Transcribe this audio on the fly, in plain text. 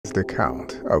advanced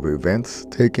account of events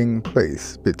taking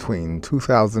place between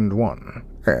 2001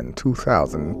 and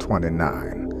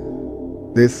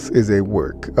 2029. This is a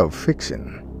work of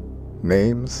fiction.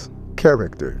 Names,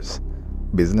 characters,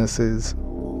 businesses,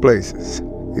 places,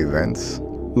 events,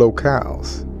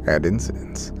 locales, and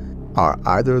incidents are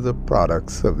either the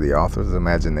products of the author's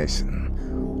imagination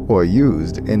or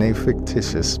used in a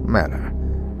fictitious manner.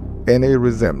 Any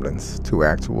resemblance to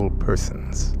actual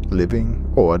persons, living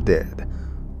or dead,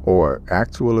 or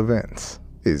actual events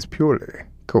is purely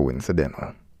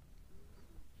coincidental.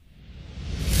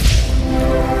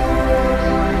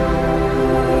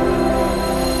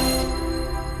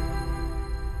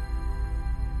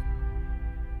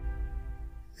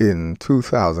 In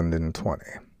 2020,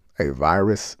 a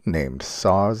virus named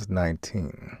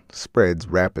SARS-19 spreads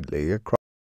rapidly across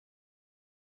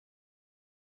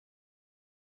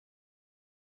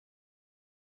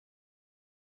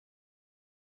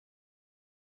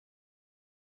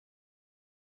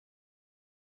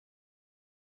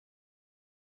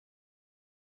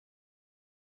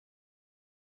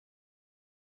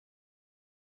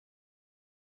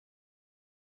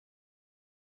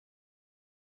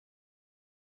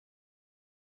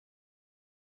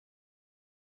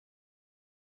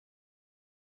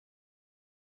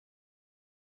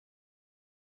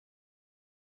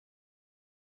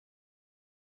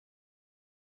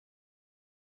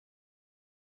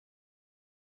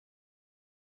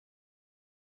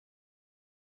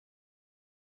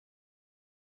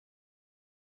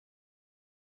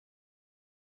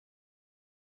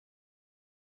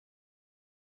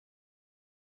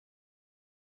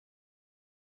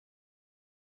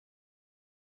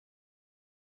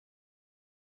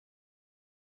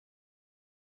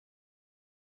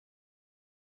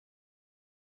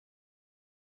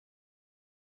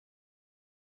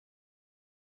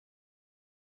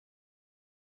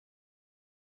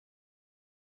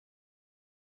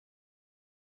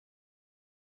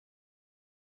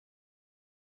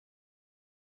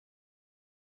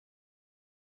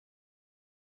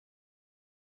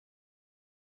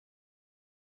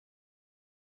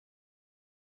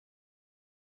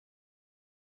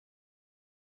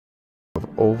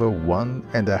of over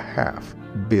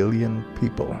 1.5 billion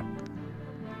people.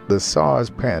 The SARS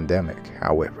pandemic,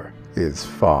 however, is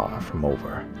far from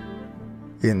over.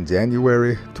 In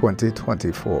January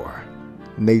 2024,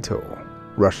 NATO,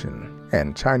 Russian,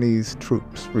 and Chinese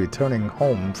troops returning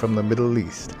home from the Middle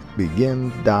East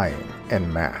begin dying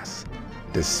en masse,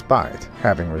 despite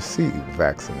having received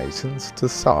vaccinations to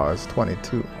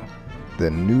SARS-22.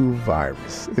 The new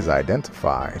virus is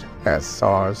identified as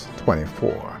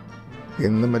SARS-24.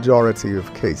 In the majority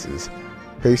of cases,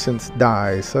 patients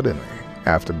die suddenly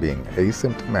after being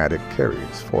asymptomatic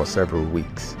carriers for several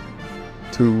weeks.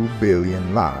 2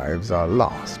 billion lives are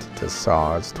lost to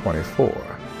SARS-24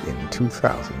 in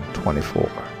 2024.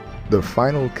 The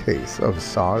final case of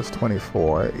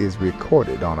SARS-24 is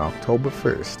recorded on October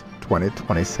 1st,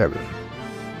 2027.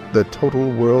 The total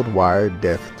worldwide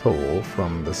death toll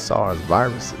from the SARS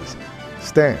viruses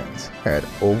stands at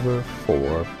over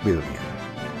 4 billion.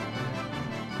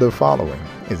 The following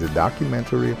is a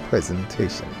documentary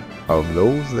presentation of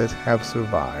those that have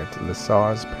survived the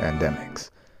SARS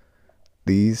pandemics.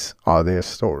 These are their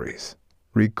stories,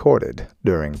 recorded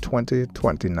during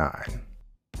 2029.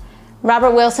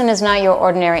 Robert Wilson is not your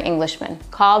ordinary Englishman.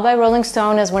 Called by Rolling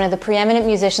Stone as one of the preeminent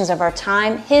musicians of our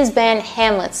time, his band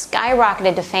Hamlet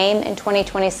skyrocketed to fame in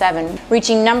 2027,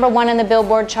 reaching #1 in the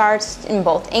Billboard charts in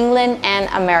both England and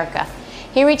America.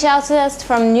 He reached out to us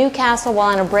from Newcastle while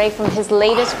on a break from his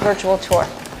latest virtual tour.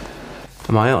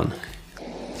 Am I on?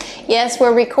 Yes,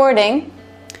 we're recording.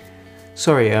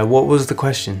 Sorry, what was the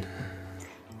question?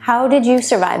 How did you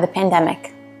survive the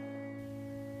pandemic?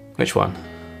 Which one?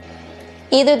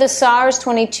 Either the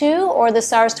SARS-22 or the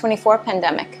SARS-24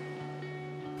 pandemic.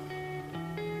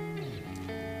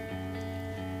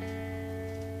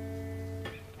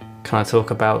 Can I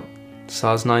talk about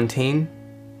SARS-19?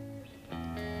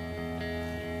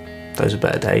 Those were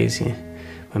better days, yeah,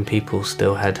 when people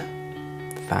still had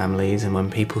families and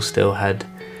when people still had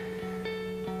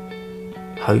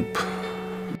hope.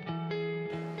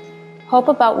 Hope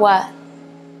about what?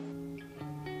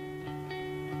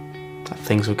 That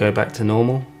things would go back to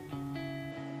normal.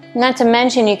 Not to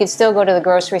mention you could still go to the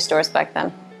grocery stores back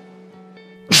then.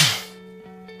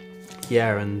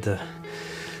 Yeah, and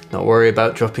not worry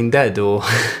about dropping dead, or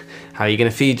how you're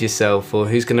going to feed yourself, or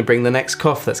who's going to bring the next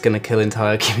cough that's going to kill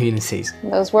entire communities.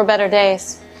 Those were better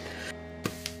days.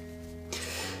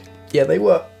 Yeah, they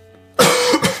were.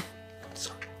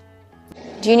 Sorry.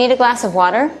 Do you need a glass of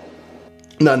water?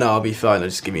 No, I'll be fine.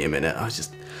 Just give me a minute.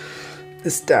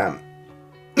 This damn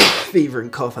fever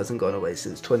and cough hasn't gone away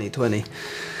since 2020.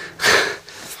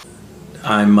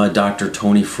 I'm Dr.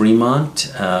 Tony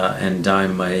Fremont, and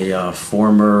I'm a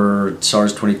former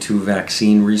SARS-CoV-2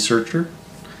 vaccine researcher.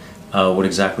 What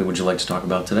exactly would you like to talk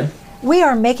about today? We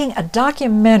are making a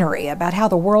documentary about how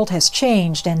the world has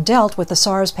changed and dealt with the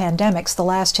SARS pandemics the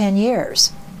last 10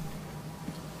 years.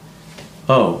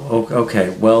 Oh,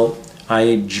 okay. Well,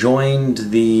 I joined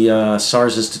the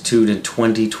SARS Institute in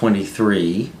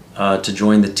 2023 to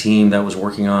join the team that was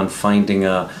working on finding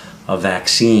a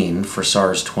vaccine for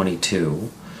SARS-CoV-2.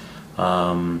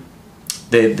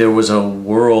 There was a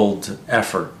world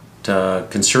effort,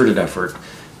 concerted effort,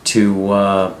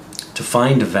 to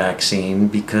find a vaccine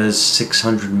because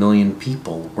 600 million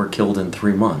people were killed in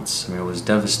 3 months. I mean, it was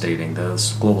devastating. The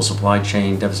global supply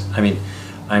chain,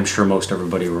 I'm sure most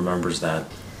everybody remembers that.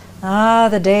 Ah,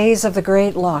 the days of the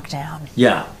great lockdown.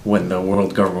 Yeah, when the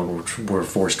world government were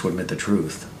forced to admit the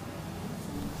truth.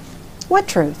 What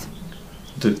truth?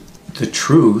 The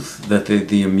truth that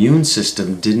the immune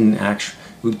system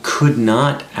could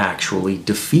not actually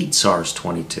defeat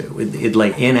SARS-CoV-2. It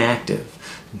like inactive,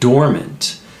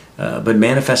 dormant, but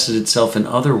manifested itself in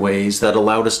other ways that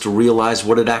allowed us to realize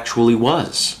what it actually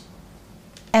was.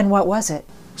 And what was it?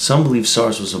 Some believe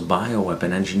SARS was a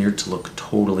bioweapon engineered to look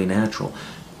totally natural.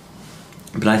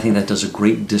 But I think that does a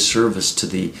great disservice to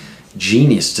the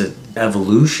genius, to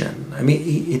evolution. I mean,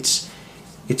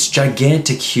 it's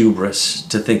gigantic hubris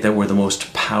to think that we're the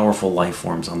most powerful life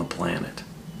forms on the planet.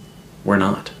 We're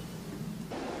not.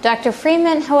 Dr.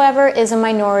 Freeman, however, is a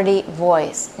minority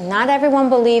voice. Not everyone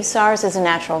believes SARS is a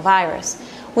natural virus.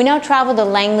 We now travel to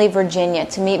Langley, Virginia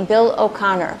to meet Bill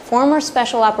O'Connor, former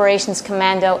Special Operations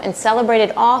Commando and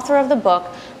celebrated author of the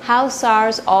book, How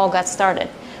SARS All Got Started,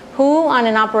 who, on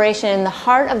an operation in the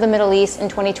heart of the Middle East in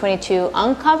 2022,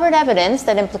 uncovered evidence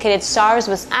that implicated SARS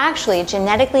was actually a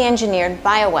genetically engineered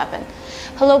bioweapon.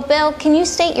 Hello, Bill. Can you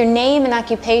state your name and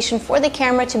occupation for the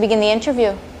camera to begin the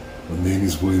interview? My name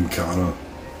is William Connor.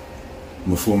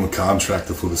 I'm a former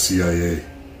contractor for the CIA,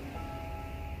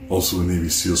 also a Navy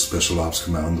SEAL Special Ops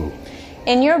Commando.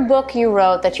 In your book, you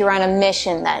wrote that you're on a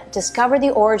mission that discovered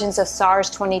the origins of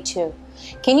SARS-CoV-2.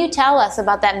 Can you tell us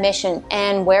about that mission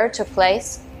and where it took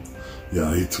place?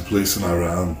 Yeah, it took place in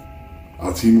Iran.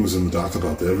 Our team was in the dark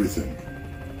about everything.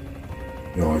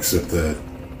 Except that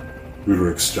we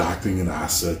were extracting an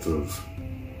asset of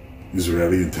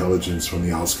Israeli intelligence from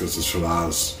the outskirts of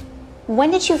Shiraz.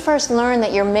 When did you first learn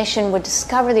that your mission would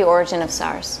discover the origin of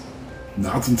SARS?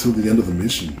 Not until the end of the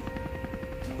mission.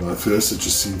 At first, it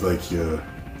just seemed like a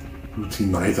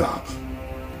routine night op,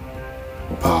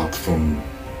 apart from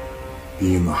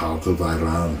being in the heart of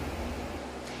Iran.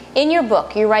 In your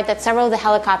book, you write that several of the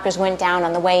helicopters went down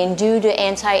on the way and due to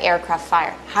anti-aircraft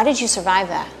fire. How did you survive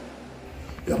that?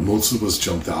 Yeah, most of us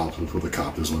jumped out before the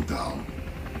copters went down.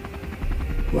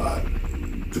 But,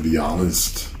 to be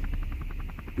honest,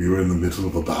 we were in the middle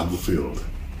of a battlefield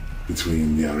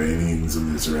between the Iranians and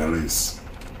the Israelis.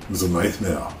 It was a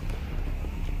nightmare.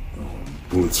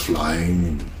 Bullets flying,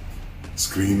 and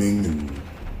screaming, and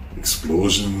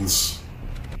explosions.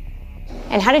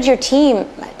 And how did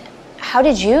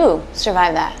you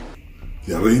survive that?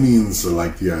 The Iranians are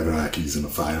like the Iraqis in a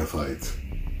firefight.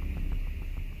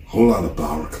 Whole lot of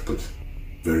bark, but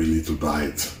very little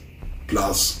bite.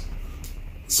 Plus,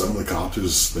 some of the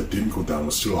copters that didn't go down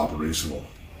were still operational.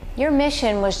 Your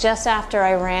mission was just after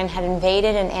Iran had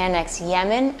invaded and annexed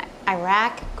Yemen,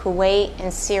 Iraq, Kuwait,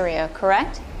 and Syria,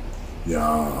 correct?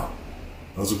 Yeah,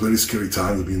 that was a very scary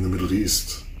time to be in the Middle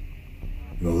East.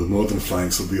 The northern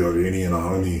flanks of the Iranian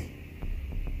army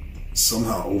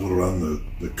somehow overrun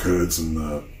the Kurds and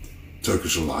the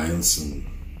Turkish alliance, and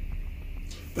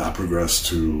that progressed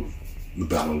to the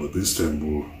Battle of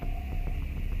Istanbul.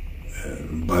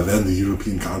 And by then, the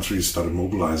European countries started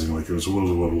mobilizing like it was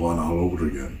World War I all over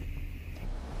again.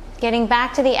 Getting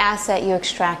back to the asset you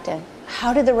extracted,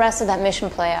 how did the rest of that mission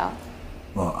play out?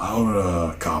 Well,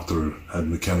 our copter had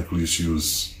mechanical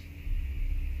issues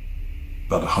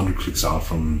about 100 clicks out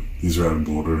from the Israeli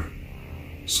border,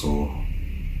 so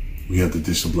we had to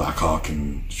ditch the Black Hawk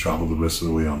and travel the rest of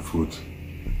the way on foot.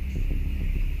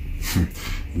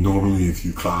 Normally, if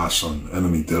you crash on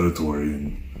enemy territory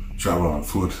and travel on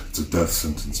foot, it's a death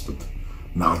sentence, but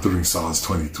not during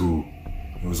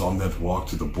SARS-CoV-2. It was on that walk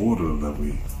to the border that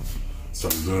we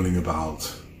started learning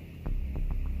about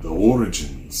the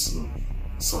origins of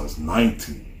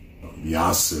SARS-19. The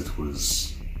asset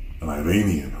was an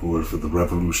Iranian who worked for the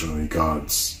Revolutionary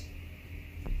Guard's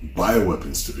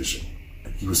Bioweapons Division.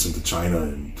 He was sent to China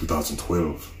in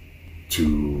 2012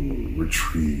 to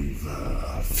retrieve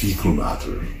fecal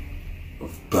matter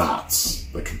of bats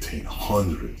that contain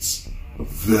hundreds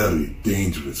very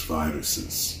dangerous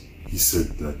viruses. He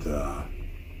said that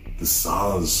the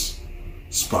SARS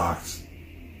sparked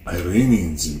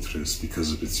Iranians' interest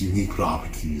because of its unique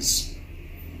properties.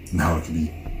 Now it can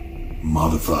be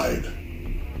modified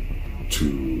to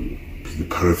be the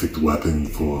perfect weapon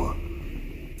for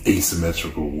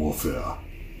asymmetrical warfare.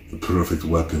 The perfect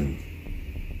weapon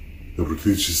the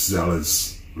religious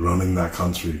zealots running that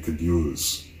country could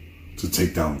use to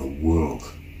take down the world.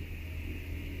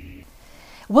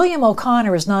 William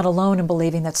O'Connor is not alone in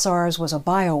believing that SARS was a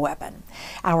bioweapon.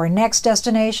 Our next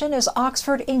destination is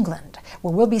Oxford, England,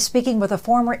 where we'll be speaking with a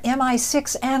former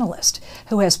MI6 analyst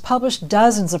who has published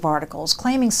dozens of articles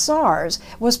claiming SARS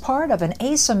was part of an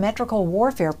asymmetrical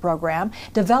warfare program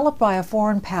developed by a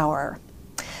foreign power.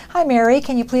 Hi, Mary.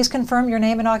 Can you please confirm your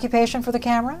name and occupation for the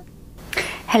camera?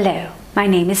 Hello, my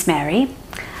name is Mary.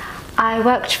 I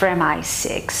worked for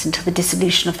MI6 until the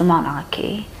dissolution of the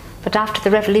monarchy. But after the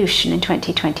revolution in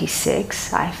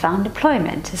 2026, I found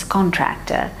employment as a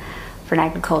contractor for an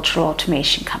agricultural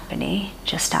automation company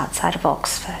just outside of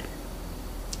Oxford.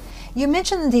 You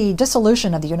mentioned the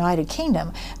dissolution of the United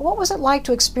Kingdom. What was it like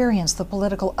to experience the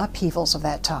political upheavals of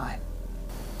that time?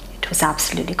 It was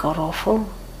absolutely god-awful.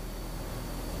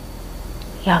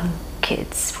 Young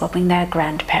kids robbing their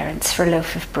grandparents for a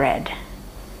loaf of bread.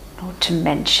 Not to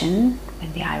mention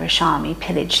when the Irish Army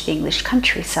pillaged the English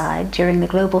countryside during the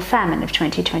global famine of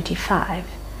 2025.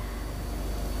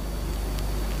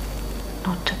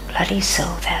 Not a bloody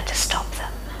soul there to stop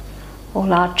them.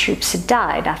 All our troops had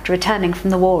died after returning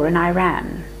from the war in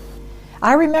Iran.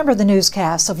 I remember the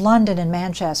newscasts of London and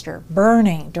Manchester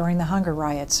burning during the hunger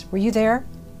riots. Were you there?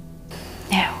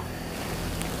 No.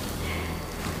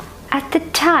 At the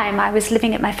time, I was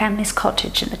living at my family's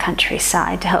cottage in the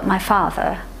countryside to help my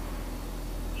father.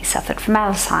 He suffered from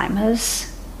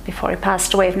Alzheimer's before he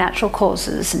passed away of natural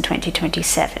causes in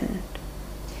 2027.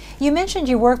 You mentioned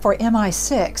you worked for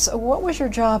MI6. What was your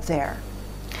job there?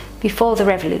 Before the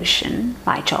revolution,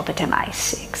 my job at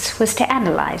MI6 was to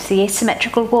analyze the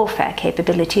asymmetrical warfare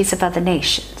capabilities of other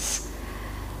nations.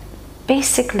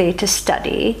 Basically to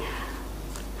study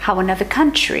how another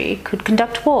country could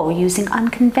conduct war using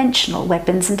unconventional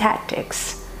weapons and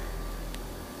tactics.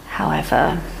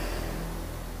 However,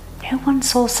 no one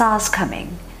saw SARS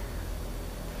coming.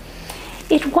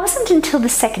 It wasn't until the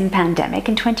second pandemic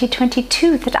in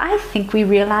 2022 that I think we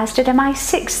realized at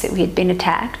MI6 that we had been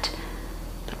attacked,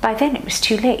 but by then it was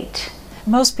too late.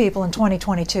 Most people in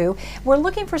 2022 were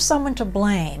looking for someone to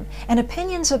blame, and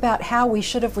opinions about how we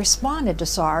should have responded to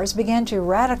SARS began to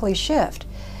radically shift.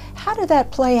 How did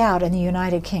that play out in the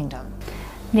United Kingdom?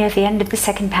 Near the end of the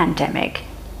second pandemic,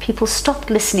 people stopped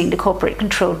listening to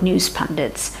corporate-controlled news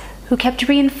pundits who kept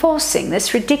reinforcing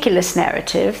this ridiculous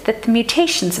narrative that the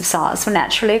mutations of SARS were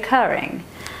naturally occurring.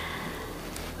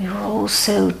 We were all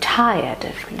so tired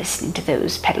of listening to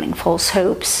those peddling false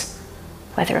hopes,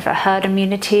 whether of a herd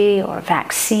immunity or a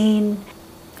vaccine.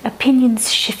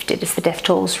 Opinions shifted as the death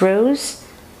tolls rose,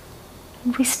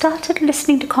 and we started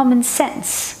listening to common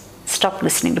sense, stopped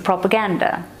listening to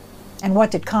propaganda. And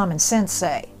what did common sense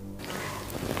say?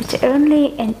 That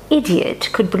only an idiot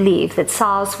could believe that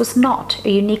SARS was not a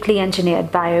uniquely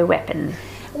engineered bioweapon.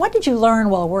 What did you learn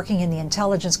while working in the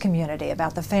intelligence community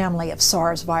about the family of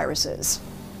SARS viruses?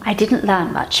 I didn't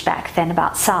learn much back then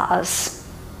about SARS,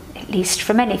 at least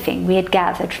from anything we had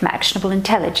gathered from actionable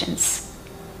intelligence.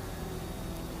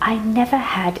 I never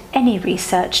had any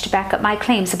research to back up my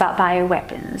claims about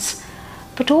bioweapons,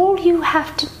 but all you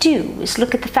have to do is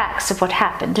look at the facts of what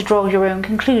happened to draw your own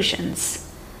conclusions.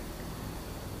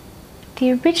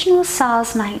 The original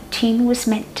SARS-19 was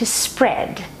meant to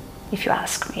spread, if you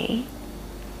ask me.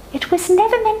 It was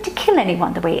never meant to kill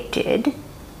anyone the way it did,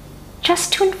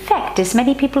 just to infect as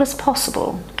many people as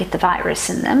possible, get the virus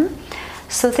in them,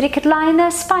 so that it could lie in their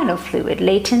spinal fluid,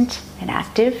 latent,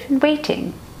 inactive, and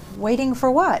waiting. Waiting for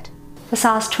what? For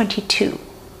SARS-22,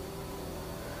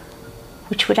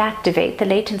 which would activate the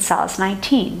latent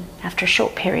SARS-19 after a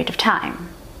short period of time.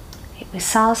 It was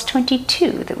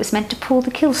SARS-22 that was meant to pull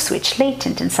the kill switch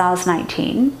latent in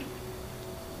SARS-19.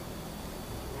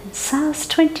 And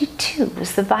SARS-22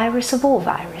 was the virus of all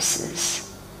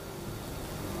viruses.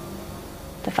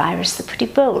 The virus that put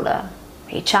Ebola,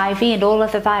 HIV, and all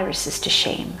other viruses to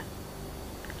shame.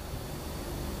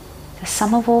 The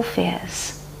sum of all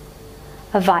fears.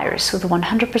 A virus with a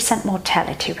 100%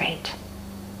 mortality rate.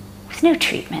 With no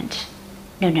treatment,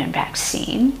 no known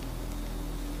vaccine,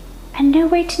 and no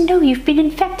way to know you've been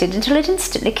infected until it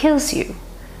instantly kills you.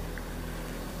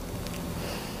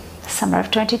 The summer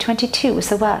of 2022 was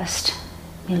the worst.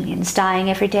 Millions dying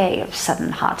every day of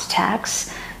sudden heart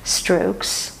attacks,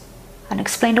 strokes,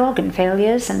 unexplained organ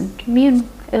failures, and immune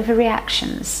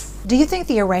overreactions. Do you think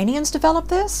the Iranians developed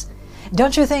this?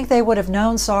 Don't you think they would have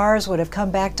known SARS would have come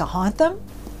back to haunt them?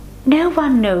 No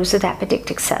one knows with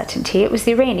apodictic certainty it was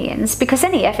the Iranians, because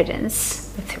any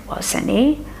evidence, if there was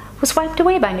any, was wiped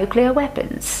away by nuclear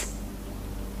weapons.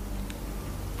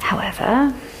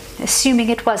 However, assuming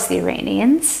it was the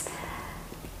Iranians,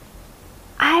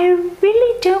 I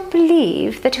really don't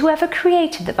believe that whoever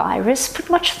created the virus put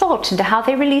much thought into how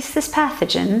they released this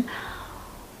pathogen,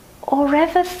 or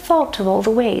ever thought of all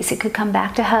the ways it could come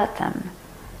back to hurt them.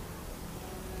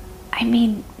 I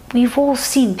mean, we've all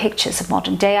seen pictures of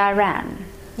modern-day Iran.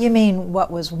 You mean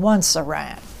what was once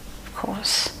Iran? Of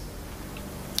course.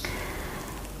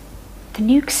 The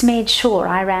nukes made sure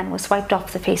Iran was wiped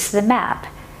off the face of the map,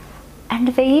 and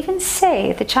they even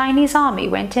say the Chinese army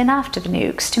went in after the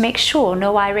nukes to make sure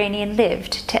no Iranian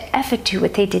lived to ever do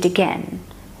what they did again.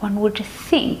 One would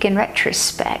think, in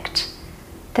retrospect,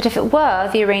 that if it were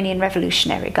the Iranian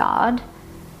Revolutionary Guard,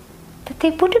 that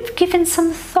they would have given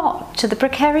some thought to the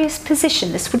precarious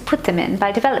position this would put them in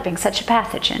by developing such a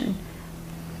pathogen.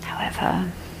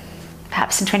 However,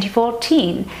 perhaps in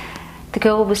 2014, the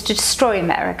goal was to destroy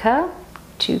America,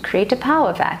 to create a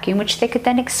power vacuum which they could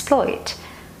then exploit.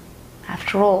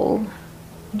 After all,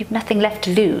 when you've nothing left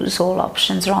to lose, all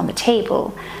options are on the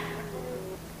table.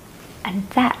 And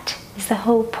that is the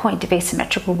whole point of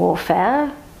asymmetrical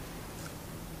warfare.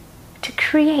 To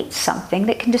create something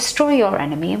that can destroy your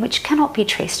enemy and which cannot be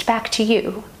traced back to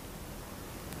you.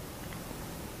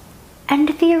 And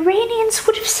the Iranians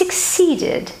would have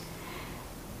succeeded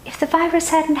if the virus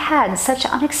hadn't had such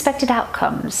unexpected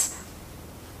outcomes,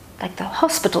 like the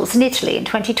hospitals in Italy in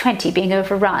 2020 being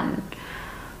overrun,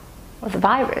 or the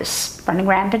virus running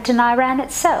rampant in Iran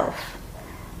itself.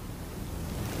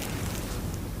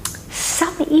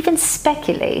 Some even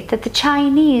speculate that the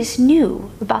Chinese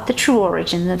knew about the true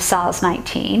origin of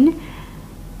SARS-19,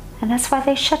 and that's why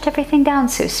they shut everything down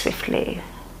so swiftly.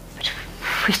 But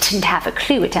we didn't have a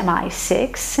clue at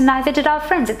MI6, and neither did our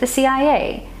friends at the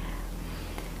CIA.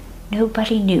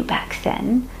 Nobody knew back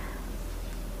then,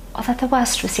 or that the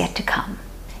worst was yet to come.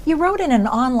 You wrote in an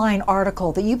online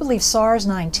article that you believe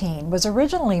SARS-19 was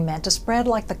originally meant to spread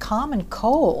like the common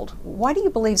cold. Why do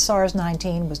you believe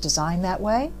SARS-19 was designed that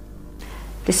way?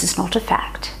 This is not a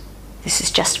fact. This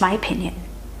is just my opinion.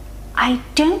 I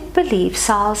don't believe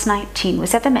SARS-19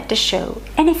 was ever meant to show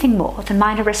anything more than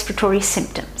minor respiratory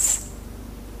symptoms.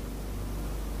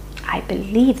 I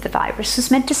believe the virus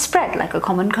was meant to spread like a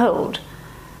common cold.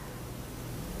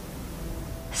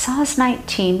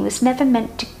 SARS-19 was never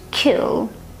meant to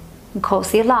kill and cause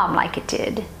the alarm like it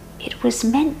did. It was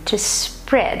meant to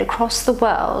spread across the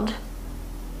world,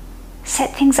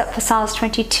 set things up for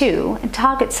SARS-22 and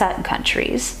target certain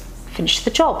countries, finish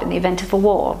the job in the event of a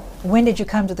war. When did you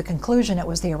come to the conclusion it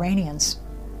was the Iranians?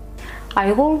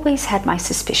 I always had my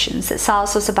suspicions that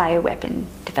SARS was a bioweapon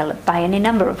developed by any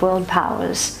number of world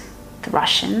powers. The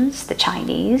Russians, the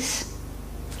Chinese,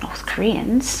 North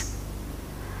Koreans,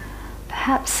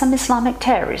 perhaps some Islamic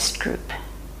terrorist group.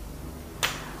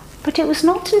 But it was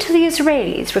not until the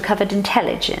Israelis recovered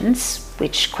intelligence,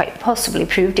 which quite possibly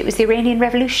proved it was the Iranian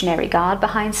Revolutionary Guard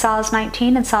behind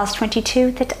SARS-19 and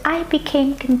SARS-22, that I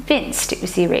became convinced it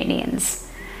was the Iranians.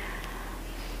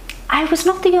 I was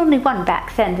not the only one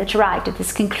back then that arrived at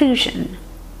this conclusion.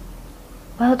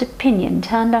 World opinion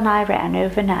turned on Iran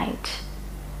overnight.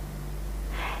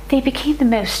 They became the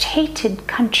most hated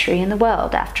country in the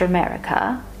world after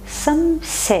America. Some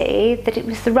say that it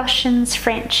was the Russians,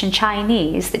 French, and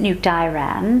Chinese that nuked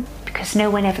Iran because no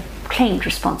one ever claimed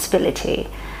responsibility.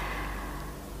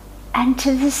 And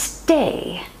to this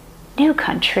day, no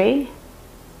country,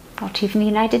 not even the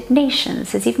United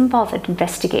Nations, has even bothered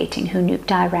investigating who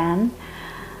nuked Iran.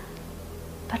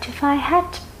 But if I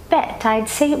had to bet, I'd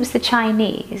say it was the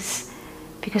Chinese,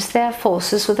 because their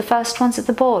forces were the first ones at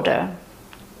the border.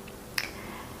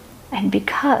 And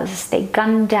because they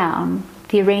gunned down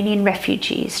the Iranian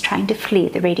refugees trying to flee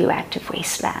the radioactive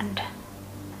wasteland.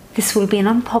 This will be an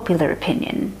unpopular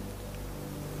opinion.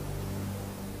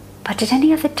 But at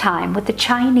any other time, what the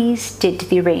Chinese did to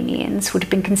the Iranians would have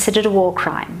been considered a war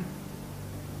crime.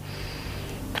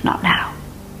 But not now.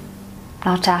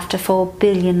 Not after 4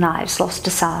 billion lives lost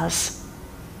to SARS.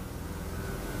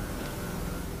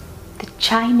 The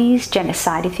Chinese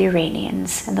genocide of the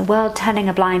Iranians and the world turning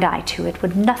a blind eye to it were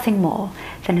nothing more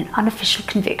than an unofficial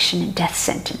conviction and death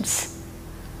sentence.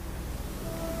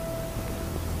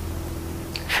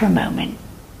 For a moment,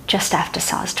 just after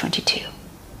SARS-22,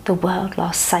 the world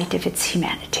lost sight of its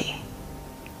humanity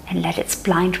and let its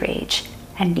blind rage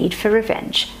and need for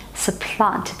revenge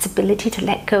supplant its ability to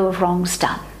let go of wrongs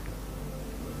done.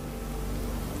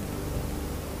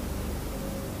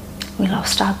 We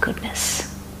lost our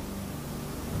goodness.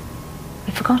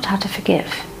 We forgot how to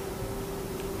forgive.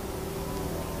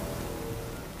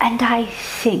 And I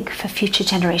think for future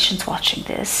generations watching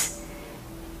this,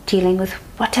 dealing with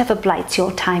whatever blights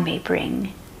your time may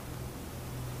bring,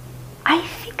 I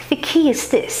think the key is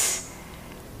this.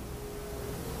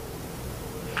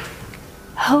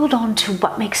 Hold on to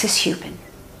what makes us human,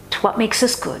 to what makes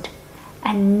us good,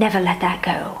 and never let that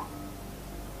go,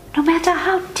 no matter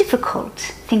how difficult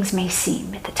things may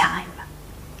seem at the time.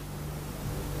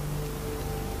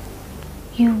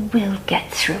 You will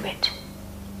get through it,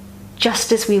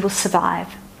 just as we will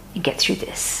survive and get through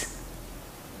this.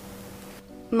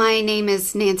 My name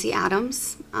is Nancy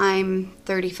Adams. I'm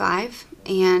 35,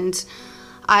 and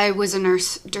I was a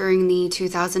nurse during the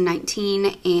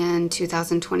 2019 and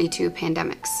 2022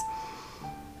 pandemics.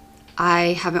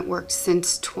 I haven't worked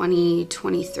since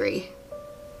 2023.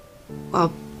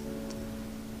 Well,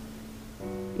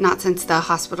 not since the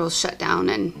hospitals shut down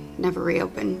and never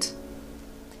reopened.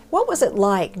 What was it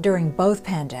like during both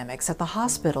pandemics at the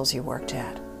hospitals you worked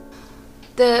at?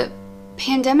 The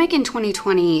pandemic in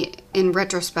 2020, in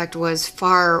retrospect, was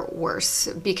far worse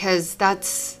because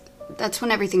that's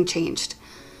when everything changed.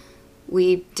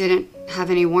 We didn't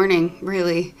have any warning,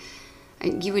 really.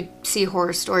 You would see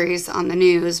horror stories on the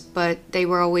news, but they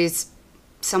were always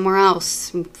somewhere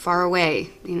else, far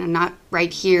away, not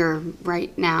right here,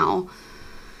 right now.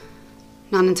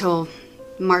 Not until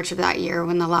March of that year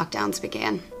when the lockdowns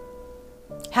began.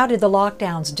 How did the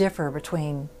lockdowns differ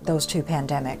between those two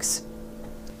pandemics?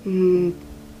 The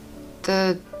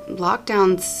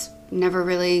lockdowns never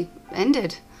really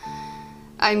ended.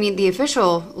 I mean, the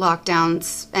official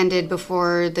lockdowns ended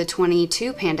before the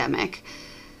 22 pandemic,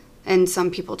 and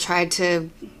some people tried to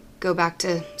go back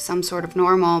to some sort of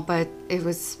normal, but it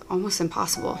was almost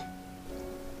impossible.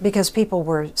 Because people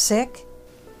were sick?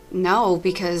 No,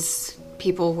 because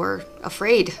people were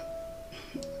afraid.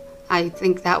 I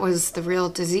think that was the real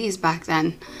disease back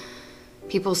then.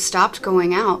 People stopped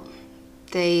going out.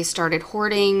 They started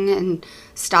hoarding and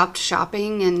stopped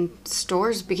shopping, and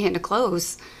stores began to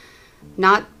close.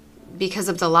 Not because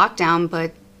of the lockdown,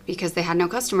 but because they had no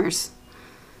customers.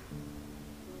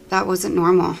 That wasn't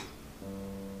normal.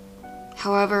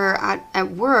 However,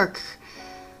 at work,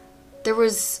 there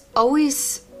was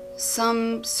always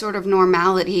some sort of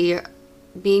normality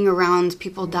being around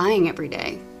people dying every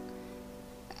day.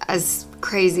 As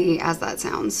crazy as that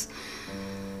sounds.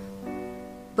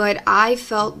 But I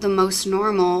felt the most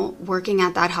normal working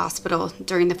at that hospital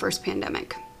during the first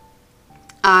pandemic.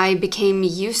 I became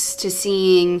used to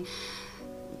seeing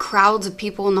crowds of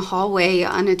people in the hallway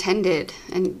unattended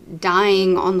and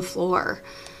dying on the floor.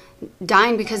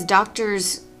 Dying because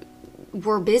doctors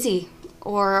were busy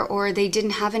or they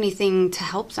didn't have anything to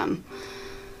help them.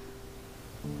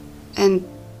 And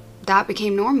that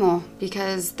became normal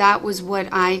because that was what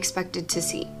I expected to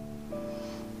see.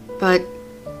 But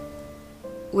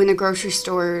when the grocery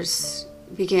stores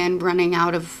began running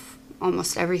out of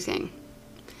almost everything,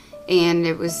 and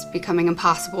it was becoming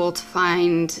impossible to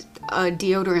find a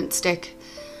deodorant stick,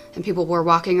 and people were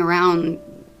walking around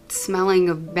smelling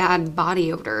of bad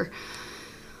body odor,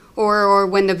 or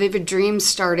when the vivid dreams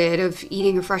started of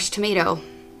eating a fresh tomato,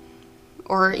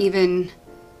 or even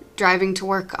driving to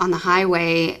work on the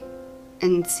highway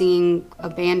and seeing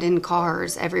abandoned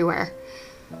cars everywhere.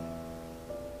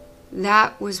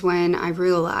 That was when I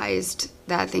realized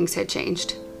that things had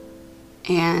changed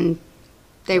and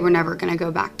they were never going to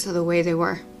go back to the way they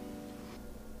were.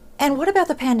 And what about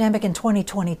the pandemic in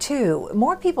 2022?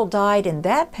 More people died in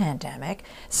that pandemic,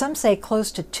 some say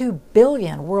close to 2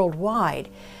 billion worldwide.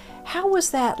 How was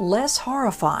that less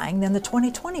horrifying than the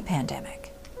 2020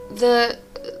 pandemic?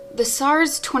 The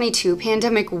SARS-22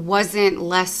 pandemic wasn't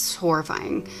less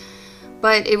horrifying,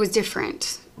 but it was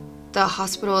different. The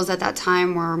hospitals at that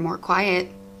time were more quiet,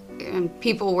 and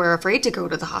people were afraid to go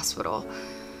to the hospital.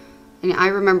 And I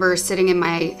remember sitting in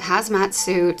my hazmat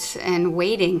suit and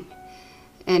waiting,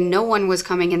 and no one was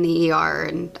coming in the ER,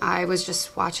 and I was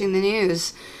just watching the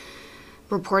news,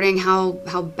 reporting how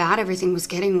bad everything was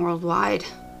getting worldwide.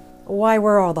 Why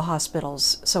were all the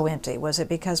hospitals so empty? Was it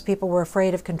because people were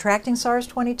afraid of contracting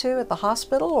SARS-22 at the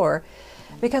hospital, or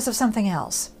because of something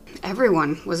else?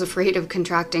 Everyone was afraid of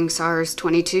contracting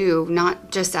SARS-22,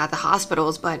 not just at the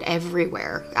hospitals, but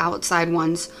everywhere, outside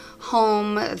one's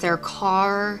home, their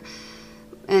car,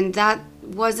 and that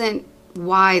wasn't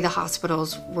why the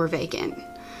hospitals were vacant.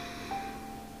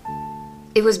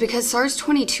 It was because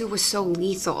SARS-22 was so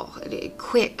lethal,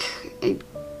 quick.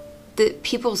 That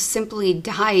people simply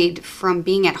died from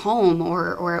being at home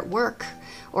or at work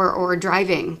or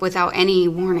driving without any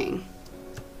warning.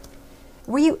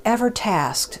 Were you ever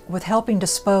tasked with helping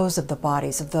dispose of the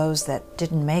bodies of those that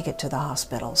didn't make it to the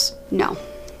hospitals? No.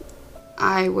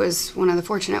 I was one of the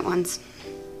fortunate ones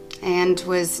and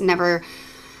was never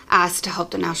asked to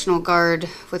help the National Guard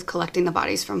with collecting the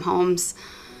bodies from homes.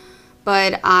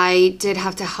 But I did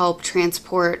have to help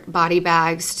transport body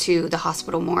bags to the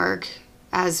hospital morgue,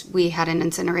 as we had an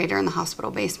incinerator in the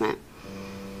hospital basement.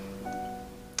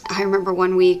 I remember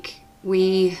one week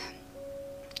we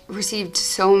received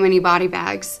so many body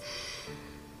bags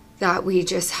that we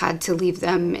just had to leave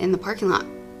them in the parking lot.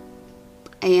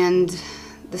 And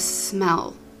the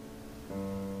smell,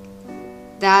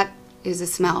 that is a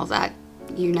smell that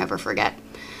you never forget.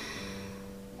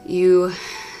 You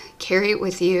carry it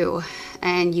with you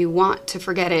and you want to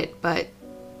forget it, but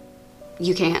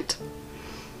you can't.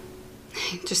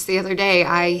 Just the other day,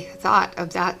 I thought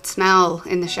of that smell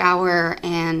in the shower,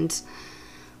 and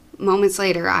moments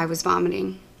later, I was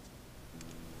vomiting.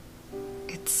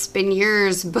 It's been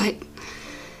years, but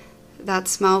that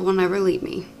smell will never leave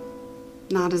me.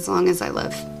 Not as long as I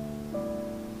live.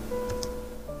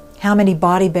 How many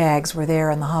body bags were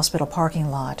there in the hospital parking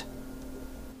lot?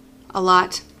 A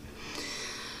lot.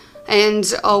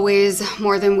 And always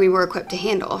more than we were equipped to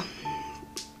handle.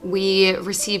 We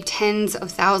received tens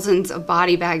of thousands of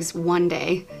body bags one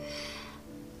day,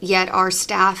 yet our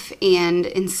staff and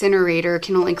incinerator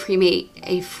can only cremate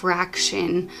a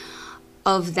fraction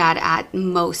of that at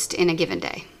most in a given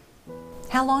day.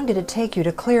 How long did it take you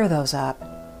to clear those up?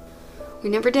 We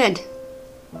never did.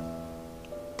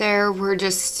 There were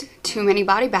just too many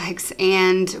body bags,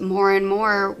 and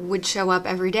more would show up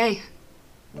every day.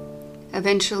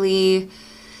 Eventually,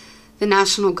 the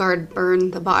National Guard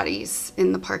burned the bodies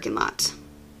in the parking lot.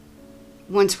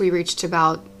 Once we reached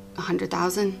about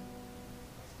 100,000,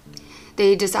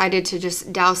 they decided to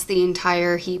just douse the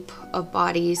entire heap of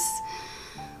bodies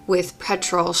with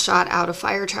petrol shot out of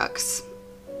fire trucks.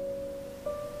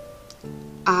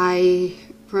 I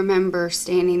remember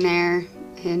standing there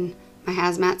in my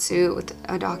hazmat suit with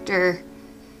a doctor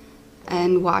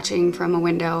and watching from a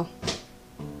window,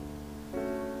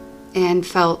 and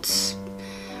felt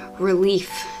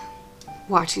relief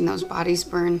watching those bodies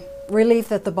burn. Relief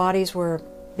that the bodies were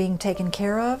being taken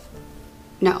care of?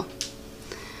 No.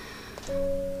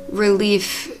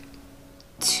 Relief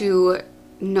to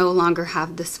no longer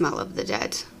have the smell of the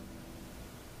dead.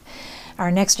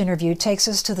 Our next interview takes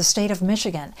us to the state of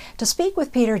Michigan to speak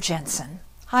with Peter Jensen.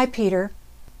 Hi, Peter.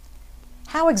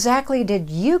 How exactly did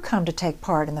you come to take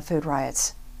part in the food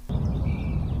riots?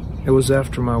 It was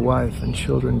after my wife and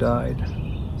children died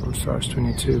from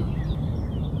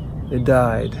SARS-CoV-2. They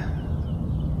died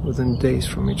within days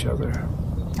from each other.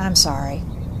 I'm sorry.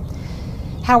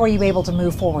 How were you able to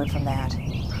move forward from that?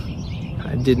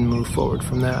 I didn't move forward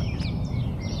from that.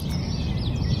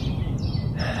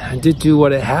 I did do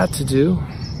what I had to do.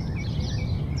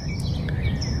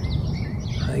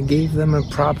 I gave them a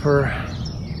proper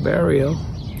burial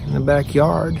in the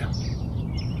backyard.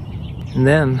 And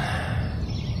then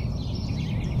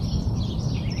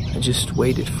I just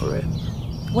waited for it.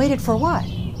 Waited for what?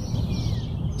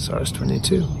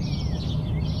 SARS-CoV-2.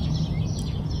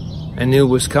 I knew it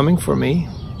was coming for me,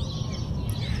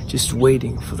 just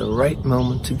waiting for the right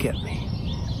moment to get me.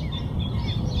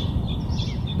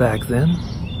 Back then,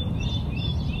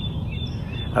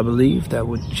 I believed I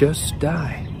would just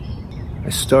die. I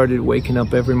started waking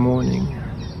up every morning,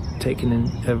 taking in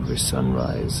every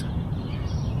sunrise,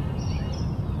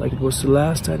 like it was the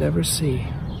last I'd ever see.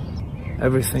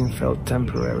 Everything felt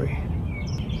temporary.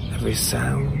 Every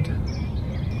sound,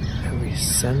 every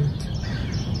scent,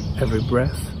 every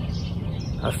breath.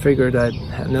 I figured I'd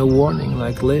had no warning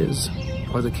like Liz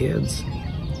or the kids.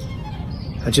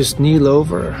 I'd just kneel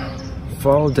over,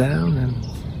 fall down, and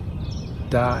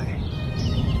die.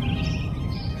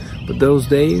 But those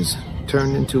days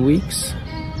turned into weeks.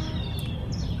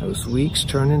 Those weeks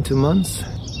turned into months,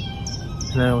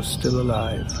 and I was still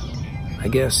alive. I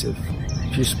guess if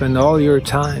you spend all your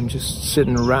time just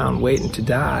sitting around waiting to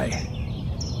die,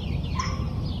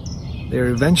 there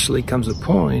eventually comes a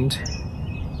point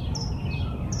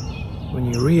when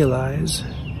you realize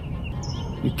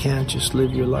you can't just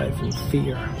live your life in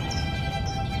fear.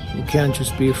 You can't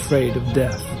just be afraid of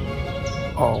death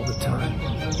all the time.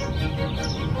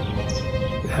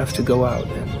 You have to go out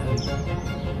and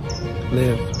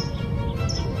live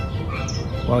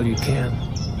while you can,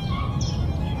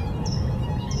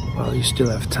 while you still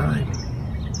have time.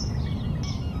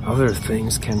 Other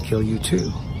things can kill you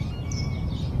too,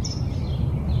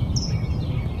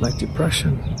 like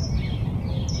depression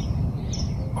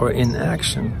or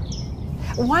inaction.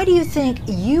 Why do you think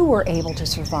you were able to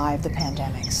survive the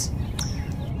pandemics?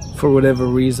 For whatever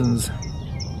reasons,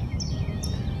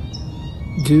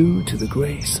 due to the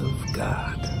grace of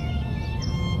God.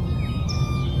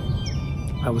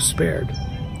 I was spared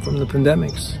from the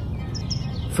pandemics.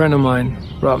 A friend of mine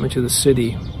brought me to the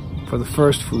city for the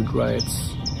first food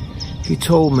riots. He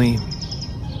told me,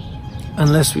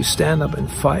 unless we stand up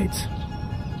and fight,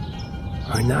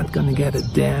 we're not going to get a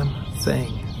damn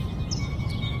thing.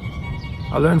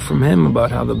 I learned from him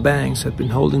about how the banks had been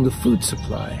holding the food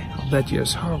supply of that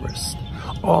year's harvest,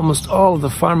 almost all of the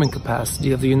farming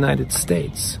capacity of the United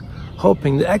States,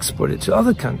 hoping to export it to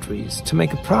other countries to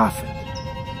make a profit.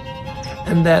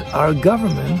 And that our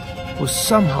government was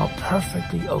somehow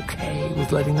perfectly okay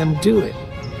with letting them do it,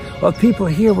 while people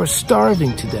here were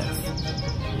starving to death.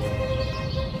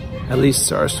 At least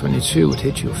SARS-22 would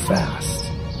hit you fast.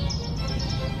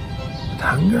 But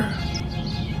hunger?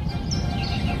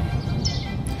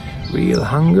 Real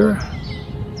hunger?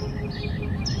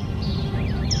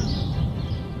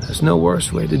 There's no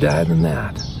worse way to die than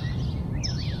that.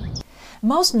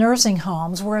 Most nursing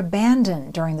homes were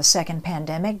abandoned during the second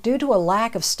pandemic due to a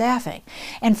lack of staffing,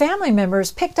 and family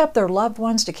members picked up their loved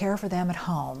ones to care for them at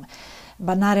home.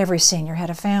 But not every senior had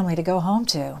a family to go home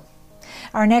to.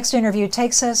 Our next interview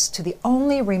takes us to the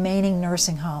only remaining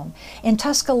nursing home in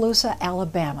Tuscaloosa,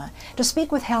 Alabama, to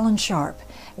speak with Helen Sharp,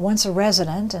 once a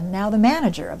resident and now the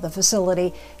manager of the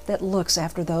facility that looks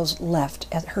after those left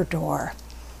at her door.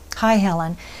 Hi,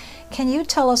 Helen. Can you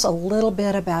tell us a little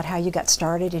bit about how you got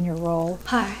started in your role?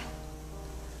 Hi.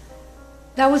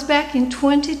 That was back in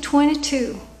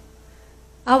 2022.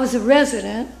 I was a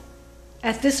resident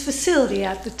at this facility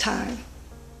at the time.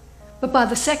 But by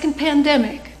the second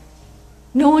pandemic,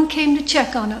 no one came to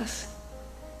check on us.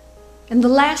 And the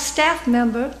last staff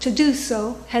member to do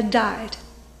so had died,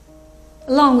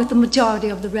 along with the majority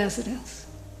of the residents.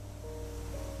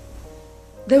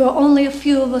 There were only a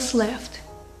few of us left.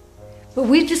 But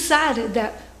we decided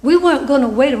that we weren't going to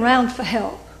wait around for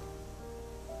help.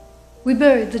 We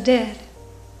buried the dead.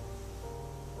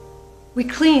 We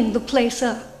cleaned the place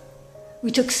up. We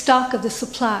took stock of the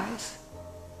supplies.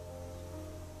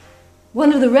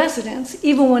 One of the residents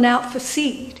even went out for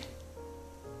seed.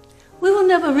 We were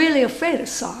never really afraid of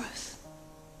SARS.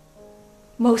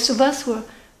 Most of us were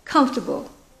comfortable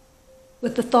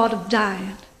with the thought of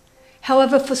dying.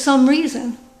 However, for some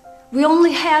reason, we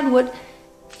only had what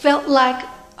felt like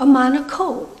a minor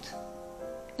cold.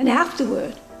 And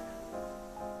afterward,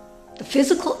 the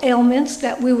physical ailments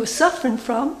that we were suffering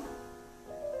from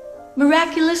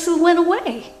miraculously went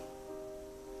away.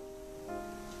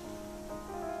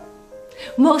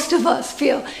 Most of us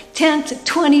feel 10 to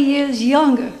 20 years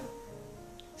younger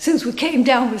since we came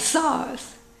down with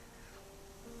SARS.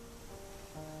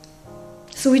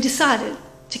 So we decided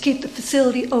to keep the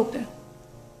facility open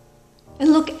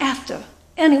and look after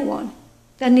anyone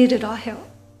that needed our help.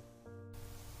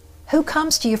 Who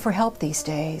comes to you for help these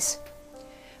days?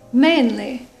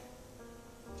 Mainly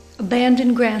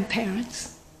abandoned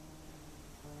grandparents,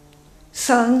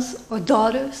 sons or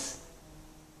daughters,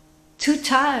 too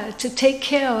tired to take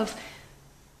care of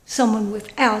someone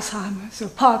with Alzheimer's or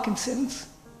Parkinson's,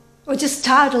 or just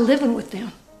tired of living with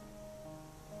them.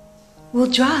 We'll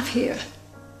drive here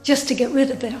just to get rid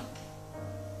of them.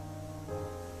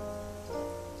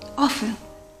 Often,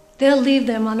 they'll leave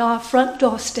them on our front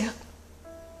doorstep,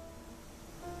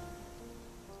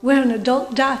 wearing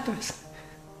adult diapers.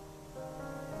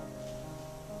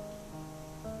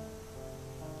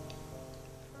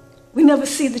 We never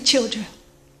see the children,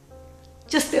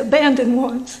 just the abandoned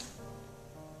ones,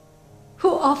 who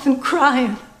are often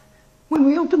crying when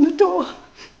we open the door.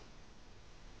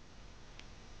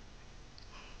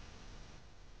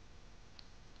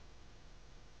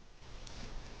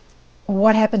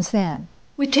 What happens then?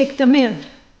 We take them in.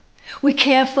 We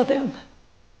care for them.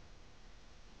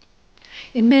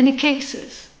 In many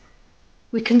cases,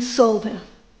 we console them,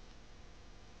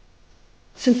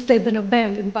 since they've been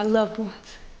abandoned by loved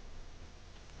ones.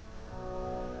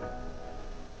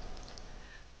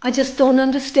 I just don't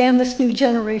understand this new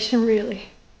generation, really.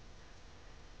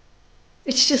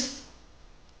 It's just,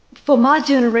 for my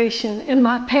generation and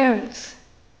my parents,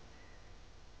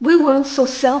 we weren't so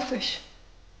selfish.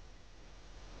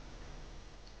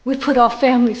 We put our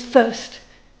families first.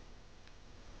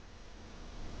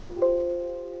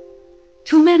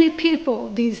 Too many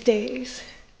people these days,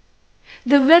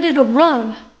 they're ready to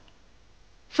run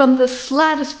from the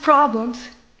slightest problems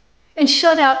and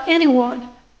shut out anyone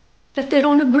that they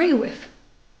don't agree with.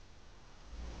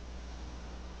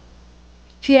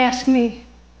 If you ask me,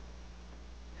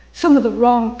 some of the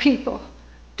wrong people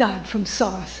died from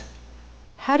SARS.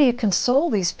 How do you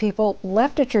console these people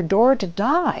left at your door to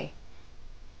die?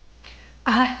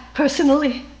 I,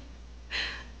 personally,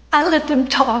 I let them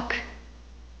talk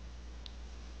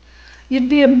you'd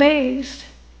be amazed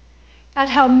at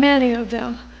how many of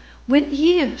them went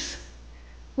years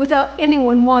without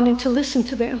anyone wanting to listen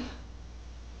to them.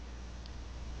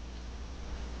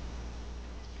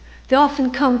 They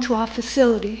often come to our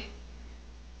facility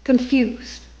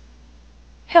confused,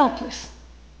 helpless,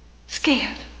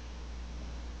 scared.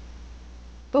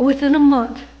 But within a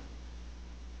month,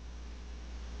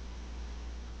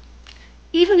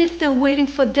 even if they're waiting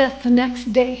for death the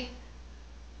next day,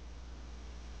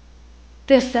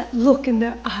 there's that look in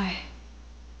their eye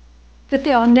that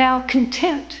they are now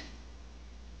content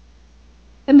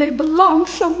and they belong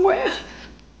somewhere.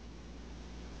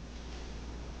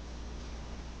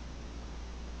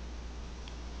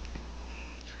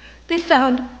 They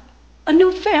found a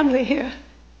new family here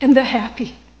and they're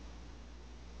happy.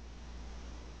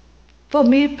 For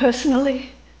me personally,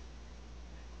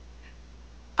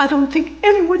 I don't think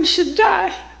anyone should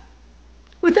die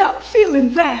without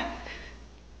feeling that.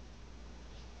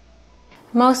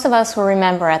 Most of us will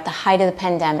remember at the height of the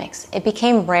pandemics, it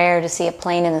became rare to see a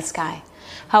plane in the sky.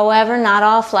 However, not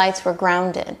all flights were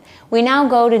grounded. We now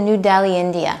go to New Delhi,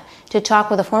 India, to talk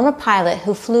with a former pilot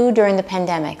who flew during the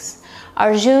pandemics.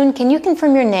 Arjun, can you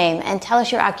confirm your name and tell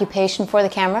us your occupation for the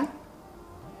camera?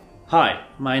 Hi,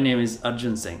 my name is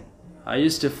Arjun Singh. I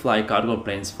used to fly cargo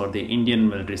planes for the Indian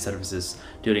military services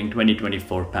during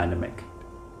 2024 pandemic.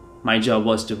 My job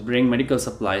was to bring medical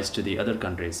supplies to the other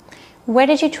countries. Where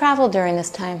did you travel during this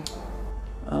time?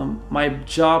 My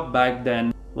job back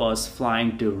then was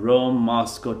flying to Rome,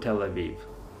 Moscow, Tel Aviv.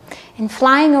 And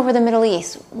flying over the Middle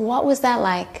East, what was that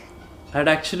like? I had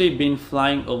actually been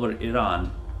flying over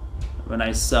Iran when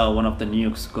I saw one of the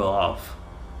nukes go off.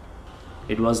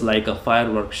 It was like a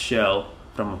fireworks show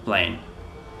from a plane.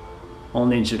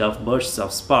 Only instead of bursts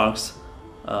of sparks,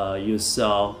 you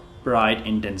saw bright,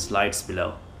 intense lights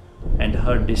below and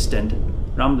heard distant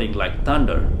rumbling like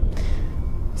thunder.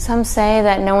 Some say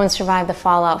that no one survived the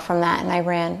fallout from that in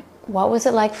Iran. What was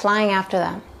it like flying after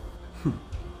that?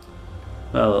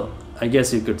 Well, I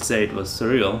guess you could say it was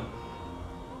surreal.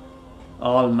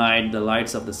 All night, the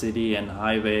lights of the city and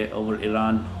highway over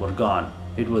Iran were gone.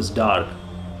 It was dark,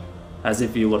 as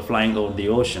if you were flying over the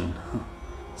ocean.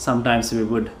 Sometimes we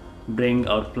would bring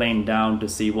our plane down to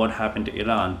see what happened to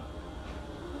Iran,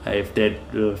 if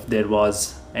there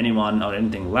was anyone or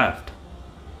anything left,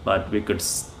 but we could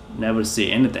never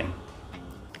see anything.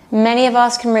 Many of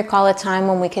us can recall a time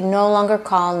when we could no longer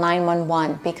call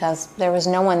 911 because there was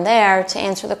no one there to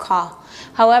answer the call.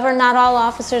 However, not all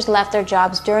officers left their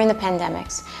jobs during the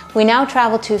pandemics. We now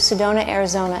travel to Sedona,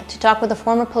 Arizona to talk with a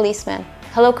former policeman.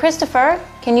 Hello, Christopher.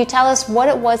 Can you tell us what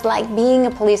it was like being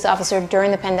a police officer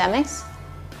during the pandemics?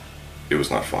 It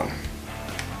was not fun.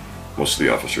 Most of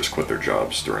the officers quit their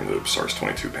jobs during the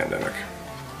SARS-CoV-2 pandemic.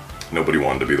 Nobody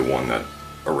wanted to be the one that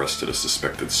arrested a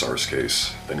suspected SARS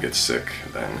case, then get sick,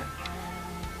 then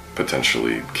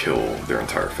potentially kill their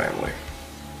entire family.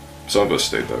 Some of us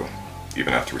stayed though,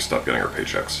 even after we stopped getting our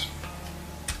paychecks.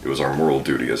 It was our moral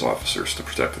duty as officers to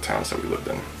protect the towns that we lived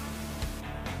in.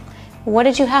 What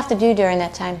did you have to do during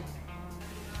that time?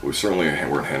 We certainly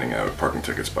weren't handing out parking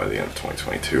tickets by the end of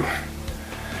 2022.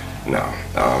 No.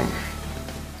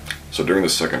 So during the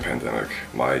second pandemic,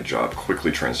 my job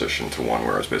quickly transitioned to one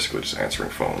where I was basically just answering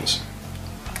phones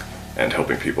and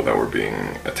helping people that were being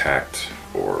attacked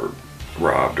or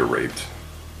robbed or raped.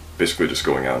 Basically just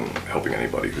going out and helping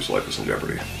anybody whose life was in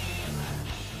jeopardy.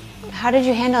 How did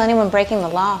you handle anyone breaking the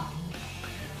law?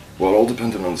 Well, it all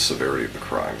depended on the severity of the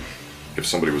crime. If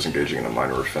somebody was engaging in a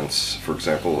minor offense, for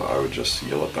example, I would just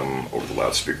yell at them over the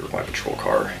loudspeaker of my patrol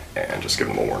car and just give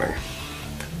them a warning.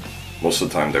 Most of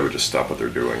the time they would just stop what they're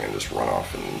doing and just run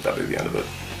off, and that'd be the end of it.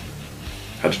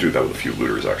 Had to do that with a few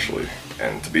looters actually,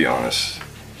 and to be honest,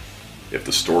 if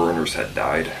the store owners had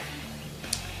died,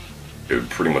 it would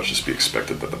pretty much just be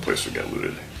expected that the place would get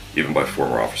looted, even by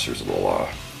former officers of the law.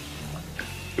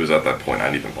 It was at that point I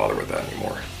didn't even bother with that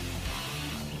anymore.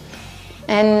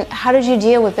 And how did you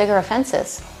deal with bigger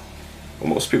offenses? Well,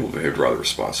 most people behaved rather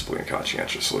responsibly and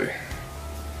conscientiously.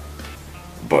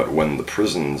 But when the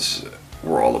prisons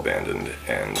were all abandoned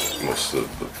and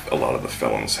a lot of the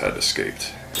felons had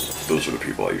escaped, those are the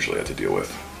people I usually had to deal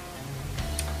with.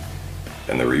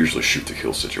 And they were usually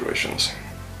shoot-to-kill situations.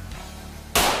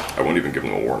 I wouldn't even give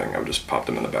them a warning. I would just pop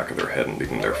them in the back of their head and leave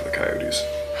them there for the coyotes.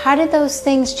 How did those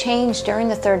things change during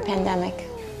the third pandemic?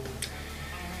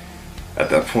 At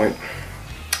that point,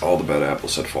 all the bad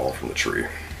apples had fallen from the tree,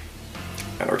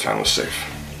 and our town was safe.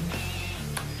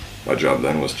 My job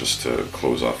then was just to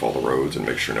close off all the roads and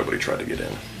make sure nobody tried to get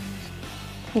in.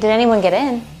 Did anyone get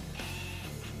in?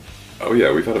 Oh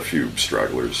yeah, we've had a few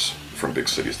stragglers from big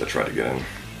cities that tried to get in.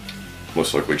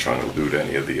 most likely trying to loot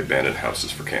any of the abandoned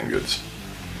houses for canned goods.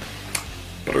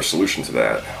 But our solution to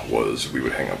that was we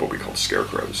would hang up what we called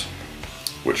scarecrows,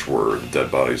 which were the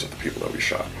dead bodies of the people that we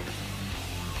shot.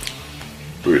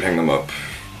 We would hang them up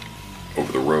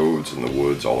over the roads and the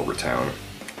woods all over town,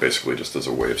 basically just as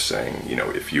a way of saying, you know,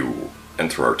 if you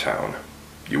enter our town,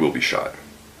 you will be shot.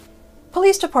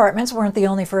 Police departments weren't the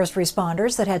only first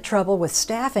responders that had trouble with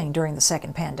staffing during the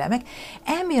second pandemic.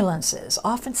 Ambulances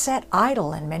often sat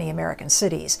idle in many American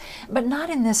cities, but not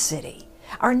in this city.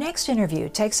 Our next interview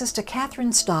takes us to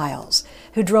Catherine Stiles,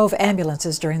 who drove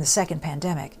ambulances during the second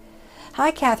pandemic.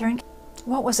 Hi, Catherine.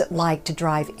 What was it like to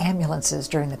drive ambulances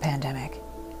during the pandemic?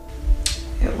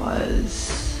 It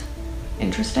was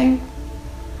interesting.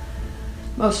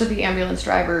 Most of the ambulance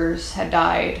drivers had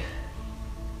died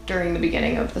during the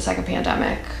beginning of the second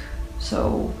pandemic,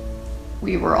 so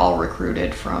we were all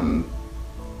recruited from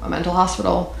a mental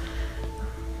hospital.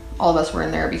 All of us were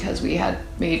in there because we had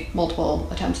made multiple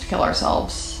attempts to kill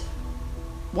ourselves.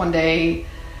 One day,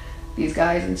 these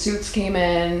guys in suits came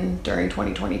in during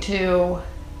 2022,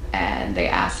 and they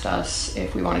asked us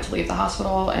if we wanted to leave the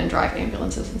hospital and drive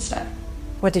ambulances instead.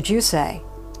 What did you say?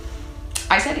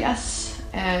 I said yes,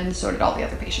 and so did all the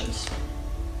other patients.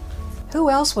 Who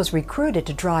else was recruited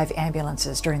to drive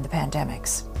ambulances during the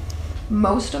pandemics?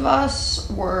 Most of us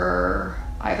were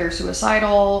either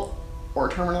suicidal or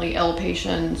terminally ill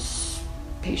patients,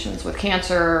 patients with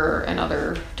cancer and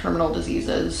other terminal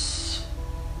diseases.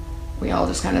 We all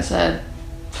just kind of said,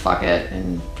 fuck it,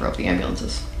 and drove the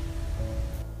ambulances.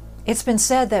 It's been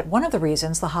said that one of the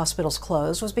reasons the hospitals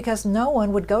closed was because no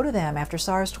one would go to them after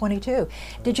SARS-22.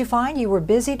 Did you find you were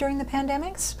busy during the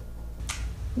pandemics?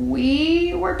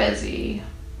 We were busy,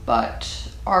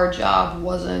 but our job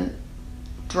wasn't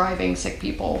driving sick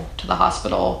people to the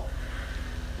hospital.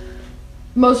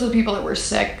 Most of the people that were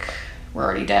sick were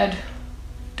already dead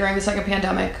during the second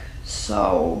pandemic,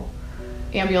 so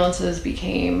ambulances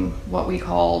became what we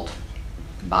called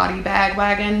body bag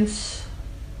wagons.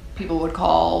 People would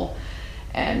call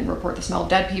and report the smell of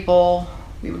dead people.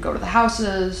 We would go to the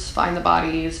houses, find the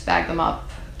bodies, bag them up,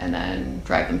 and then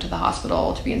drive them to the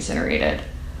hospital to be incinerated.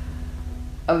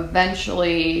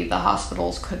 Eventually, the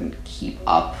hospitals couldn't keep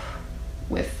up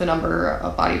with the number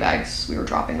of body bags we were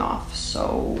dropping off,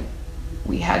 so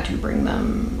we had to bring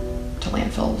them to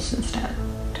landfills instead.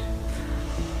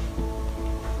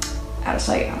 Out of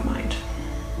sight, out of mind.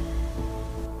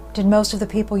 Did most of the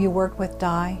people you worked with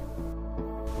die?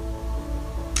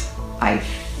 I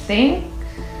think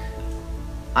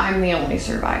I'm the only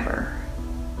survivor.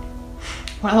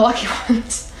 One of the lucky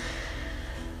ones.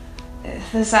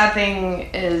 The sad thing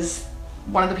is,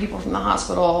 one of the people from the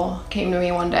hospital came to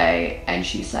me one day and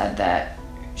she said that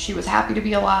she was happy to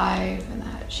be alive and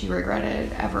that she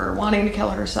regretted ever wanting to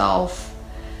kill herself,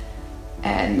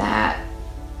 and that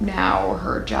now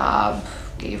her job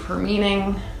gave her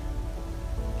meaning,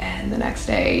 and the next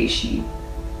day she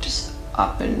just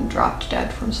up and dropped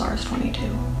dead from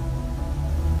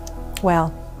SARS-22.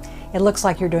 Well, it looks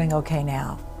like you're doing okay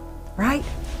now, right?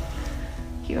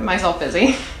 Keeping myself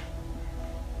busy.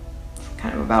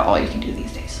 Kind of about all you can do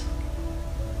these days.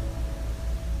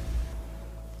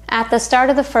 At the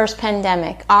start of the first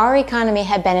pandemic, our economy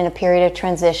had been in a period of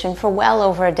transition for well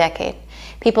over a decade.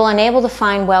 People unable to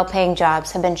find well-paying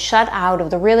jobs have been shut out of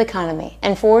the real economy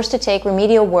and forced to take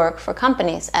remedial work for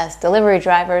companies as delivery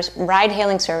drivers,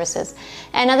 ride-hailing services,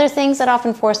 and other things that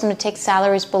often force them to take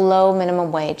salaries below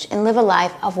minimum wage and live a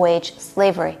life of wage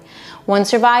slavery. One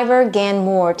survivor, Gan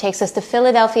Moore, takes us to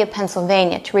Philadelphia,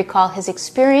 Pennsylvania to recall his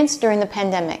experience during the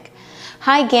pandemic.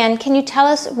 Hi, Gan. Can you tell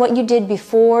us what you did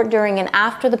before, during, and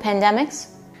after the pandemics?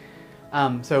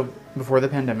 So before the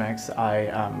pandemics,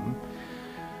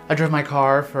 I drove my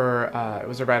car for, it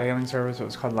was a ride-hailing service. It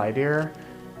was called Lideer,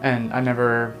 and I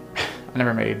never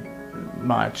made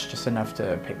much, just enough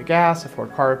to pay the gas,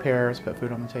 afford car repairs, put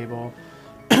food on the table.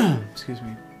 Excuse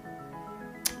me.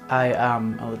 I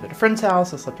lived at a friend's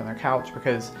house. I slept on their couch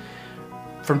because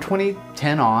from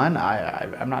 2010 on,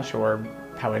 I'm not sure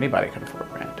how anybody could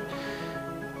afford rent.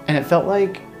 And it felt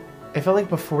like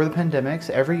before the pandemics,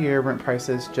 every year rent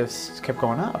prices just kept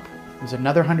going up. It was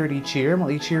another 100 each year.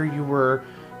 Well, each year you were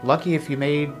lucky if you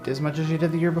made as much as you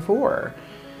did the year before.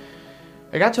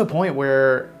 It got to a point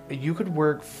where you could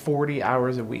work 40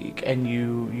 hours a week and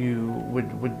you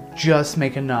would just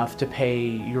make enough to pay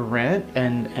your rent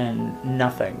and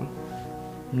nothing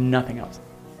else.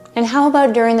 And how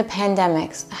about during the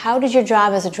pandemics? How did your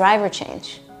job as a driver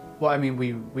change? Well, I mean,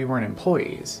 we weren't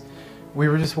employees. We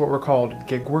were just what were called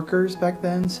gig workers back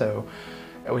then, so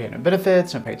we had no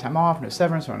benefits, no paid time off, no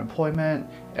severance, no unemployment.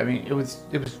 I mean, it was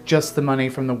just the money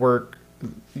from the work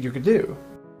you could do.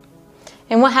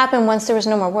 And what happened once there was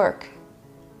no more work?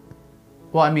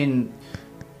 Well, I mean,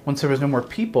 once there was no more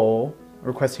people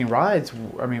requesting rides,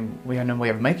 I mean, we had no way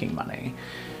of making money.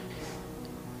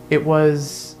 It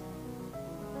was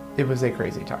a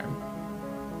crazy time.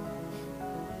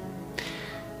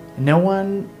 No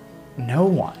one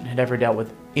had ever dealt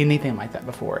with anything like that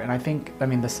before. And I think, I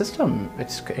mean, the system, it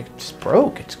just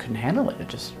broke. It just couldn't handle it. It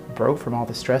just broke from all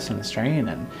the stress and the strain.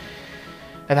 And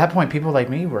at that point, people like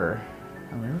me we were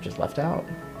just left out.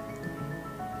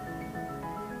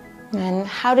 And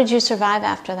how did you survive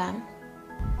after that?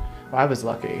 Well, I was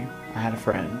lucky. I had a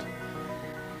friend.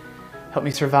 Helped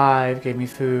me survive, gave me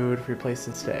food, free place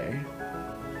to stay.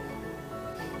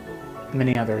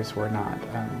 Many others were not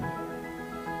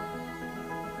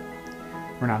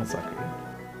as lucky.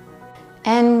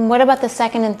 And what about the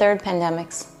second and third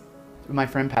pandemics? My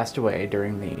friend passed away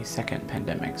during the second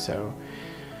pandemic, so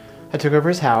I took over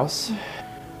his house.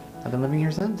 I've been living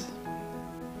here since.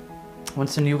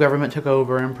 Once the new government took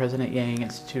over and President Yang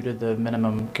instituted the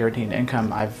minimum guaranteed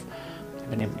income, I've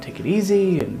been able to take it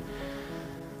easy and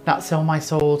not sell my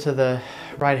soul to the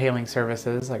ride-hailing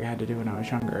services like I had to do when I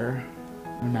was younger.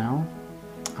 And now,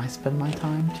 I spend my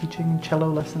time teaching cello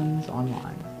lessons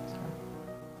online.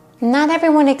 Not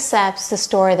everyone accepts the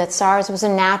story that SARS was a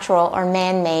natural or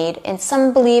man-made, and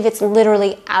some believe it's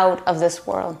literally out of this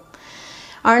world.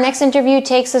 Our next interview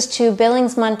takes us to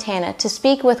Billings, Montana, to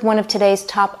speak with one of today's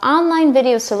top online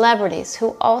video celebrities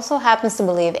who also happens to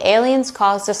believe aliens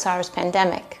caused the SARS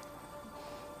pandemic.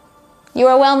 You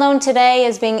are well known today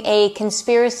as being a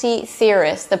conspiracy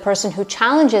theorist, the person who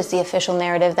challenges the official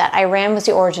narrative that Iran was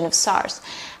the origin of SARS.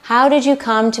 How did you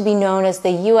come to be known as the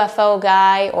UFO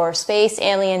guy or space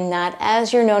alien nut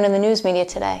as you're known in the news media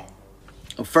today?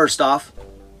 First off,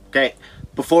 okay,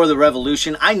 before the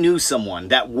revolution, I knew someone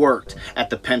that worked at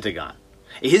the Pentagon.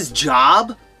 His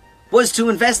job was to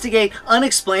investigate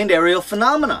unexplained aerial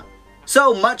phenomena.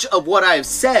 So much of what I've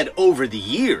said over the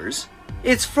years,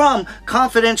 it's from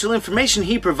confidential information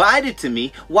he provided to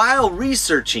me while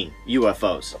researching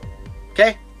UFOs.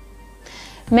 Okay?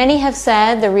 Many have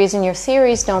said the reason your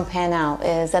theories don't pan out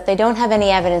is that they don't have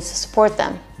any evidence to support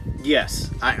them. Yes,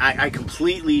 I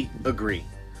completely agree.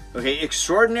 Okay,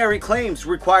 extraordinary claims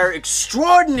require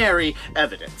extraordinary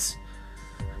evidence.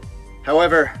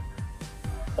 However,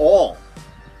 all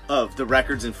of the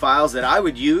records and files that I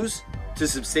would use to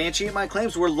substantiate my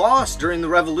claims were lost during the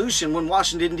revolution when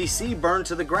Washington, D.C. burned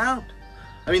to the ground.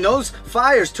 I mean, those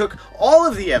fires took all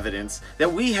of the evidence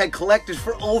that we had collected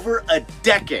for over a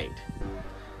decade.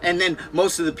 And then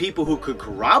most of the people who could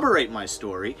corroborate my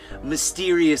story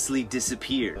mysteriously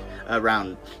disappeared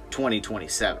around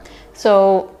 2027.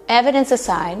 So, evidence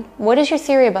aside, what is your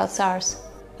theory about SARS?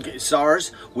 Okay,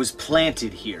 SARS was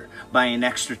planted here by an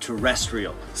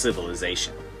extraterrestrial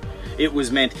civilization. It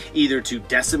was meant either to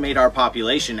decimate our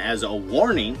population as a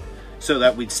warning so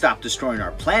that we'd stop destroying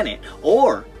our planet,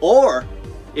 or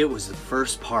it was the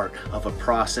first part of a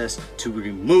process to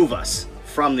remove us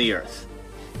from the Earth.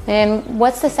 And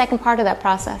what's the second part of that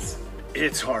process?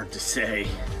 It's hard to say.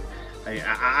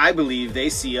 I believe they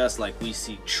see us like we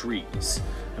see trees.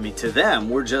 I mean, to them,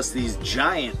 we're just these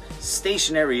giant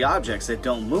stationary objects that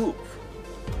don't move.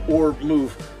 Or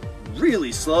move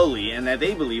really slowly and that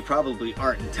they believe probably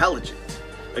aren't intelligent.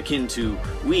 Akin to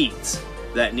weeds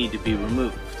that need to be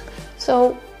removed.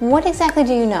 So, what exactly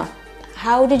do you know?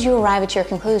 How did you arrive at your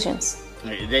conclusions?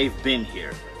 They've been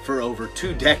here for over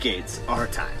 2 decades our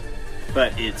time.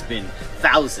 But it's been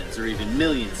thousands or even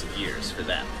millions of years for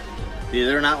them.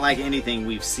 They're not like anything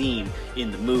we've seen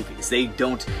in the movies. They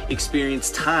don't experience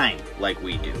time like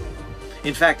we do.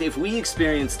 In fact, if we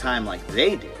experience time like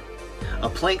they do, a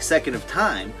Planck second of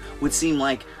time would seem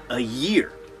like a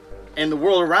year. And the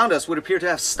world around us would appear to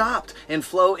have stopped and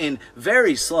flow in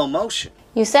very slow motion.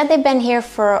 You said they've been here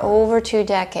for over 2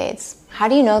 decades. How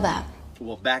do you know that?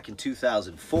 Well, back in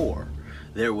 2004,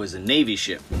 there was a Navy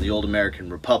ship from the old American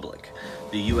Republic,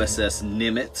 the USS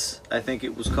Nimitz, I think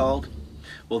it was called.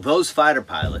 Well, those fighter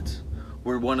pilots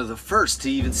were one of the first to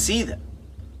even see them.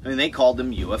 I mean, they called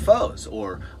them UFOs,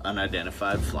 or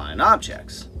unidentified flying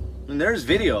objects. And there's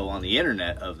video on the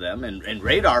internet of them, and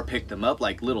radar picked them up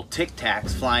like little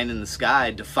tic-tacs flying in the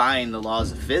sky, defying the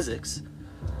laws of physics.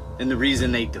 And the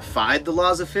reason they defied the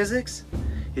laws of physics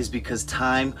is because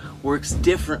time works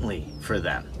differently for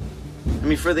them. I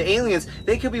mean, for the aliens,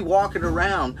 they could be walking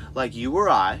around like you or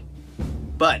I,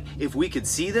 but if we could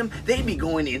see them, they'd be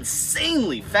going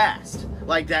insanely fast.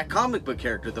 Like that comic book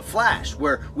character, The Flash,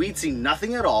 where we'd see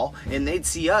nothing at all, and they'd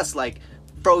see us like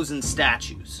frozen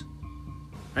statues.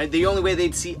 Right? The only way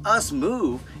they'd see us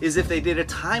move is if they did a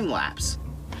time lapse.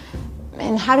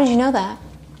 And how did you know that?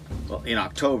 Well, in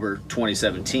October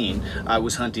 2017, I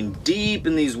was hunting deep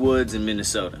in these woods in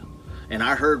Minnesota. And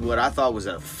I heard what I thought was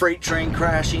a freight train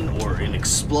crashing or an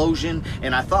explosion.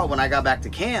 And I thought when I got back to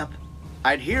camp,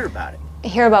 I'd hear about it.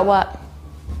 Hear about what?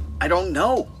 I don't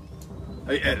know.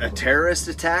 A terrorist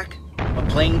attack? A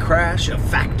plane crash? A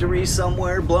factory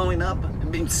somewhere blowing up? I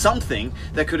mean, something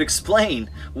that could explain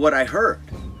what I heard.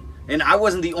 And I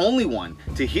wasn't the only one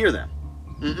to hear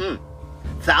them.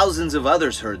 Thousands of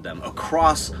others heard them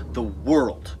across the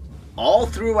world, all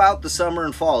throughout the summer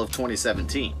and fall of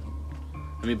 2017.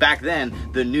 I mean, back then,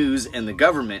 the news and the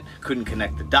government couldn't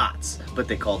connect the dots, but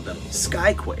they called them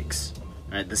skyquakes.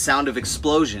 Right? The sound of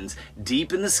explosions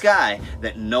deep in the sky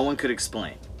that no one could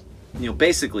explain. You know,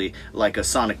 basically like a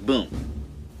sonic boom.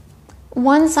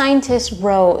 One scientist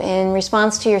wrote in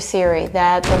response to your theory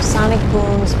that those sonic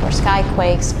booms or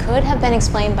skyquakes could have been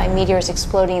explained by meteors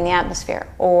exploding in the atmosphere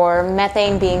or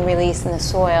methane being released in the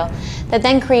soil that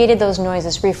then created those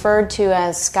noises referred to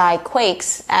as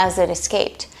skyquakes as it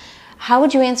escaped. How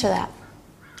would you answer that?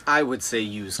 I would say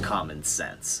use common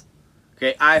sense.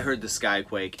 Okay, I heard the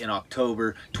skyquake in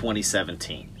October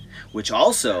 2017, which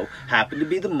also happened to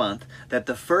be the month that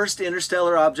the first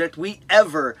interstellar object we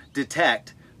ever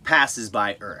detect passes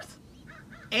by Earth.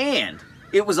 And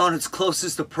it was on its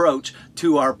closest approach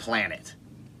to our planet.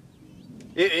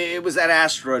 It was that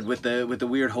asteroid with the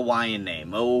weird Hawaiian name,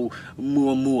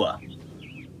 Oumuamua.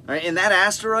 Right, and that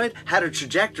asteroid had a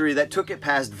trajectory that took it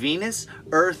past Venus,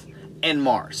 Earth, and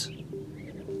Mars.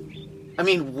 I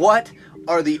mean, what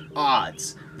are the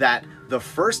odds that the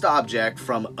first object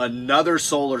from another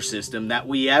solar system that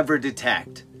we ever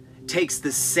detect takes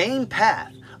the same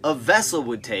path a vessel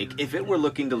would take if it were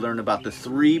looking to learn about the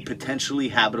 3 potentially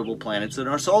habitable planets in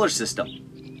our solar system?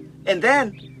 And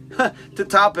then, to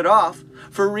top it off,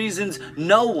 for reasons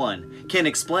no one can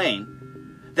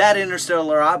explain, that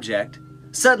interstellar object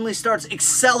suddenly starts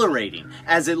accelerating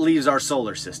as it leaves our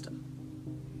solar system.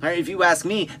 Right, if you ask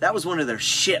me, that was one of their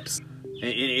ships.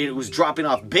 It was dropping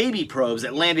off baby probes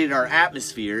that landed in our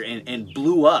atmosphere and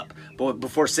blew up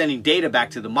before sending data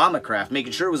back to the mama craft,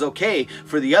 making sure it was okay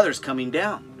for the others coming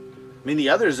down. I mean, the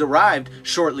others arrived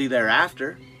shortly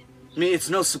thereafter. I mean, it's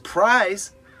no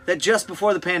surprise that just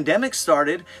before the pandemic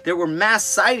started, there were mass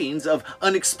sightings of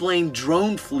unexplained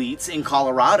drone fleets in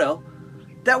Colorado.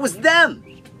 That was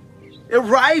them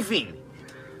arriving.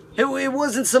 It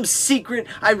wasn't some secret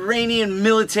Iranian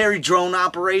military drone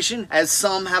operation, as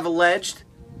some have alleged.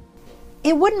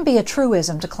 It wouldn't be a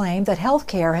truism to claim that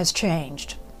healthcare has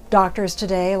changed. Doctors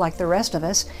today, like the rest of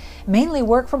us, mainly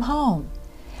work from home.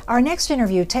 Our next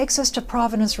interview takes us to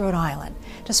Providence, Rhode Island,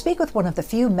 to speak with one of the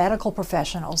few medical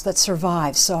professionals that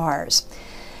survived SARS.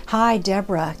 Hi,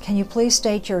 Deborah. Can you please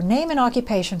state your name and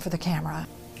occupation for the camera?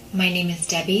 My name is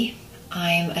Debbie.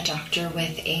 I'm a doctor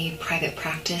with a private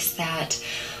practice that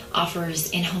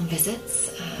offers in-home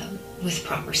visits with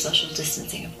proper social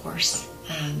distancing, of course.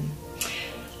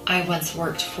 I once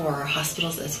worked for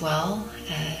hospitals as well,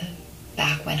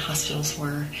 back when hospitals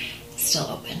were still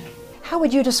open. How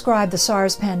would you describe the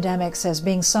SARS pandemics as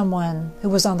being someone who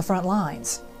was on the front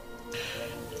lines?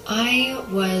 I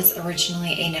was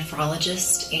originally a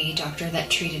nephrologist, a doctor that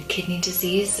treated kidney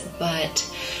disease, but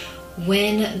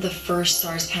when the first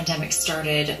SARS pandemic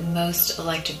started, most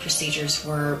elective procedures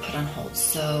were put on hold.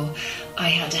 So I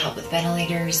had to help with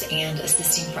ventilators and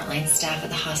assisting frontline staff at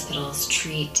the hospitals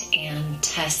treat and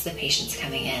test the patients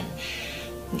coming in.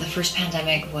 The first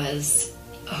pandemic was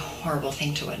a horrible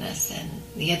thing to witness, and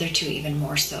the other two even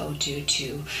more so due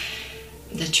to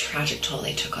the tragic toll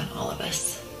they took on all of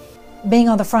us. Being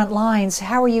on the front lines,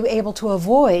 how were you able to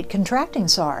avoid contracting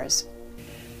SARS?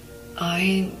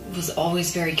 I was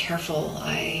always very careful.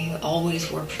 I always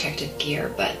wore protective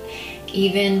gear, but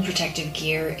even protective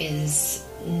gear is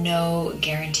no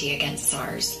guarantee against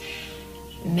SARS.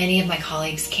 Many of my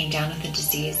colleagues came down with the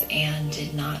disease and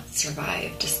did not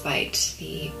survive despite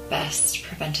the best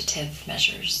preventative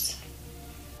measures.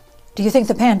 Do you think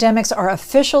the pandemics are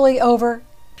officially over?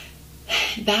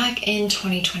 Back in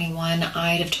 2021,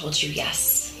 I'd have told you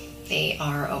yes, they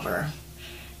are over.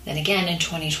 Then again, in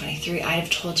 2023, I'd have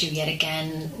told you yet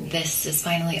again, this is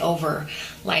finally over.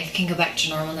 Life can go back to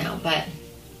normal now. But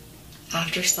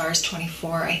after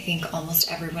SARS-24, I think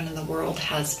almost everyone in the world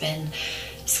has been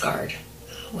scarred.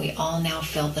 We all now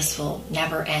feel this will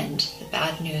never end. The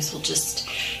bad news will just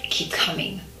keep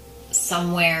coming.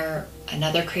 Somewhere,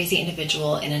 another crazy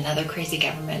individual in another crazy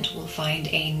government will find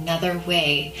another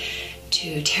way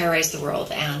to terrorize the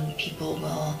world, and people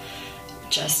will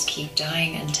just keep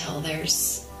dying until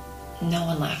there's no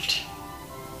one left.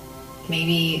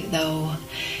 Maybe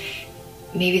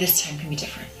this time can be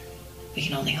different. We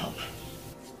can only hope.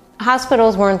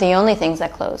 Hospitals weren't the only things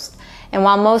that closed. And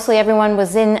while mostly everyone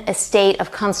was in a state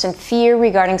of constant fear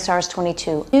regarding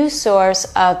SARS-CoV-2, a new source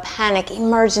of panic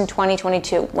emerged in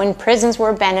 2022 when prisons were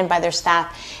abandoned by their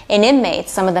staff and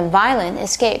inmates, some of them violent,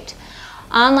 escaped.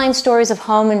 Online stories of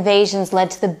home invasions led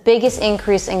to the biggest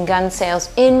increase in gun sales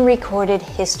in recorded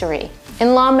history.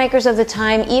 And lawmakers of the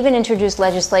time even introduced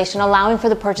legislation allowing for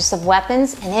the purchase of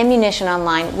weapons and ammunition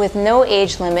online with no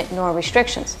age limit nor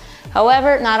restrictions.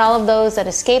 However, not all of those that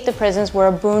escaped the prisons were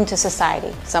a boon to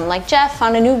society. Some, like Jeff,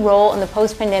 found a new role in the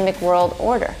post-pandemic world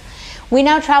order. We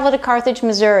now travel to Carthage,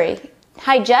 Missouri.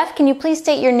 Hi, Jeff. Can you please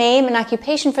state your name and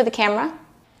occupation for the camera?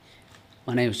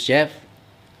 My name is Jeff.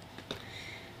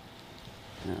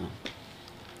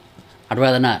 I'd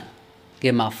rather not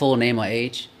give my full name or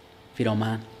age, if you don't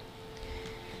mind.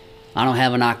 I don't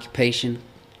have an occupation.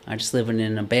 I just live in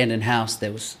an abandoned house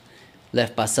that was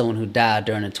left by someone who died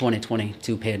during the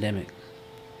 2022 pandemic.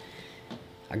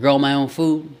 I grow my own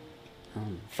food,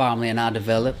 farmland I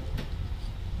develop.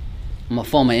 I'm a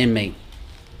former inmate.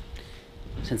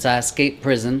 Since I escaped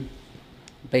prison,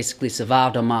 basically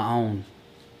survived on my own.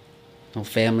 No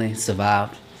family,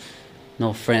 survived.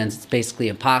 No friends. It's basically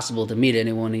impossible to meet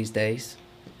anyone these days.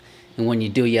 And when you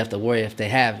do, you have to worry if they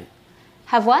have it.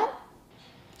 Have what?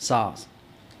 SARS.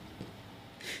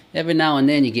 Every now and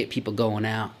then you get people going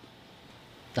out.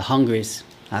 The hungries,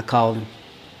 I call them.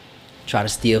 Try to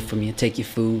steal from you, take your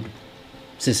food.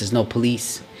 Since there's no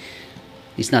police,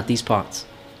 at least not these parts.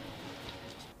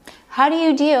 How do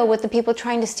you deal with the people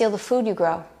trying to steal the food you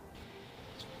grow?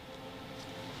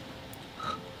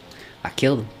 I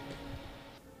kill them.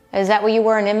 Is that what you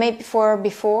were an inmate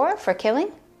before for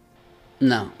killing?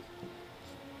 No.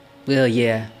 Well,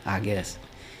 yeah, I guess.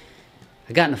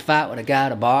 I got in a fight with a guy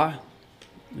at a bar.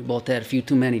 We both had a few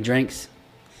too many drinks.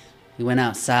 We went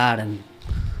outside and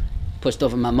pushed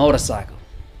over my motorcycle.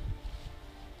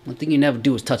 One thing you never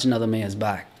do is touch another man's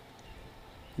bike.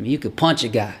 I mean, you could punch a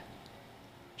guy.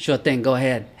 Sure thing, go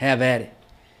ahead, have at it.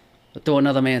 But throw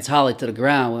another man's Harley to the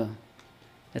ground, well,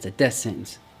 that's a death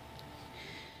sentence.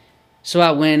 So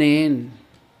I went in,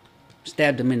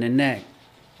 stabbed him in the neck.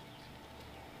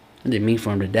 I didn't mean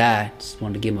for him to die. Just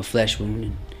wanted to give him a flesh wound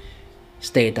and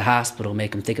stay at the hospital,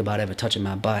 make him think about ever touching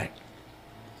my bike.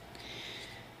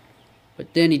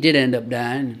 But then he did end up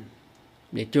dying.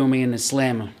 They threw me in the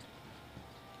slammer.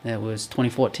 That was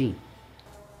 2014.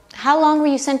 How long were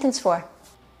you sentenced for?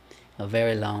 A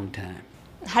very long time.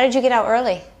 How did you get out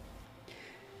early?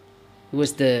 It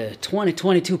was the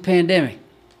 2022 pandemic.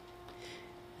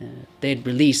 They'd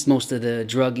released most of the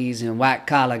druggies and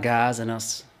white-collar guys, and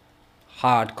us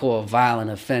hardcore violent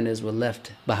offenders were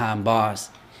left behind bars.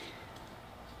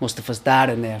 Most of us died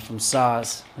in there from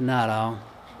SARS, but not all.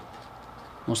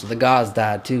 Most of the guards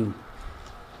died too.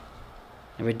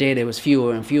 Every day there was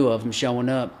fewer and fewer of them showing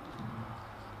up.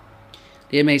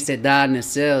 The inmates that died in their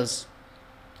cells,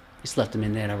 just left them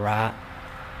in there to rot.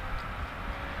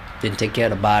 Didn't take care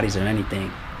of the bodies or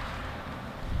anything.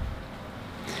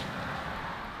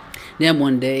 Then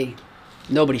one day,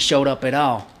 nobody showed up at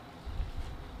all.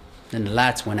 Then the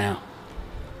lights went out.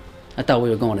 I thought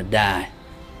we were going to die.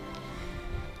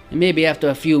 And maybe after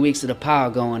a few weeks of the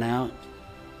power going out,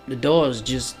 the doors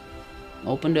just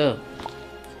opened up.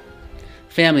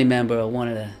 A family member of one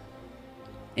of the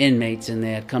inmates in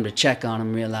there had come to check on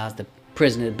him, realized the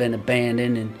prison had been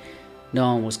abandoned and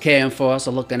no one was caring for us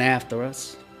or looking after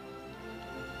us.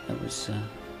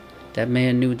 That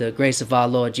man knew the grace of our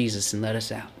Lord Jesus and let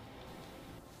us out.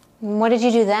 What did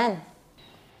you do then?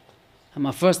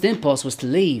 My first impulse was to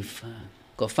leave,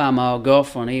 go find my old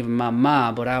girlfriend, even my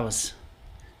mom, but I was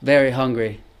very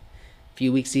hungry. A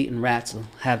few weeks eating rats will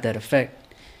have that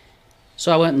effect.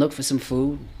 So I went and looked for some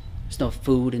food. There's no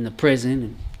food in the prison,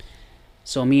 and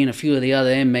so me and a few of the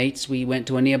other inmates, we went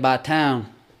to a nearby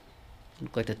town. It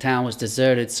looked like the town was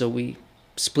deserted, so we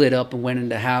split up and went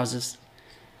into houses.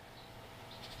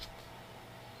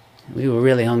 We were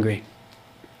really hungry.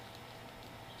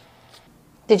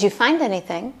 Did you find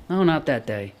anything? No, not that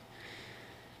day.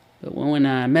 But when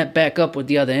I met back up with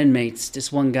the other inmates, this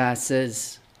one guy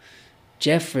says,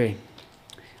 "Jeffrey,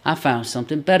 I found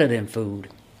something better than food."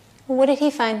 What did he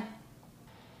find?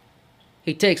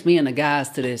 He takes me and the guys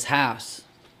to this house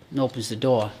and opens the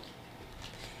door.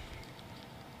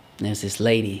 And there's this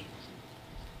lady.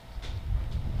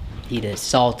 He'd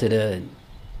assaulted her and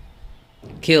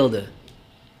killed her.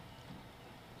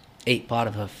 Ate part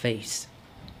of her face.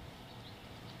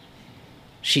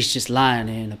 She's just lying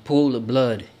there in a pool of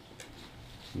blood.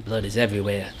 Blood is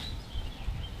everywhere.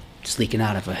 Just leaking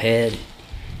out of her head.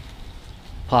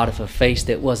 Part of her face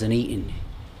that wasn't eaten.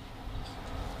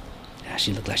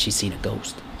 She looked like she'd seen a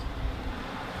ghost.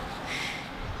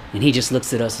 And he just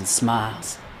looks at us and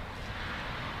smiles,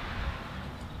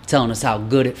 telling us how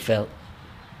good it felt,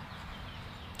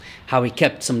 how he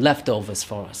kept some leftovers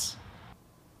for us.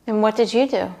 And what did you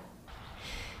do?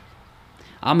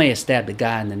 I may have stabbed a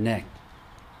guy in the neck,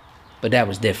 but that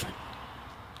was different.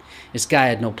 This guy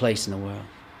had no place in the world.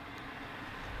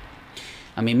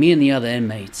 I mean, me and the other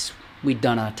inmates, we'd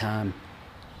done our time.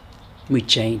 We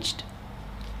changed.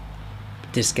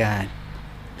 But this guy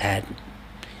hadn't.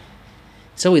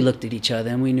 So we looked at each other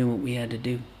and we knew what we had to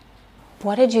do.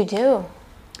 What did you do?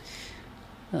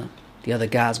 Well, the other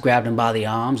guys grabbed him by the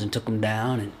arms and took him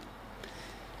down, and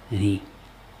he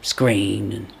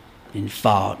screamed and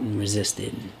fought and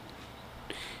resisted.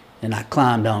 And I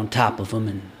climbed on top of him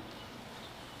and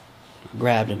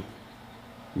grabbed him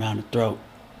around the throat.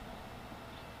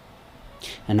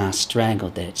 And I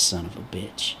strangled that son of a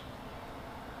bitch.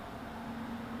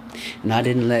 And I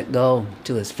didn't let go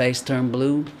till his face turned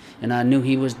blue and I knew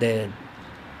he was dead.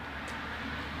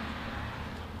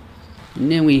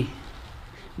 And then we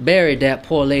buried that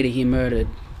poor lady he murdered,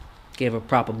 gave her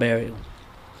proper burial.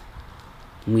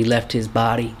 And we left his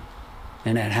body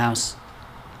in that house,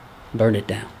 burned it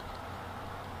down.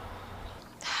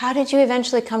 How did you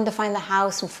eventually come to find the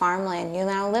house and farmland you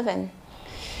now live in?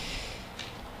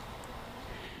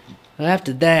 Well,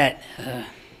 after that,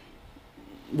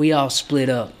 we all split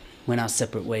up, went our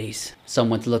separate ways. Some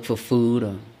went to look for food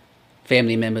or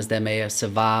family members that may have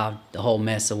survived the whole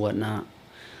mess or whatnot.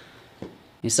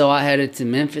 And so I headed to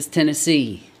Memphis,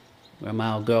 Tennessee, where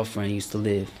my old girlfriend used to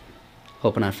live,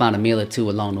 hoping I'd find a meal or two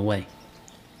along the way.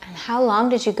 And how long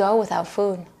did you go without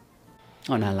food?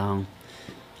 Oh, not long.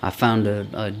 I found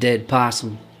a dead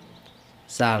possum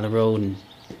side of the road, and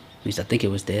at least I think it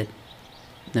was dead.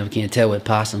 Never can tell with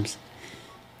possums.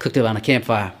 Cooked it on a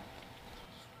campfire.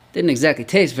 Didn't exactly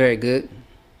taste very good,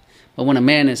 but when a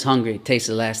man is hungry, it tastes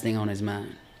the last thing on his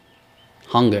mind.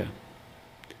 Hunger.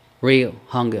 Real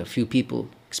hunger few people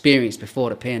experienced before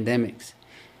the pandemics.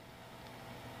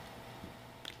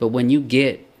 But when you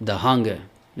get the hunger,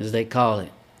 as they call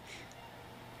it,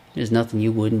 there's nothing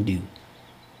you wouldn't do.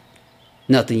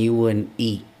 Nothing you wouldn't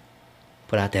eat.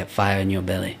 Put out that fire in your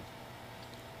belly.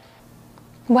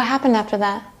 What happened after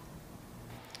that?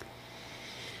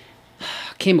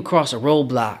 I came across a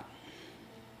roadblock.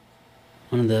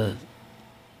 One of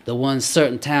the ones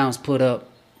certain towns put up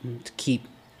to keep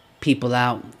people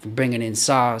out from bringing in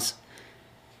SARS.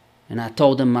 And I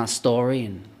told them my story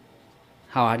and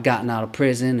how I'd gotten out of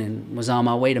prison and was on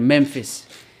my way to Memphis.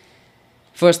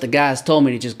 First, the guys told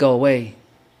me to just go away.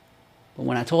 But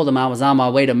when I told them I was on my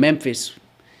way to Memphis,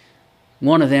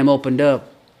 one of them opened up,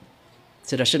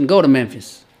 said I shouldn't go to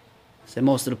Memphis. Said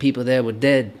most of the people there were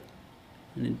dead,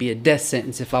 and it'd be a death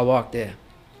sentence if I walked there.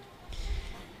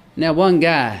 Now, one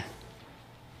guy,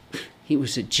 he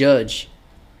was a judge,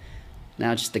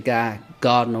 now just a guy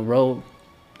guarding a road,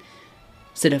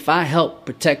 said if I helped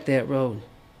protect that road,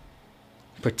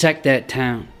 protect that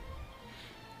town,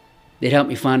 they'd help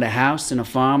me find a house and a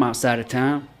farm outside of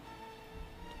town,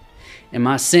 and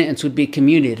my sentence would be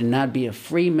commuted and I'd be a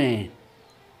free man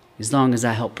as long as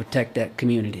I helped protect that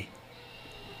community.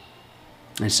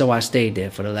 And so I stayed there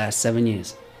for the last 7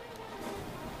 years.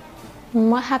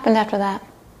 And what happened after that?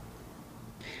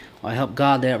 I helped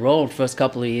guard that road the first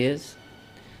couple of years.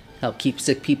 Helped keep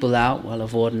sick people out while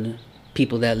avoiding the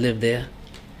people that lived there.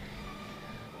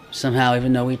 Somehow,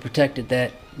 even though we protected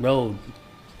that road,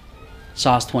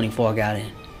 SARS-24 got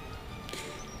in.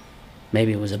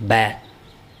 Maybe it was a bat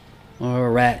or a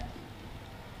rat,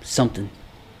 something.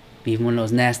 Even one of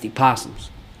those nasty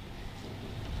possums.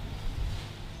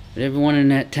 But everyone in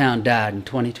that town died in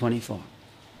 2024.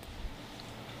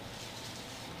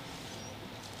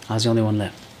 I was the only one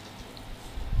left.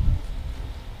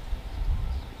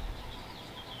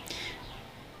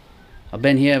 I've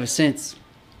been here ever since.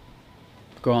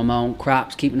 Growing my own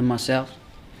crops, keeping them myself.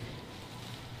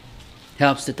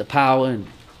 Helps that the power and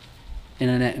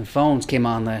internet and phones came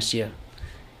on last year.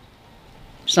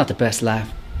 It's not the best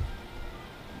life.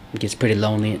 It gets pretty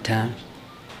lonely at times.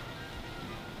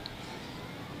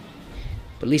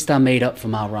 But at least I made up for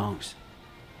my wrongs.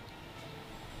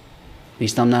 At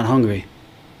least I'm not hungry.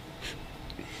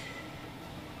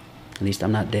 At least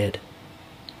I'm not dead.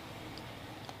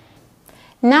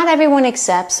 Not everyone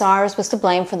accepts SARS was to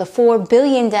blame for the 4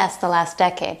 billion deaths the last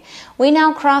decade. We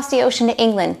now cross the ocean to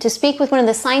England to speak with one of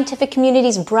the scientific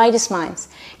community's brightest minds,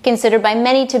 considered by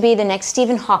many to be the next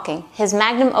Stephen Hawking. His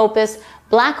magnum opus,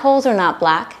 Black Holes Are Not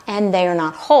Black, and They Are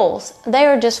Not Holes. They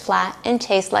are just flat and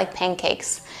taste like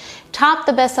pancakes. Topped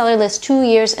the bestseller list 2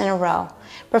 years in a row.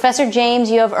 Professor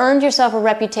James, you have earned yourself a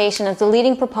reputation as the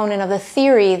leading proponent of the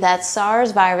theory that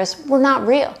SARS virus were not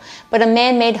real, but a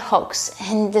man-made hoax,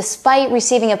 and despite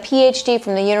receiving a PhD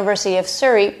from the University of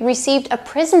Surrey, received a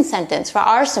prison sentence for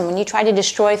arson when you tried to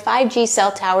destroy 5G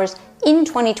cell towers in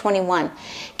 2021.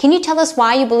 Can you tell us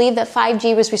why you believe that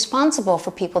 5G was responsible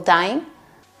for people dying?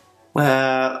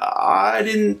 Well, I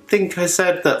didn't think I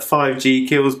said that 5G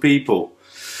kills people,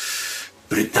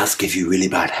 but it does give you really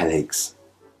bad headaches.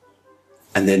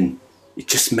 And then it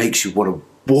just makes you want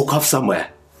to walk off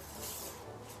somewhere,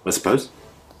 I suppose.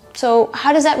 So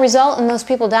how does that result in those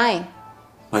people dying?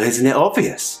 Well, isn't it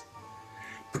obvious?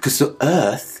 Because the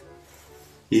Earth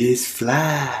is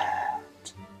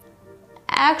flat.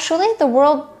 Actually, the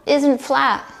world isn't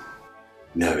flat.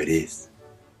 No, it is.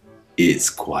 It's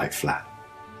quite flat.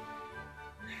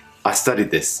 I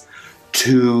studied this.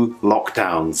 2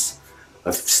 lockdowns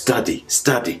of study.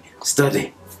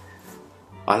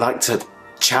 I like to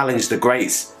challenge the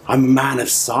greats. I'm a man of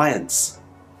science.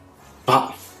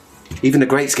 But even the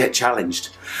greats get challenged.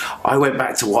 I went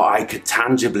back to what I could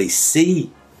tangibly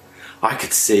see. I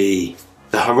could see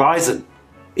the horizon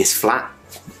is flat.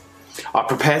 I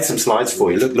prepared some slides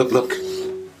for you. Look.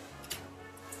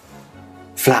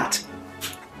 Flat.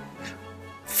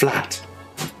 Flat.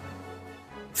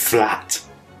 Flat.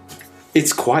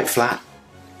 It's quite flat.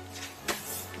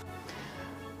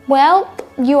 Well,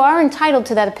 you are entitled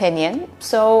to that opinion.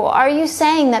 So are you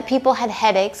saying that people had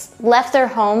headaches, left their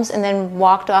homes, and then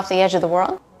walked off the edge of the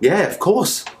world? Yeah, of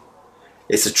course.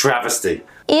 It's a travesty.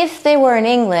 If they were in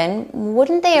England,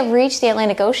 wouldn't they have reached the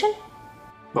Atlantic Ocean?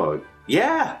 Well,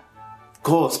 yeah, of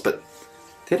course, but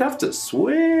they'd have to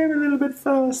swim a little bit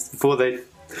first before they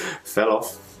fell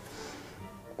off.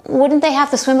 Wouldn't they have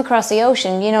to swim across the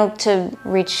ocean, you know, to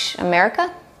reach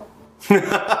America?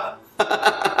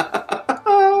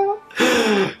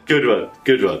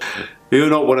 Good one. You're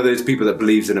not one of those people that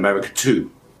believes in America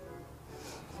too.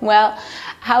 Well,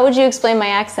 how would you explain my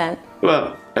accent?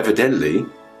 Well, evidently,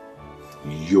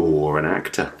 you're an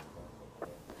actor.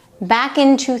 Back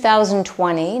in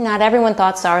 2020, not everyone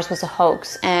thought SARS was a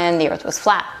hoax and the Earth was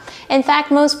flat. In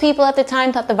fact, most people at the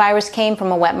time thought the virus came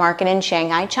from a wet market in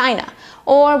Shanghai, China,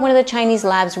 or one of the Chinese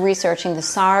labs researching the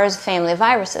SARS family of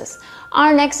viruses.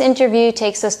 Our next interview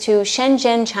takes us to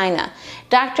Shenzhen, China.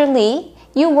 Dr. Li,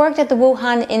 you worked at the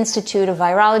Wuhan Institute of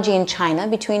Virology in China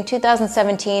between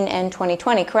 2017 and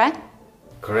 2020, correct?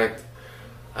 Correct.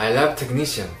 I lab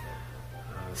technician,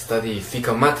 study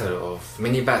fecal matter of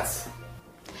many bats.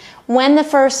 When the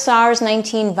first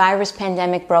SARS-19 virus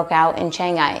pandemic broke out in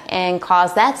Shanghai and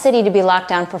caused that city to be locked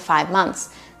down for 5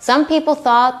 months, some people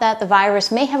thought that the virus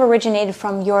may have originated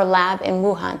from your lab in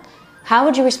Wuhan. How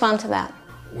would you respond to that?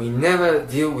 We never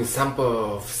deal with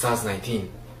sample of SARS-19.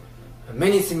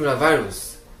 Many similar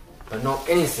viruses, but not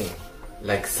anything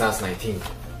like SARS-19.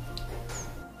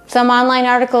 Some online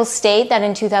articles state that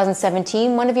in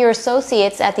 2017, one of your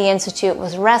associates at the Institute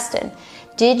was arrested.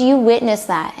 Did you witness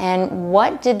that, and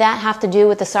what did that have to do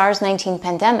with the SARS-19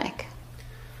 pandemic?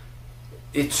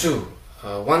 It's true.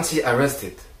 Once he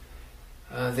arrested,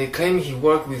 they claim he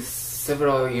worked with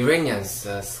several Iranians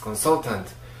as consultant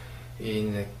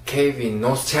in a cave in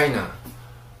North China.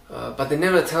 But they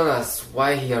never tell us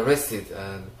why he arrested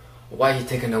and why he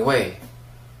taken away.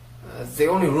 They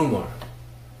only rumor.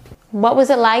 What was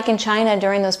it like in China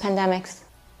during those pandemics?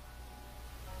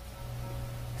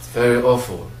 It's very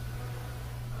awful.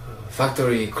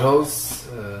 Factory closed,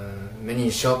 many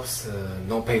shops,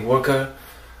 no paid worker,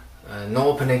 no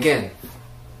open again.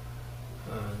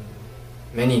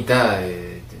 Many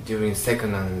died during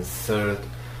second and third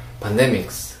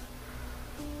pandemics.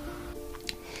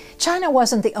 China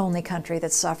wasn't the only country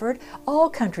that suffered. All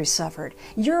countries suffered.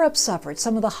 Europe suffered,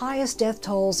 some of the highest death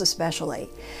tolls especially.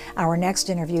 Our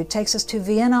next interview takes us to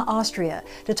Vienna, Austria,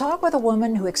 to talk with a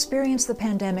woman who experienced the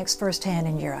pandemics firsthand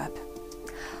in Europe.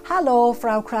 Hallo,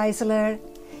 Frau Kreisler.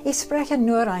 Ich spreche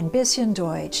nur ein bisschen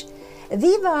Deutsch.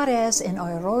 Wie war es in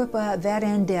Europa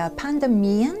während der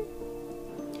Pandemien?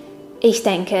 Ich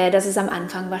denke, dass es am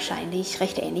Anfang wahrscheinlich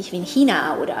recht ähnlich wie in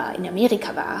China oder in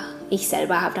Amerika war. Ich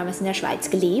selber habe damals in der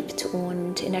Schweiz gelebt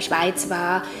und in der Schweiz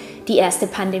war die erste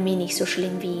Pandemie nicht so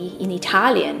schlimm wie in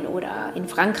Italien oder in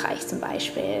Frankreich zum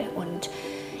Beispiel. Und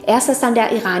erst als dann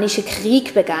der iranische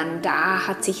Krieg begann, da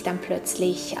hat sich dann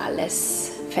plötzlich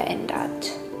alles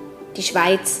verändert. Die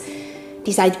Schweiz,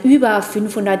 die seit über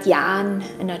 500 Jahren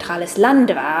ein neutrales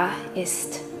Land war,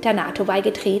 ist der NATO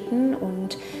beigetreten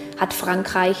und hat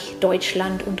Frankreich,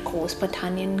 Deutschland und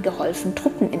Großbritannien geholfen,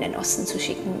 Truppen in den Osten zu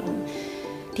schicken, um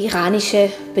die iranische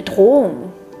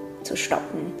Bedrohung zu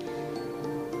stoppen.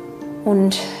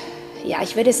 Und ja,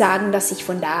 ich würde sagen, dass sich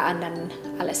von da an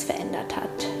dann alles verändert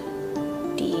hat.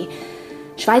 Die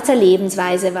Schweizer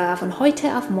Lebensweise war von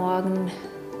heute auf morgen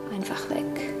einfach weg.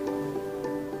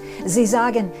 Sie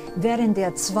sagen, während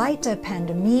der zweiten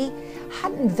Pandemie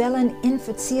hatten Wellen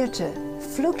Infizierte,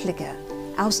 Flüchtlinge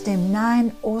aus dem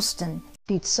Nahen Osten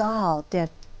die Zahl der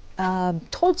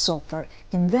Todesopfer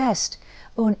in West-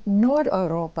 und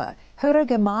Nordeuropa höher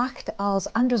gemacht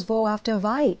als anderswo auf der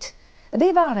Welt.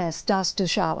 Wie war es, das zu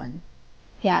schauen?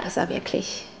 Ja, das war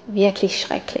wirklich, wirklich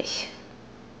schrecklich.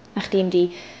 Nachdem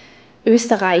die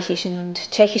österreichischen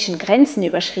und tschechischen Grenzen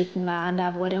überschritten waren,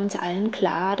 da wurde uns allen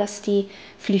klar, dass die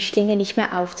Flüchtlinge nicht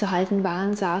mehr aufzuhalten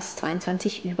waren,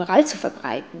 SARS-22 überall zu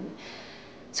verbreiten.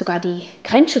 Sogar die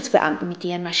Grenzschutzbeamten mit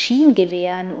ihren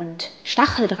Maschinengewehren und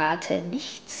Stacheldrahte,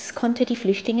 nichts konnte die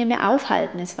Flüchtlinge mehr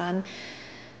aufhalten. Es waren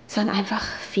einfach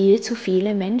viel zu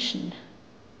viele Menschen.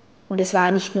 Und es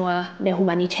war nicht nur eine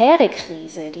humanitäre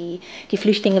Krise. Die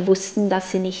Flüchtlinge wussten,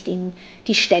 dass sie nicht in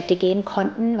die Städte gehen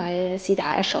konnten, weil sie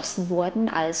da erschossen wurden.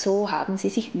 Also haben sie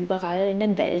sich überall in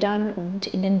den Wäldern und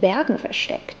in den Bergen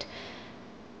versteckt.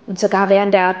 Und sogar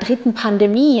während der dritten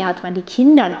Pandemie hat man die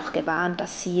Kinder noch gewarnt,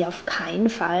 dass sie auf keinen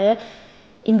Fall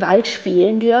im Wald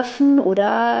spielen dürfen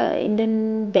oder in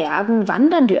den Bergen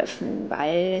wandern dürfen,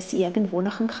 weil es irgendwo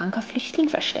noch ein kranker Flüchtling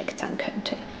versteckt sein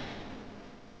könnte.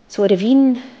 Es wurde wie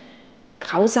ein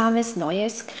grausames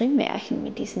neues Grimm-Märchen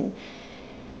mit diesen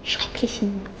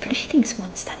schrecklichen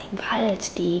Flüchtlingsmonstern im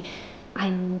Wald, die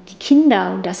die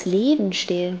Kinder und das Leben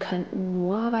stehlen könnten,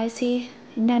 nur weil sie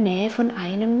in der Nähe von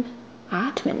einem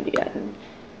atmen würden.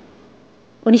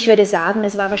 Und ich würde sagen,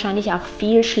 es war wahrscheinlich auch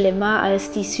viel schlimmer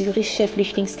als die syrische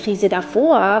Flüchtlingskrise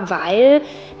davor, weil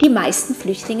die meisten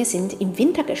Flüchtlinge sind im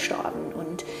Winter gestorben.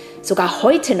 Und sogar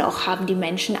heute noch haben die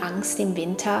Menschen Angst, im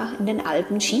Winter in den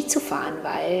Alpen Ski zu fahren,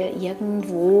 weil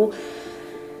irgendwo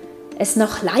es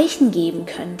noch Leichen geben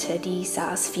könnte, die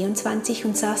SARS-24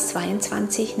 und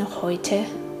SARS-22 noch heute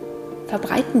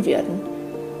verbreiten würden.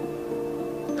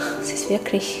 Es ist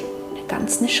wirklich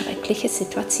eine schreckliche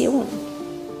Situation.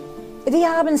 Wie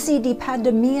haben Sie die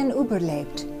Pandemien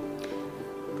überlebt?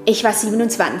 Ich war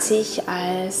 27,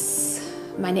 als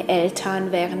meine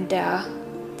Eltern während der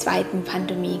zweiten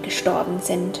Pandemie gestorben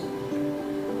sind.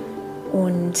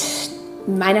 Und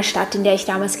in meiner Stadt, in der ich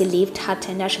damals gelebt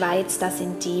hatte, in der Schweiz, da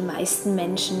sind die meisten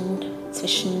Menschen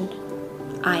zwischen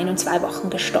 1 und 2 Wochen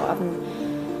gestorben.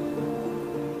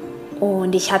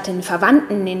 Und ich hatte einen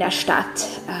Verwandten in der Stadt.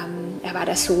 Er war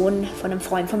der Sohn von einem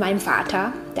Freund von meinem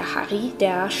Vater, der Harry.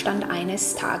 Der stand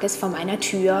eines Tages vor meiner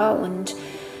Tür und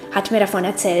hat mir davon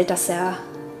erzählt, dass er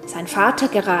seinen Vater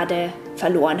gerade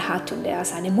verloren hat und er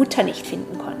seine Mutter nicht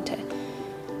finden konnte.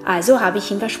 Also habe ich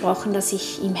ihm versprochen, dass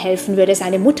ich ihm helfen würde,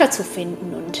 seine Mutter zu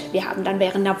finden. Und wir haben dann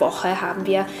während einer Woche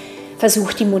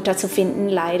versucht, die Mutter zu finden,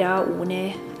 leider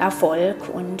ohne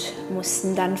Erfolg, und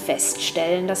mussten dann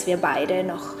feststellen, dass wir beide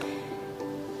noch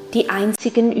die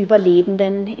einzigen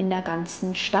Überlebenden in der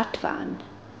ganzen Stadt waren.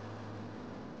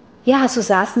 Ja, so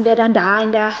saßen wir dann da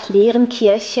in der leeren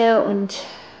Kirche und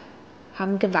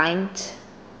haben geweint.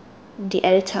 Und die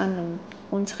Eltern und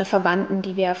unsere Verwandten,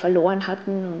 die wir verloren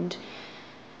hatten. Und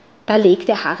da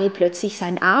legte Harry plötzlich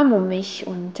seinen Arm um mich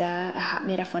und er hat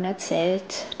mir davon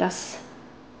erzählt, dass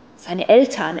seine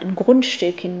Eltern ein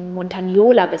Grundstück in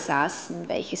Montagnola besaßen,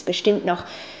 welches bestimmt noch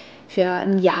für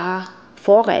ein Jahr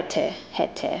Vorräte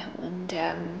hätte. Und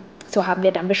so haben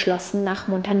wir dann beschlossen, nach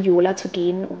Montagnola zu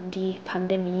gehen, um die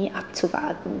Pandemie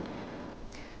abzuwarten.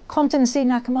 Konnten Sie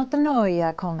nach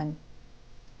Montagnola kommen?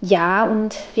 Ja,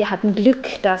 und wir hatten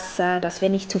Glück, dass wir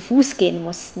nicht zu Fuß gehen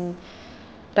mussten.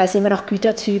 Da es immer noch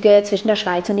Güterzüge zwischen der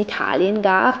Schweiz und Italien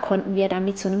gab, konnten wir dann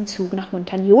mit so einem Zug nach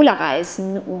Montagnola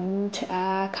reisen und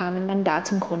kamen dann da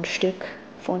zum Grundstück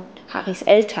von Harrys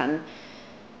Eltern.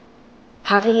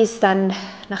 Harry ist dann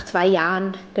nach 2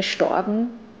 Jahren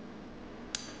gestorben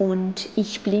und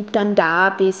ich blieb dann da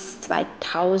bis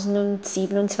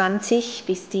 2027,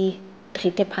 bis die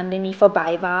 3. Pandemie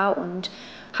vorbei war, und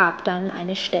habe dann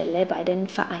eine Stelle bei den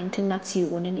Vereinten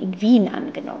Nationen in Wien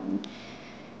angenommen.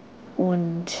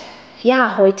 Und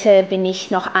ja, heute bin ich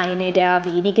noch eine der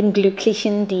wenigen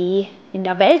Glücklichen, die in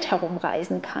der Welt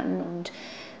herumreisen kann. Und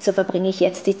so verbringe ich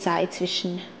jetzt die Zeit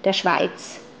zwischen der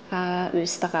Schweiz,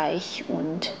 Österreich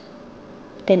und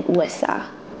den USA.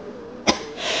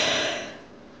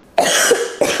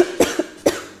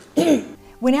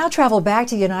 We now travel back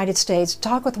to the United States to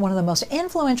talk with one of the most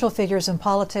influential figures in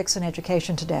politics and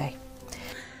education today.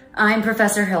 I'm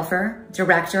Professor Hilfer,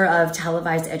 Director of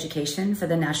Televised Education for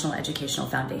the National Educational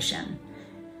Foundation.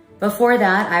 Before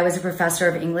that, I was a professor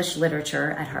of English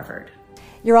literature at Harvard.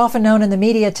 You're often known in the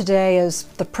media today as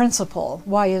the principal.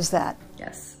 Why is that?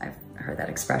 Yes, heard that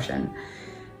expression.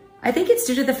 I think it's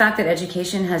due to the fact that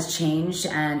education has changed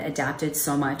and adapted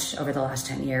so much over the last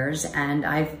 10 years, and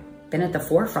I've been at the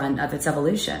forefront of its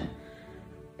evolution.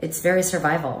 It's very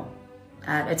survival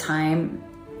at a time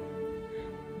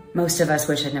most of us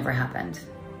wish had never happened,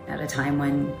 at a time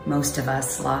when most of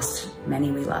us lost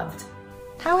many we loved.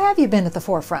 How have you been at the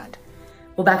forefront?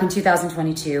 Well, back in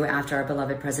 2022, after our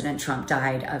beloved President Trump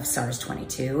died of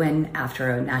SARS-CoV-2 and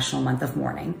after a national month of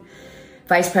mourning,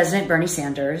 Vice President Bernie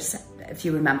Sanders, if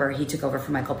you remember, he took over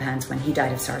for Michael Pence when he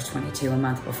died of SARS-CoV-2 a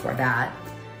month before that.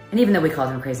 And even though we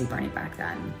called him Crazy Bernie back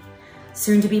then,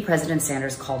 soon-to-be President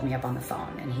Sanders called me up on the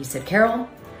phone and he said, "Carol,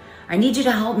 I need you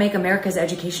to help make America's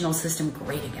educational system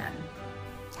great again."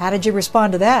 How did you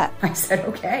respond to that? I said,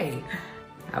 "Okay,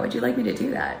 how would you like me to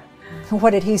do that?"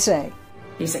 What did he say?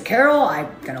 He said, "Carol, I'm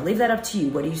gonna leave that up to you.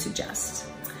 What do you suggest?"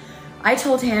 I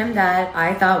told him that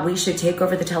I thought we should take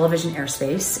over the television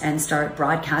airspace and start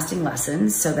broadcasting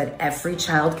lessons so that every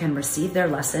child can receive their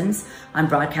lessons on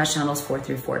broadcast channels 4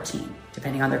 through 14,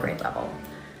 depending on their grade level.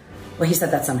 Well, he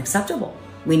said that's unacceptable.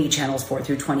 We need channels 4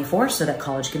 through 24 so that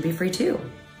college can be free too.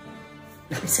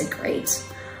 I said, "Great,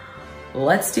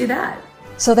 let's do that."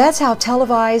 So that's how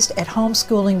televised at-home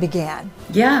schooling began.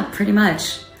 Yeah, pretty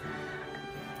much.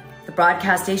 The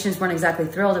broadcast stations weren't exactly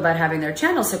thrilled about having their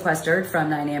channel sequestered from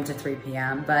 9 a.m. to 3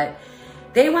 p.m., but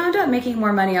they wound up making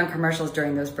more money on commercials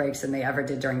during those breaks than they ever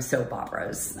did during soap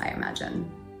operas, I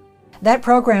imagine. That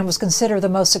program was considered the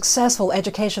most successful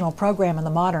educational program in the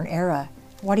modern era.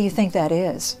 Why do you think that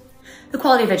is? The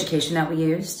quality of education that we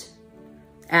used,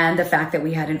 and the fact that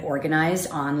we had an organized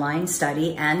online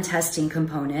study and testing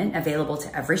component available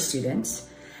to every student,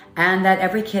 and that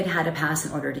every kid had to pass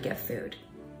in order to get food.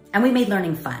 And we made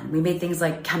learning fun. We made things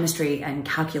like chemistry and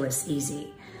calculus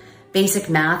easy. Basic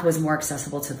math was more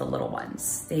accessible to the little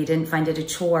ones. They didn't find it a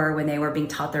chore when they were being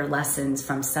taught their lessons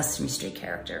from Sesame Street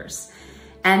characters.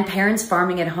 And parents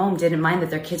farming at home didn't mind that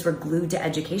their kids were glued to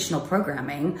educational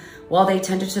programming while they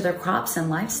tended to their crops and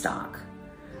livestock.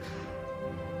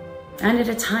 And at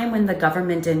a time when the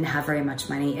government didn't have very much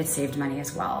money, it saved money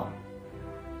as well.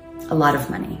 A lot of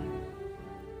money.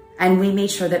 And we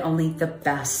made sure that only the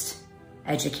best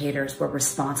educators were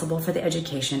responsible for the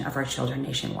education of our children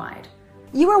nationwide.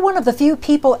 You are one of the few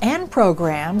people and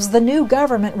programs the new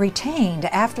government retained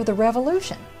after the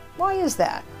revolution. Why is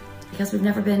that? Because we've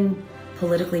never been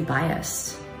politically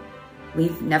biased.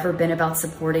 We've never been about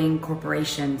supporting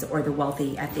corporations or the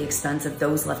wealthy at the expense of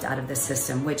those left out of the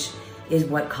system, which is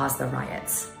what caused the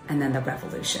riots and then the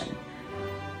revolution.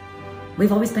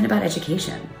 We've always been about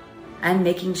education and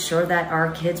making sure that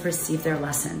our kids receive their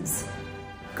lessons,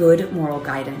 good moral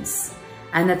guidance,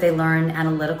 and that they learn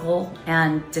analytical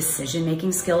and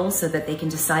decision-making skills so that they can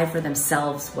decide for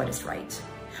themselves what is right.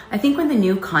 I think when the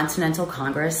new Continental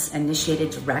Congress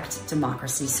initiated direct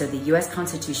democracy so the US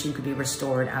Constitution could be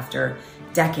restored after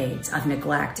decades of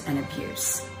neglect and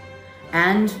abuse,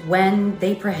 and when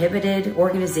they prohibited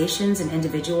organizations and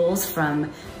individuals from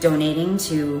donating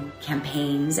to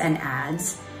campaigns and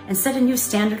ads, and set a new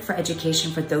standard for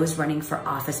education for those running for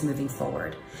office moving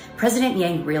forward, President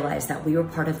Yang realized that we were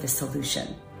part of the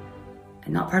solution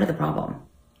and not part of the problem.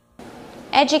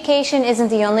 Education isn't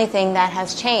the only thing that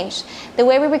has changed. The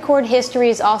way we record history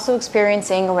is also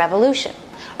experiencing a revolution.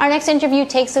 Our next interview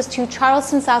takes us to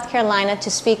Charleston, South Carolina to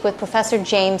speak with Professor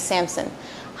James Sampson.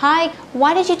 Hi,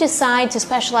 why did you decide to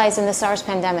specialize in the SARS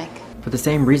pandemic? For the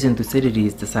same reason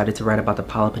Thucydides decided to write about the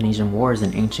Peloponnesian Wars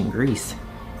in ancient Greece.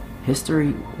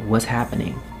 History was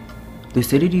happening.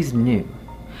 Thucydides knew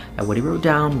that what he wrote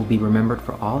down will be remembered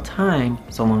for all time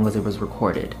so long as it was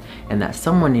recorded, and that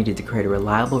someone needed to create a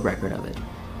reliable record of it.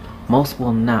 Most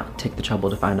will not take the trouble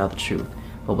to find out the truth,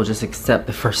 but will just accept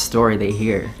the first story they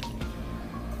hear.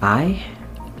 I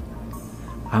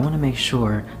want to make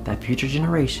sure that future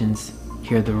generations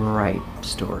hear the right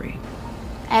story.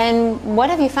 And what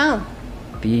have you found?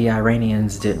 The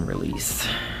Iranians didn't release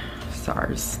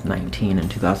SARS-19 in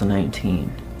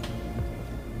 2019.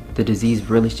 The disease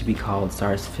really should be called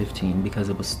SARS-15 because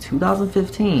it was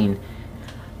 2015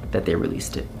 that they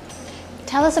released it.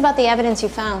 Tell us about the evidence you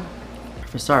found.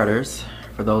 For starters,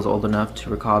 for those old enough to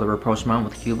recall the rapprochement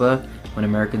with Cuba, when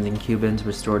Americans and Cubans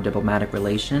restored diplomatic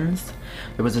relations,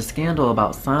 there was a scandal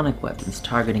about sonic weapons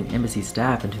targeting embassy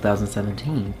staff in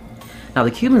 2017. Now,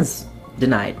 the Cubans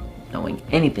denied knowing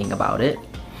anything about it,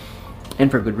 and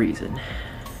for good reason,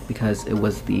 because it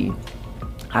was the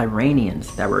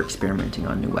Iranians that were experimenting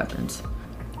on new weapons.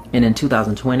 And in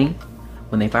 2020,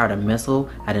 when they fired a missile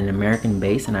at an American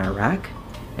base in Iraq,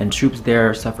 and troops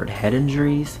there suffered head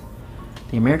injuries,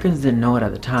 The Americans didn't know it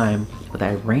at the time, but the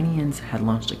Iranians had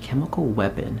launched a chemical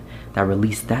weapon that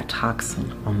released that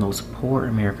toxin on those poor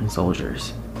American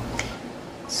soldiers.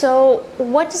 So,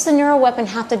 what does the neuroweapon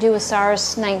have to do with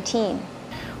SARS-19?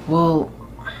 Well,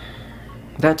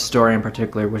 that story in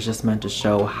particular was just meant to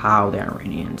show how the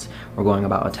Iranians were going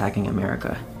about attacking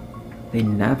America. They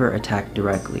never attacked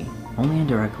directly, only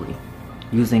indirectly,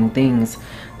 using things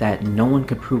that no one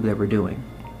could prove they were doing.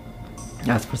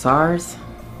 As for SARS,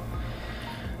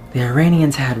 the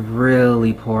Iranians had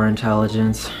really poor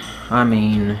intelligence. I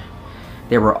mean,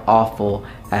 they were awful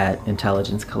at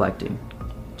intelligence collecting,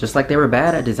 just like they were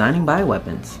bad at designing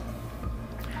bioweapons.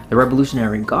 The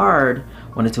Revolutionary Guard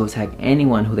wanted to attack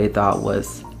anyone who they thought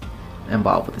was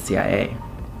involved with the CIA.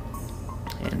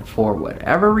 And for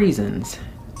whatever reasons,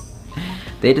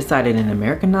 they decided an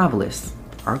American novelist,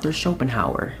 Arthur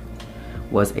Schopenhauer,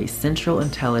 was a Central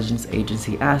Intelligence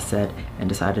Agency asset and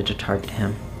decided to target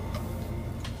him.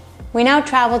 We now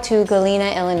travel to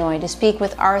Galena, Illinois to speak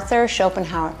with Arthur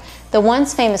Schopenhauer, the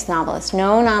once famous novelist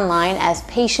known online as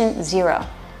Patient Zero.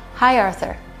 Hi,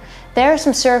 Arthur. There are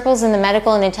some circles in the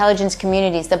medical and intelligence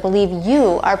communities that believe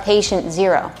you are Patient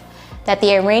Zero, that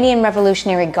the Iranian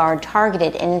Revolutionary Guard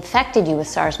targeted and infected you with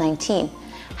SARS-19.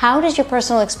 How does your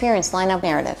personal experience line up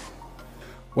narrative?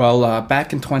 Well,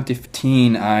 back in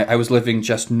 2015, I was living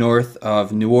just north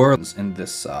of New Orleans in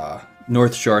this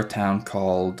North Shore town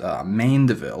called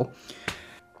Mandeville.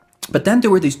 But then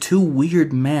there were these two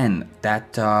weird men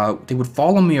that they would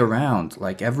follow me around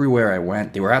like everywhere I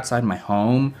went. They were outside my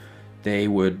home.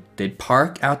 They'd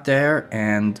park out there,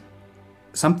 and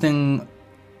something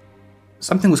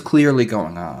was clearly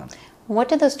going on. What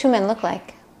did those two men look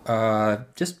like?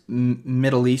 Just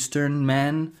Middle Eastern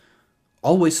men,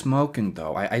 always smoking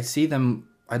though. I'd see them,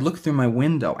 I'd look through my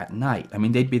window at night. I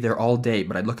mean, they'd be there all day,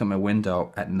 but I'd look at my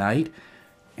window at night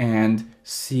and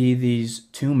see these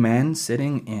two men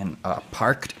sitting in a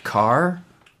parked car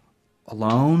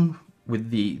alone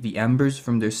with the embers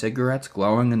from their cigarettes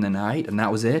glowing in the night, and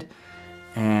that was it.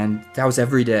 And that was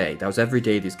every day. That was every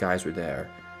day these guys were there.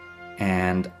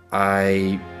 And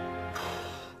I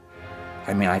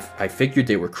figured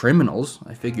they were criminals.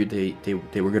 I figured they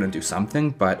were going to do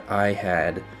something, but I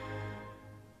had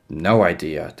no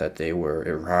idea that they were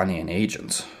Iranian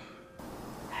agents.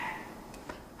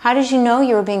 How did you know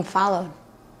you were being followed?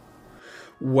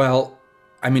 Well,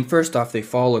 I mean, first off, they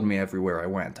followed me everywhere I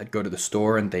went. I'd go to the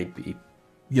store and they'd be,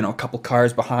 you know, a couple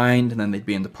cars behind, and then they'd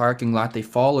be in the parking lot. They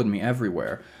followed me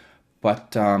everywhere.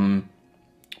 But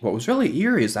what was really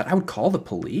eerie is that I would call the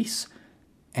police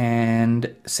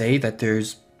and say that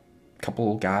there's a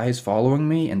couple guys following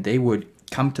me, and they would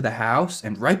come to the house,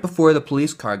 and right before the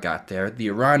police car got there, the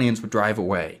Iranians would drive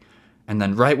away. And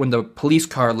then right when the police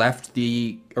car left,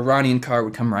 the Iranian car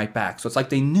would come right back. So it's like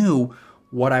they knew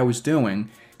what I was doing.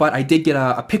 But I did get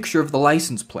a picture of the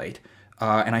license plate,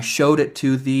 and I showed it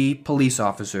to the police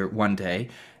officer one day.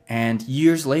 And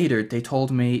years later, they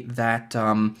told me that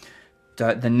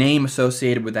the name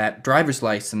associated with that driver's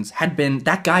license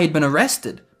that guy had been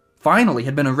arrested. Finally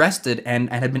had been arrested and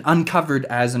had been uncovered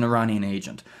as an Iranian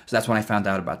agent. So that's when I found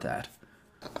out about that.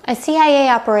 A CIA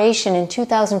operation in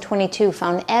 2022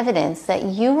 found evidence that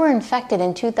you were infected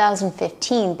in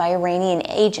 2015 by Iranian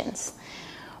agents.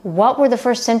 What were the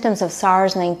first symptoms of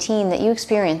SARS-19 that you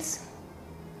experienced?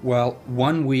 Well,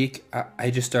 1 week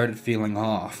I just started feeling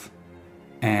off.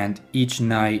 And each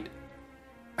night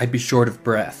I'd be short of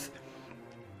breath.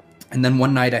 And then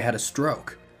one night I had a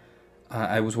stroke.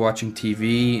 I was watching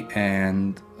TV,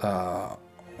 and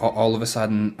all of a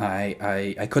sudden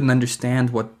I couldn't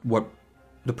understand what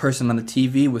the person on the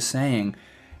TV was saying.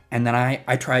 And then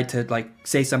I tried to like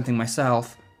say something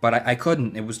myself, but I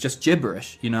couldn't. It was just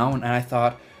gibberish, you know? And I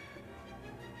thought,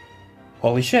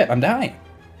 holy shit, I'm dying.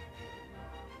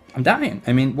 I'm dying.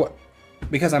 I mean, what?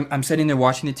 Because I'm sitting there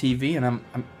watching the TV, and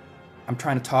I'm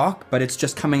trying to talk, but it's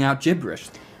just coming out gibberish.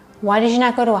 Why did you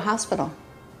not go to a hospital?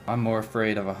 I'm more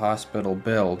afraid of a hospital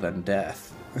bill than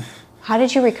death. How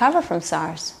did you recover from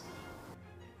SARS?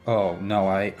 Oh, no,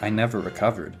 I never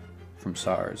recovered from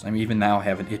SARS. I mean, even now I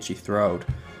have an itchy throat,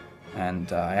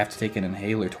 and I have to take an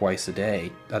inhaler twice a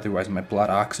day, otherwise my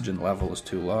blood oxygen level is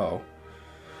too low.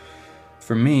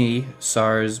 For me,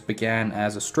 SARS began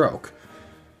as a stroke,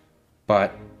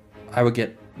 but I would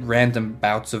get random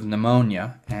bouts of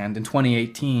pneumonia, and in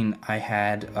 2018 I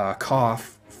had a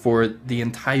cough for the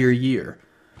entire year.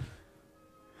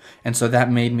 And so that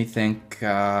made me think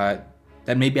that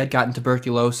maybe I'd gotten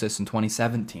tuberculosis in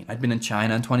 2017. I'd been in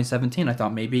China in 2017. I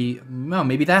thought maybe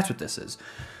that's what this is.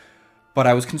 But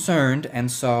I was concerned,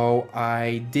 and so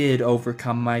I did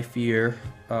overcome my fear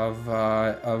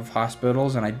of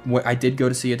hospitals, and I did go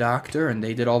to see a doctor, and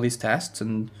they did all these tests,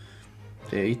 and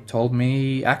they told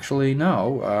me, actually,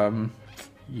 no,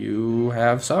 you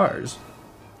have SARS.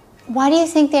 Why do you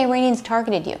think the Iranians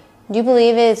targeted you? Do you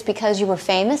believe it's because you were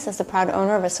famous as the proud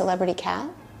owner of a celebrity cat?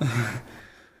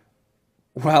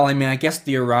 Well, I mean, I guess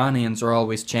the Iranians are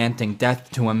always chanting death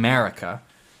to America,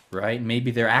 right?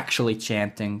 Maybe they're actually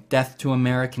chanting death to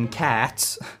American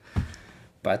cats.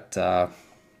 But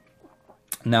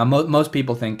now most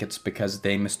people think it's because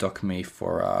they mistook me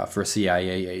for a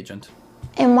CIA agent.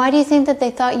 And why do you think that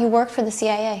they thought you worked for the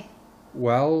CIA?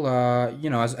 Well, you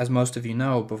know, as most of you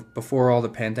know, before all the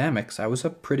pandemics, I was a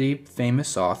pretty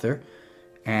famous author,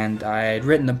 and I had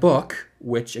written a book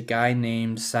which a guy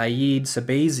named Saeed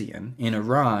Sabazian in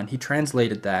Iran, he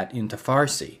translated that into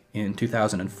Farsi in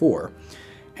 2004.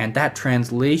 And that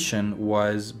translation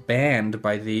was banned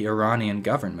by the Iranian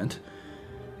government.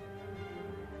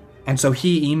 And so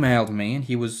he emailed me, and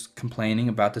he was complaining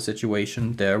about the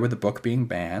situation there with the book being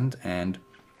banned, and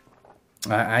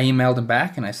I emailed him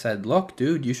back and I said, look,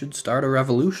 dude, you should start a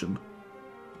revolution,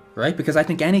 right? Because I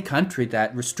think any country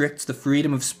that restricts the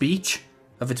freedom of speech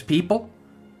of its people,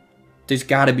 there's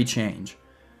got to be change.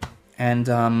 And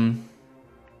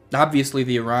obviously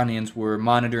the Iranians were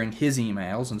monitoring his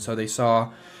emails, and so they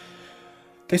saw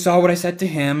what I said to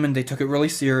him, and they took it really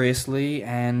seriously,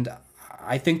 and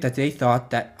I think that they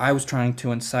thought that I was trying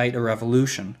to incite a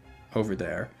revolution over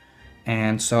there.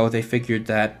 And so they figured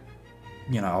that,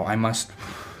 you know, I must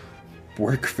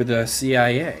work for the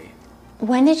CIA.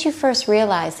 When did you first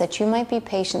realize that you might be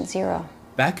patient zero?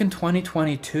 Back in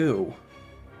 2022,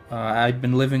 I'd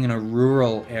been living in a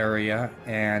rural area,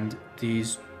 and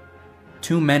these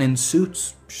two men in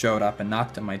suits showed up and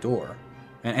knocked at my door.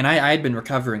 And I had been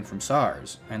recovering from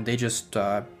SARS, and they just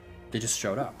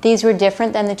showed up. These were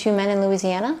different than the two men in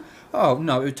Louisiana? Oh,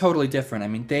 no, it was totally different. I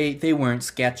mean, they weren't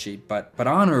sketchy, but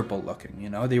honorable looking, you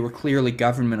know? They were clearly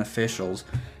government officials.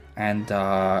 And,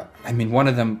 I mean, one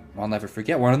of them, I'll never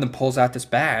forget, one of them pulls out this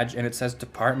badge, and it says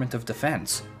Department of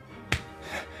Defense.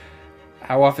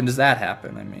 How often does that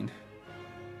happen? I mean...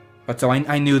 But so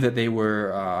I knew that they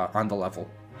were on the level.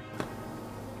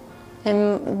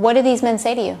 And what did these men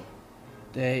say to you?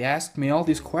 They asked me all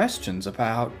these questions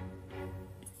about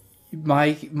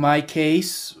my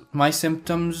case, my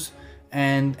symptoms,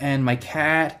 and my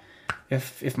cat.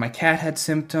 If my cat had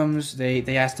symptoms,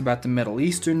 they asked about the Middle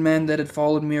Eastern men that had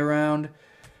followed me around.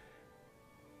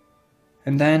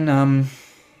 And then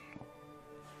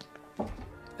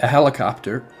a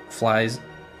helicopter flies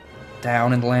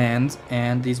down and lands,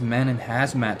 and these men in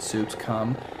hazmat suits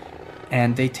come,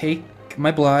 and they take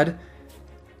my blood,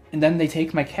 and then they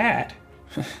take my cat.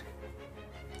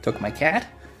 Took my cat?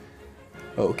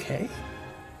 Okay.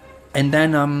 And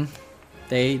then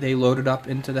they loaded up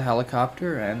into the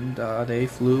helicopter, and they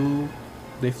flew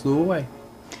away.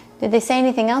 Did they say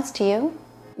anything else to you?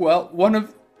 Well, one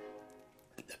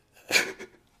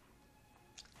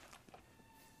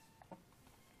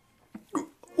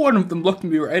of them looked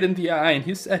me right in the eye, and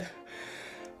he said,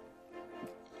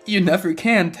 "You never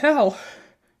can tell."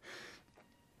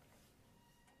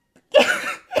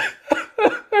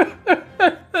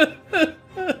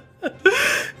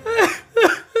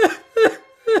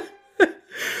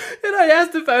 And I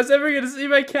asked if I was ever going to see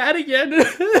my cat again. I'm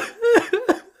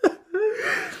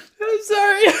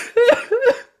sorry.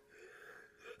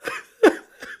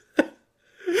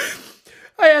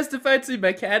 I asked if I'd see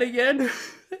my cat again,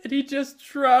 and he just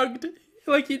shrugged,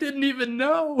 like he didn't even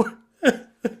know. And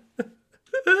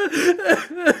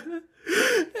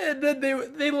then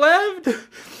they left.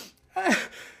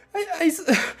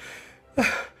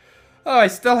 I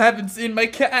still haven't seen my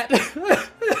cat.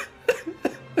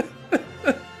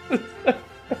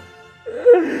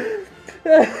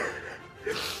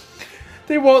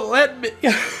 They won't let me.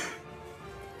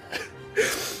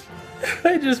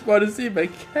 I just want to see my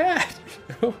cat.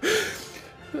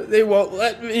 They won't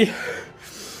let me.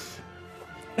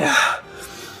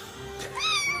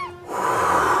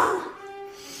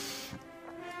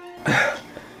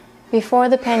 Before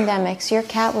the pandemics, your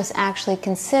cat was actually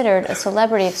considered a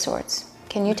celebrity of sorts.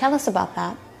 Can you tell us about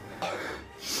that?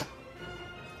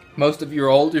 Most of your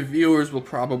older viewers will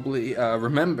probably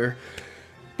remember,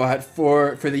 but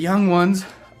for the young ones,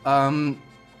 a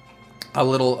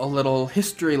little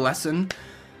history lesson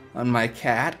on my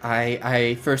cat.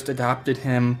 I first adopted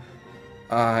him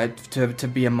to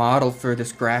be a model for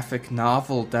this graphic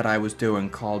novel that I was doing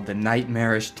called The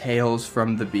Nightmarish Tales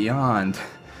from the Beyond.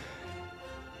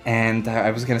 And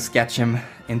I was going to sketch him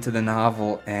into the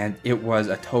novel, and it was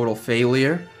a total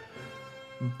failure.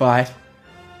 But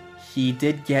he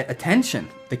did get attention,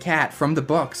 the cat, from the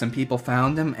books, and people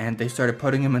found him and they started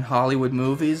putting him in Hollywood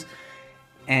movies.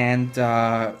 And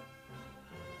I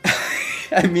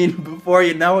mean, before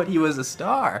you know it, he was a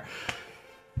star.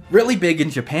 Really big in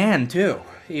Japan too.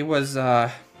 He was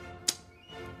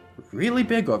really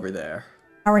big over there.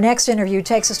 Our next interview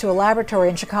takes us to a laboratory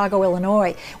in Chicago,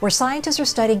 Illinois, where scientists are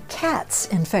studying cats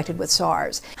infected with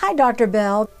SARS. Hi, Dr.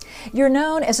 Bell. You're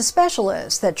known as a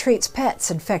specialist that treats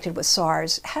pets infected with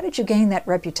SARS. How did you gain that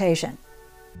reputation?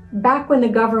 Back when the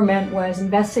government was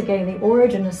investigating the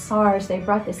origin of SARS, they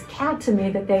brought this cat to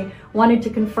me that they wanted to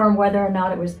confirm whether or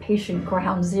not it was patient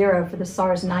ground zero for the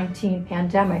SARS-19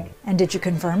 pandemic. And did you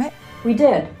confirm it? We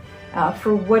did.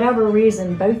 For whatever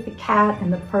reason, both the cat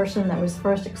and the person that was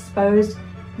first exposed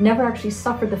never actually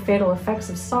suffered the fatal effects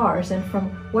of SARS, and from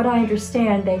what I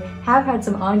understand, they have had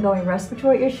some ongoing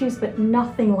respiratory issues, but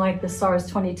nothing like the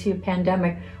SARS-22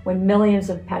 pandemic when millions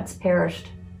of pets perished.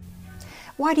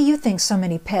 Why do you think so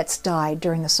many pets died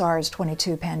during the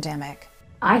SARS-22 pandemic?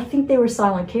 I think they were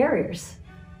silent carriers.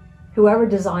 Whoever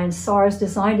designed SARS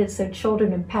designed it so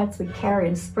children and pets would carry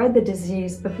and spread the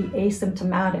disease but be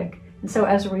asymptomatic. And so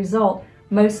as a result,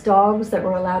 most dogs that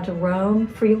were allowed to roam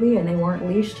freely and they weren't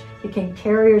leashed became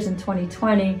carriers in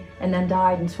 2020 and then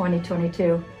died in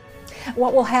 2022.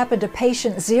 What will happen to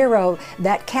patient zero?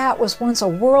 That cat was once a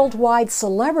worldwide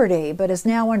celebrity but is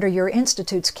now under your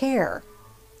institute's care.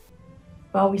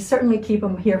 Well, we certainly keep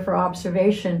him here for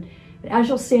observation. As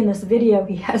you'll see in this video,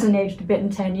 he hasn't aged a bit in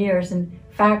 10 years. In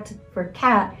fact, for a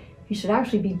cat, he should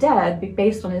actually be dead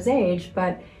based on his age,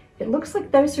 but it looks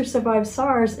like those who survive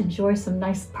SARS enjoy some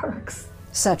nice perks.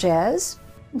 Such as?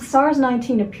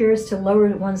 SARS-19 appears to lower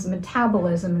one's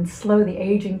metabolism and slow the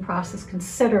aging process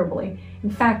considerably. In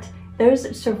fact, those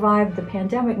that survived the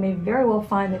pandemic may very well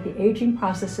find that the aging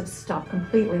process has stopped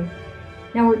completely.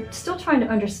 Now, we're still trying to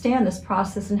understand this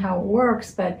process and how it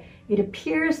works, but it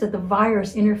appears that the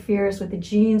virus interferes with the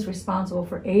genes responsible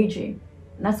for aging.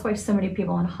 And that's why so many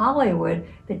people in Hollywood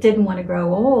that didn't want to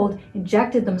grow old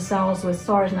injected themselves with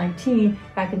SARS-19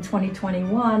 back in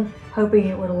 2021, hoping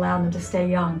it would allow them to stay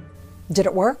young. Did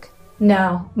it work?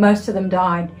 No, most of them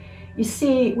died. You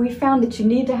see, we found that you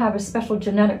need to have a special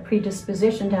genetic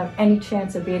predisposition to have any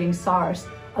chance of beating SARS.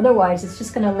 Otherwise, it's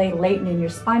just going to lay latent in your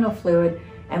spinal fluid,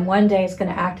 and one day it's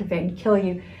going to activate and kill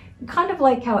you. Kind of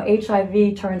like how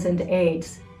HIV turns into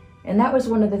AIDS. And that was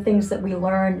one of the things that we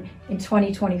learned in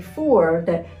 2024,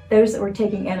 that those that were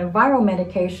taking antiviral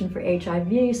medication for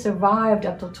HIV survived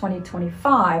up till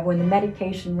 2025. When the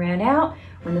medication ran out,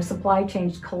 when the supply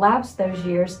chains collapsed those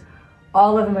years,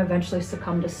 all of them eventually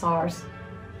succumbed to SARS.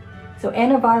 So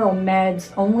antiviral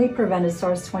meds only prevented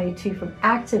SARS-22 from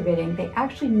activating. They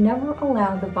actually never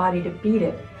allowed the body to beat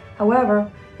it.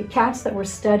 However, the cats that we're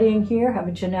studying here have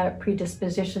a genetic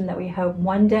predisposition that we hope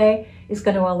one day is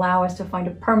going to allow us to find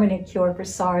a permanent cure for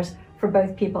SARS for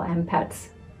both people and pets.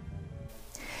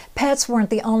 Pets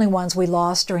weren't the only ones we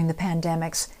lost during the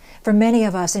pandemics. For many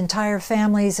of us, entire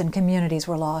families and communities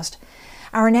were lost.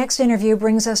 Our next interview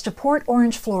brings us to Port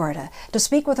Orange, Florida, to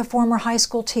speak with a former high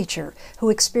school teacher who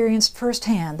experienced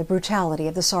firsthand the brutality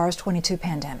of the SARS-22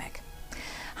 pandemic.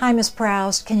 Hi, Ms.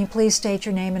 Proust. Can you please state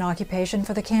your name and occupation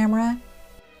for the camera?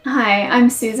 Hi,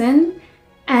 I'm Susan,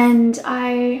 and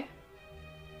I'm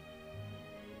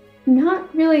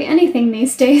not really anything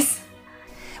these days.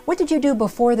 What did you do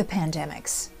before the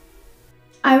pandemics?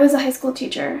 I was a high school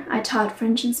teacher. I taught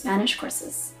French and Spanish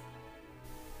courses.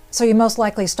 So you most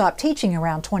likely stopped teaching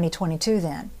around 2022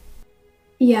 then?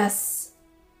 Yes.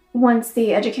 Once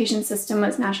the education system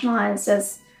was nationalized,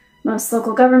 as most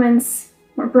local governments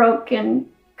were broke and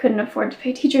couldn't afford to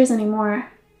pay teachers anymore,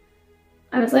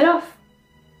 I was laid off.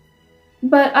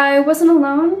 But I wasn't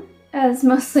alone, as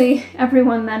mostly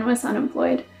everyone then was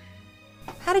unemployed.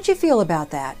 How did you feel about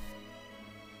that?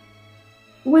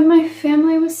 When my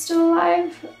family was still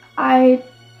alive, I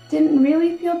didn't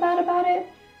really feel bad about it.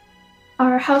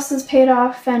 Our house was paid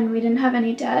off and we didn't have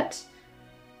any debt.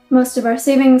 Most of our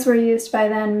savings were used by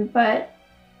then, but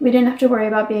we didn't have to worry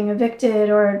about being evicted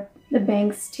or the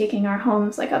banks taking our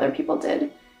homes like other people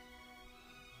did.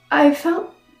 I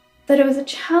felt that it was a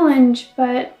challenge,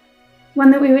 but one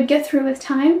that we would get through with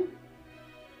time.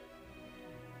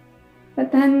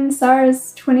 But then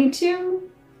SARS-22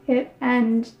 hit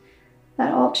and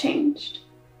that all changed.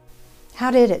 How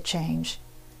did it change?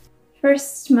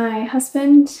 First, my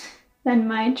husband, then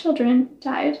my children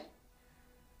died.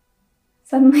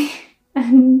 Suddenly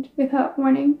and without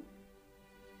warning.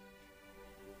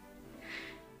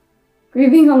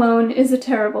 Grieving alone is a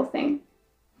terrible thing.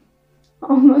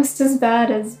 Almost as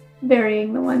bad as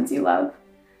burying the ones you love.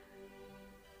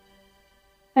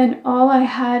 And all I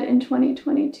had in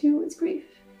 2022 was grief.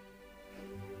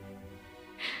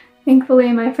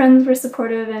 Thankfully, my friends were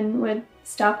supportive and would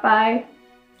stop by,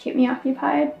 keep me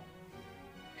occupied.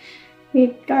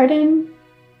 We'd garden,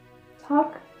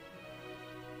 talk,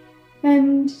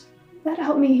 and that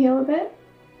helped me heal a bit.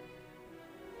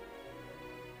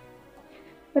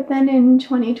 But then in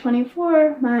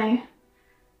 2024, my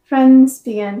friends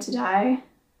began to die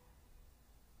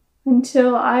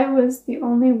until I was the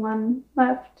only one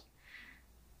left,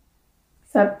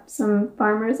 except some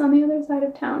farmers on the other side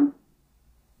of town.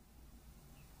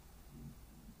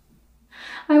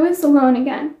 I was alone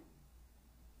again.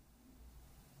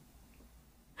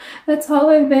 That's all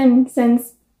I've been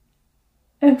since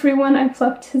everyone I've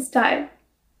loved has died.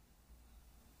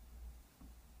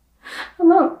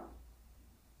 Alone.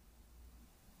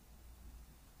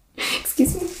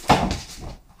 Excuse me.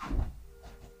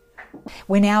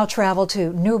 We now travel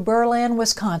to New Berlin,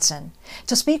 Wisconsin,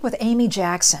 to speak with Amy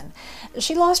Jackson.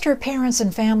 She lost her parents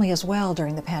and family as well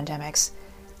during the pandemics.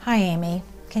 Hi, Amy.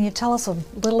 Can you tell us a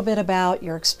little bit about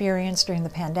your experience during the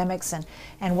pandemics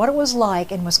and what it was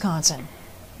like in Wisconsin?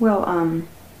 Well,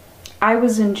 I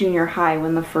was in junior high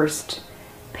when the first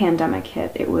pandemic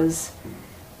hit. It was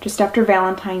just after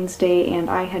Valentine's Day, and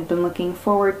I had been looking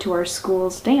forward to our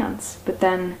school's dance, but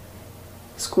then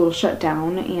school shut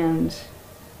down and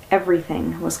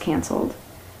everything was canceled.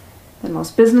 Then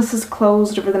most businesses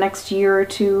closed over the next year or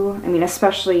two. I mean,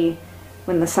 especially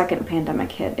when the second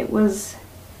pandemic hit. It was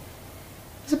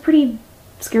a pretty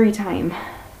scary time.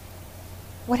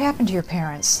 What happened to your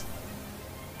parents?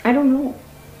 I don't know.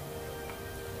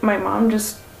 My mom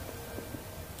just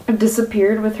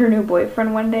disappeared with her new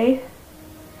boyfriend one day.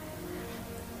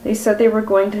 They said they were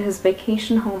going to his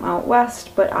vacation home out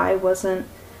west, but I wasn't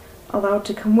allowed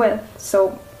to come with,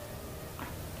 so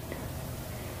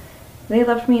they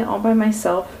left me all by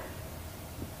myself,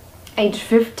 age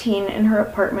 15, in her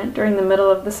apartment during the middle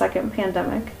of the second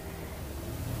pandemic.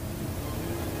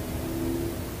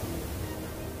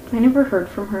 I never heard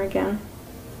from her again.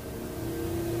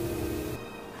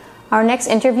 Our next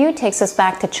interview takes us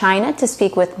back to China to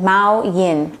speak with Mao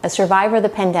Yin, a survivor of the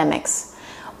pandemics.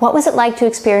 What was it like to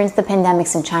experience the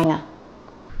pandemics in China?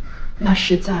 那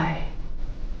是在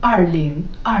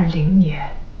2020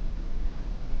年，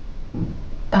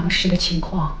当时的情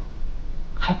况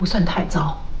还不算太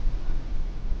糟。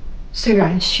虽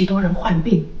然许多人患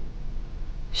病，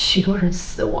许多人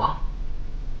死亡，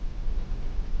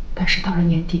但是到了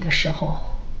年底的时候，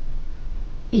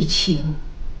疫情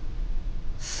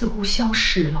似乎消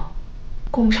失了，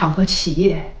工厂和企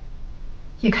业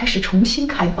也开始重新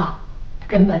开放，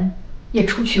人们也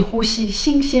出去呼吸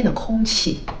新鲜的空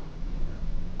气，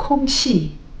空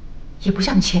气也不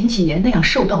像前几年那样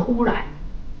受到污染。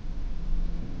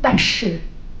但是，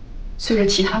随着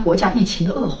其他国家疫情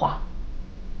的恶化，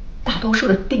大多数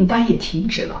的订单也停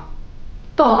止了。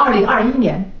到了2021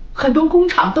年，很多工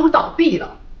厂都倒闭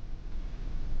了。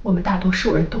我们大多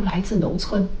数人都来自农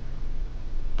村，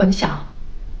本想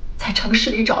在城市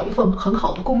里找一份很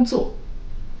好的工作，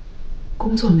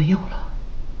工作没有了。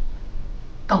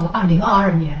到了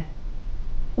2022年，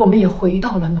我们也回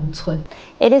到了农村。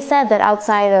It is said that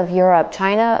outside of Europe,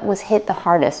 China was hit the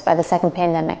hardest by the second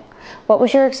pandemic. What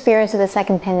was your experience of the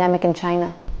second pandemic in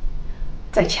China?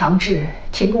 在强制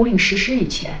停工令实施以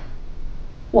前，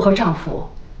我和丈夫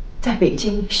在北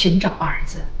京寻找儿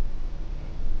子。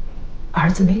儿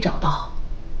子没找到，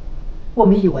我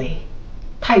们以为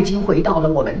他已经回到了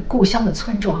我们故乡的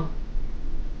村庄，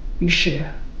于是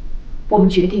我们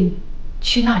决定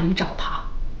去那里找他。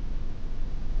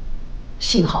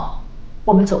幸好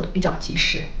我们走得比较及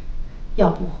时，要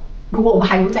不如果我们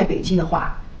还留在北京的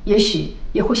话，也许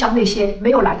也会像那些没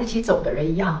有来得及走的人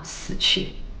一样死去。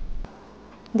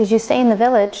Did you stay in the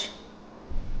village?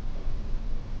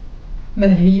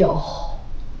 没有，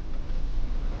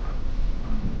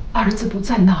儿子不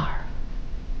在那儿，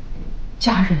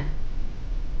家人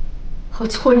和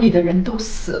村里的人都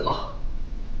死了，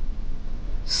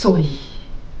所以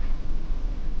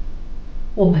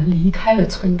我们离开了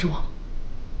村庄，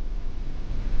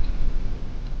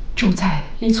住在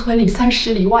离村里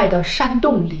30里外的山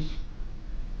洞里。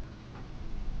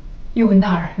因为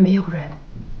那儿没有人，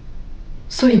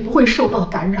所以不会受到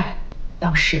感染。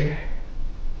当时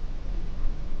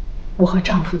我和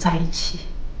丈夫在一起，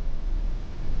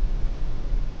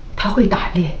他会打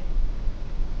猎，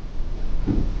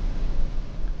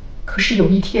可是有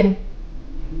一天，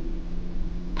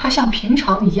他像平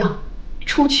常一样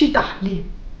出去打猎，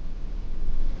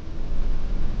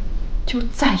就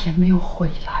再也没有回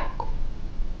来过。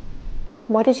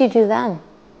What did you do then?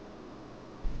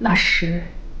 那时，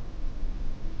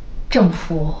政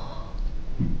府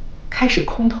开始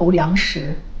空投粮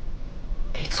食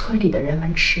给村里的人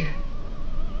们吃。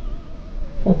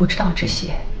我不知道这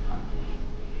些，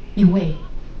因为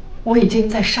我已经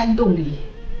在山洞里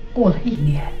过了1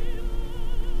年。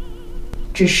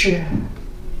只是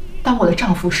当我的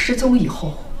丈夫失踪以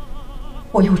后，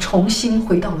我又重新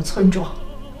回到了村庄。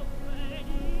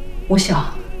我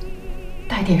想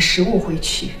带点食物回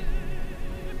去。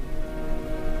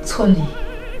村里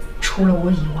除了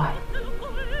我以外，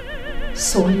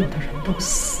所有的人都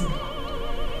死了。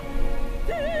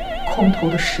空投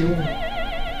的食物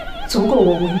足够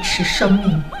我维持生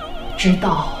命，直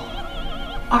到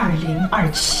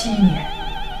2027年，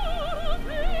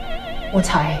我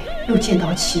才又见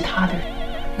到其他的人。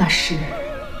那时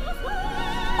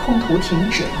空投停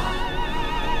止了，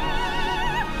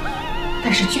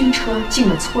但是军车进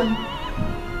了村，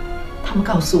他们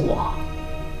告诉我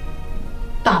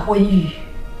大瘟疫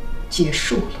结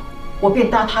束了，我便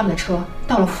搭他们的车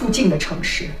到了附近的城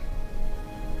市。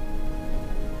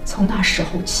从那时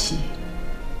候起，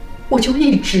我就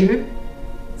一直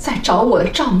在找我的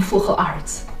丈夫和儿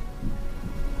子，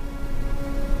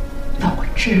但我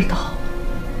知道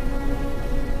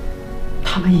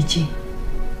他们已经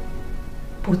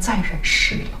不在人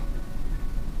世了。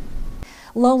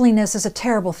 Loneliness is a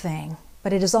terrible thing,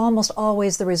 but it is almost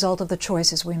always the result of the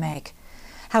choices we make.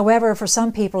 However, for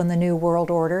some people in the New World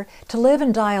Order, to live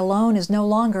and die alone is no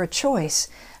longer a choice,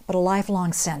 but a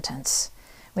lifelong sentence.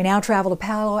 We now travel to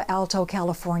Palo Alto,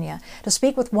 California, to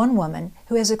speak with one woman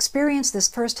who has experienced this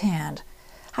firsthand.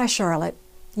 Hi, Charlotte.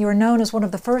 You are known as one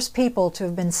of the first people to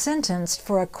have been sentenced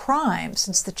for a crime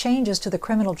since the changes to the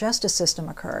criminal justice system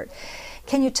occurred.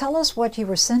 Can you tell us what you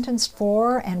were sentenced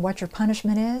for and what your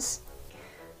punishment is?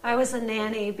 I was a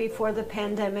nanny before the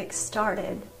pandemic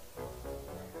started.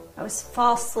 I was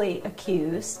falsely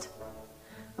accused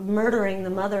of murdering the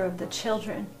mother of the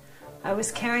children I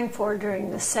was caring for during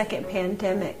the second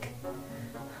pandemic.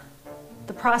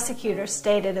 The prosecutor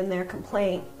stated in their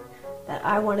complaint that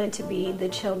I wanted to be the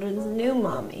children's new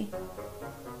mommy.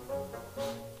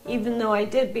 Even though I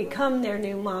did become their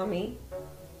new mommy,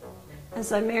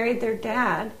 as I married their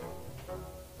dad,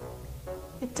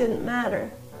 it didn't matter.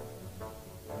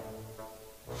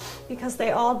 Because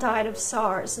they all died of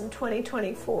SARS in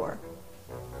 2024.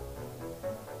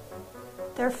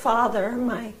 Their father,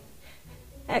 my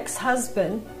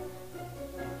ex-husband,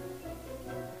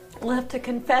 left a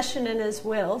confession in his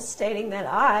will stating that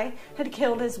I had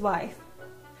killed his wife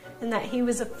and that he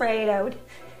was afraid I would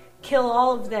kill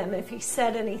all of them if he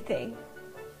said anything.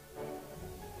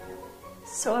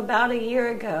 So about a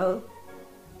year ago,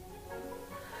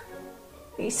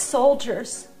 these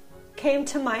soldiers came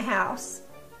to my house,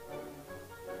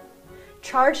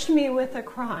 charged me with a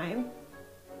crime,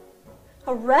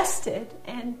 arrested,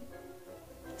 and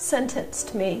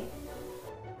sentenced me.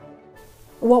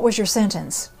 What was your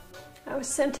sentence? I was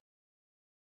sentenced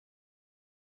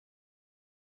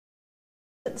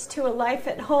to a life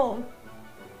at home.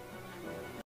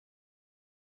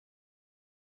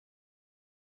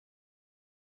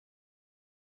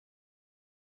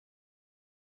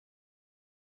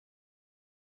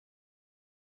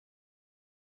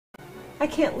 I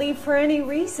can't leave for any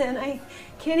reason. I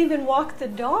can't even walk the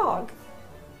dog.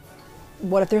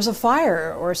 What if there's a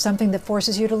fire or something that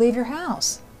forces you to leave your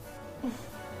house?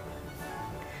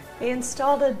 They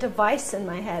installed a device in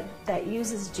my head that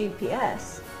uses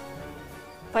GPS.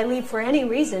 If I leave for any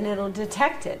reason, it'll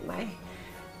detect it. My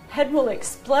head will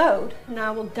explode and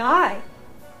I will die.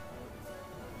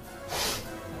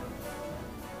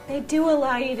 They do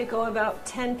allow you to go about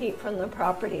 10 feet from the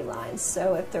property lines,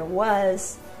 so if there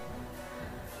was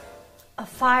a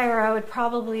fire, I would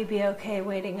probably be okay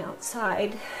waiting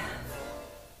outside.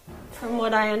 From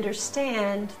what I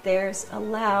understand, there's a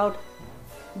loud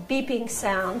beeping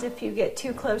sound if you get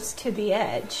too close to the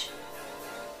edge,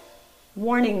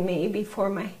 warning me before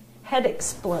my head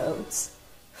explodes.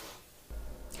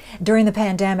 During the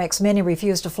pandemics, many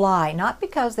refused to fly, not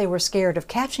because they were scared of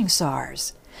catching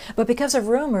SARS, but because of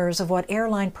rumors of what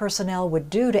airline personnel would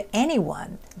do to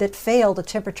anyone that failed a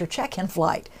temperature check-in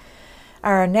flight.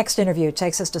 Our next interview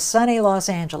takes us to sunny Los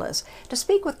Angeles to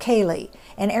speak with Kaylee,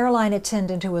 an airline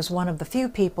attendant who was one of the few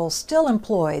people still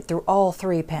employed through all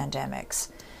 3 pandemics.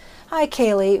 Hi,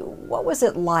 Kaylee. What was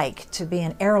it like to be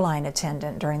an airline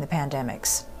attendant during the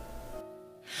pandemics?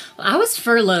 Well, I was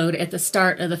furloughed at the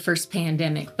start of the first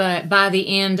pandemic, but by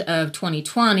the end of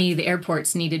 2020, the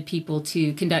airports needed people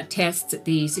to conduct tests at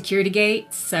the security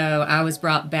gates, so I was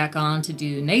brought back on to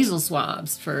do nasal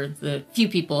swabs for the few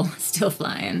people still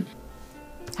flying.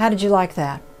 How did you like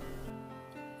that?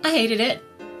 I hated it.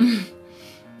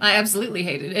 I absolutely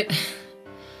hated it.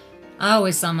 I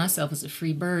always saw myself as a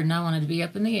free bird and I wanted to be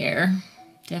up in the air.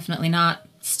 Definitely not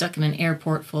stuck in an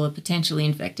airport full of potentially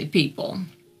infected people.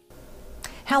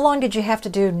 How long did you have to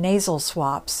do nasal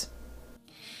swabs?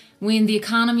 When the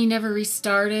economy never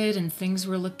restarted and things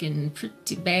were looking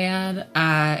pretty bad,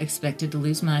 I expected to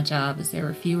lose my job as there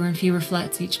were fewer and fewer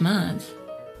flights each month.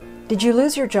 Did you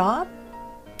lose your job?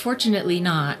 Fortunately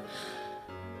not.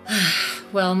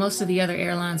 Well, most of the other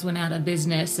airlines went out of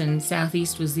business and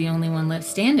Southeast was the only one left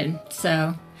standing.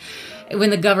 So when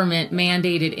the government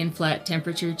mandated in-flight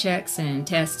temperature checks and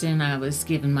testing, I was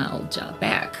given my old job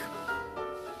back.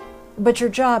 But your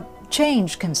job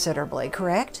changed considerably,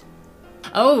 correct?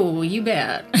 Oh, you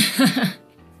bet.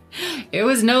 It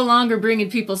was no longer bringing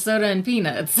people soda and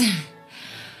peanuts.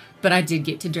 But I did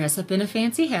get to dress up in a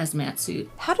fancy hazmat suit.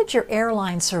 How did your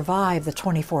airline survive the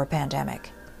 24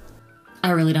 pandemic?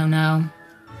 I really don't know.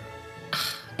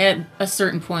 At a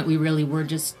certain point, we really were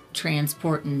just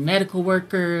transporting medical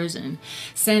workers and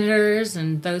senators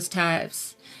and those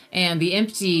types. And the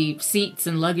empty seats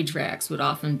and luggage racks would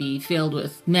often be filled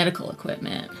with medical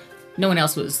equipment. No one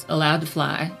else was allowed to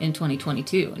fly in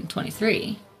 2022 and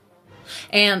 23.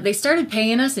 And they started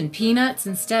paying us in peanuts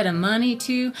instead of money,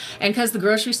 too. And because the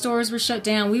grocery stores were shut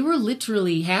down, we were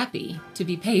literally happy to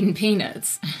be paid in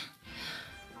peanuts.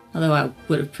 Although I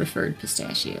would have preferred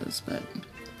pistachios, but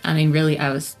I mean, really,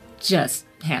 I was just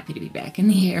happy to be back in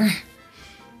the air.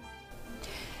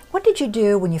 What did you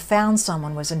do when you found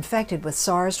someone was infected with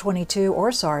SARS-22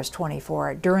 or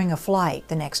SARS-24 during a flight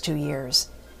the next 2 years?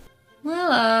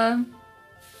 Well, I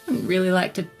wouldn't really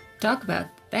like to talk about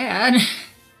that.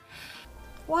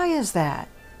 Why is that?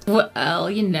 Well,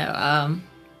 you know,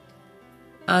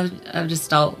 I've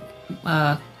just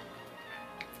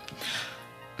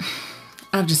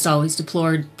always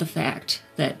deplored the fact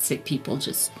that sick people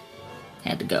just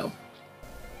had to go.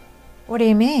 What do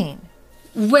you mean?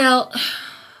 Well,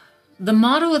 the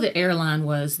motto of the airline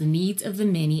was, the needs of the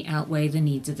many outweigh the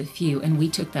needs of the few, and we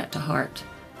took that to heart.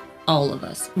 All of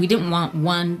us. We didn't want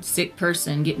one sick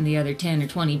person getting the other 10 or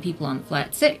 20 people on the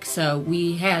flight sick, so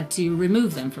we had to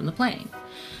remove them from the plane,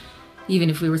 even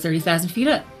if we were 30,000 feet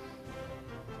up.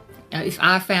 Now, if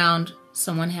I found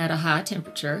someone had a high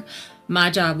temperature, my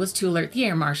job was to alert the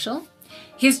air marshal.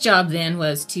 His job then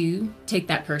was to take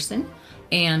that person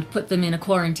and put them in a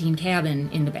quarantine cabin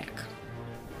in the back.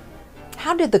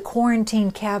 How did the quarantine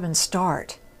cabin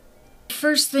start?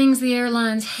 First things the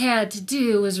airlines had to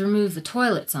do was remove the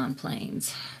toilets on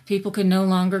planes. People could no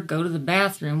longer go to the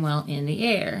bathroom while in the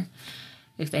air.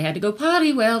 If they had to go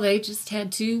potty, well, they just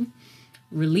had to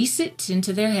release it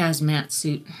into their hazmat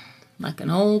suit, like an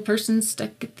old person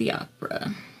stuck at the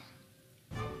opera.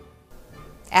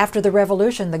 After the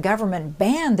revolution, the government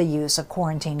banned the use of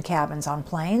quarantine cabins on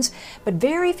planes, but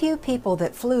very few people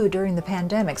that flew during the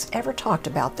pandemics ever talked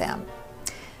about them.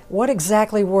 What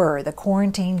exactly were the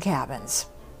quarantine cabins?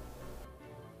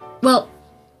 Well,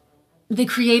 they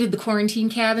created the quarantine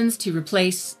cabins to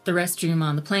replace the restroom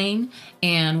on the plane,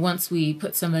 and once we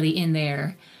put somebody in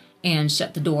there and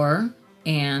shut the door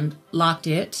and locked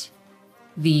it,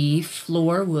 the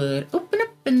floor would open up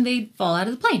and they'd fall out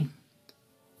of the plane.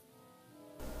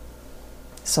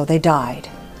 So they died.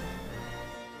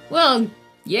 Well,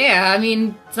 yeah, I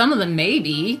mean, some of them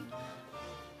maybe.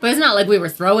 But it's not like we were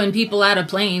throwing people out of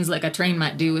planes like a train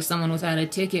might do with someone without a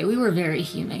ticket. We were very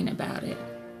humane about it.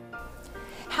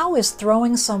 How is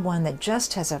throwing someone that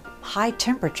just has a high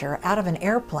temperature out of an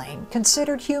airplane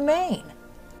considered humane?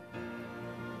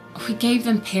 We gave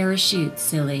them parachutes,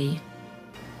 silly.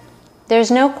 There's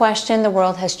no question the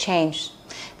world has changed.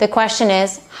 The question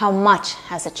is, how much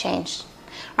has it changed?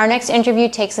 Our next interview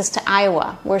takes us to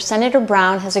Iowa, where Senator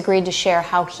Brown has agreed to share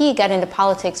how he got into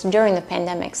politics during the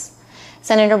pandemics.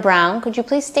 Senator Brown, could you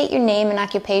please state your name and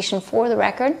occupation for the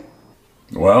record?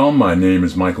 Well, my name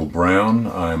is Michael Brown.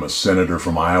 I'm a senator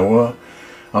from Iowa.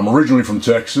 I'm originally from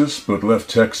Texas, but left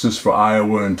Texas for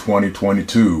Iowa in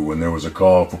 2022 when there was a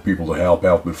call for people to help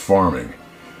out with farming.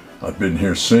 I've been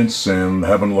here since and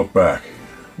haven't looked back.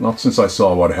 Not since I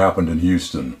saw what happened in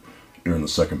Houston during the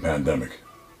second pandemic.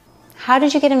 How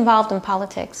did you get involved in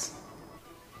politics?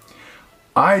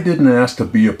 I didn't ask to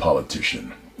be a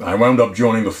politician. I wound up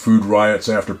joining the food riots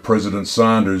after President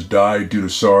Sanders died due to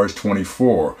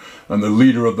SARS-24, and the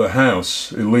leader of the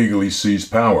House illegally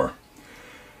seized power.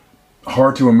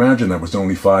 Hard to imagine that was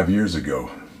only 5 years ago,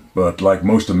 but like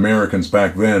most Americans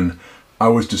back then, I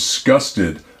was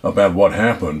disgusted about what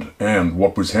happened and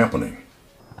what was happening.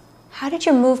 How did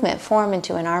your movement form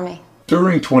into an army?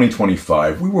 During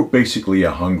 2025, we were basically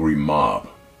a hungry mob,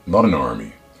 not an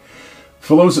army.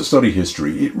 For those that study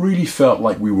history, it really felt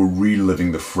like we were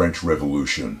reliving the French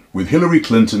Revolution, with Hillary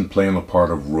Clinton playing the part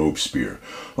of Robespierre.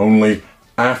 Only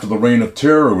after the Reign of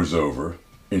Terror was over,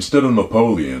 instead of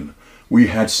Napoleon, we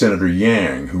had Senator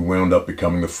Yang, who wound up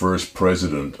becoming the first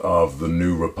president of the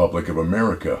new Republic of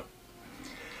America.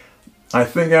 I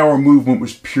think our movement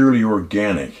was purely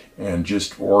organic and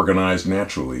just organized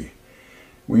naturally.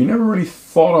 We never really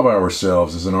thought of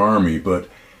ourselves as an army, but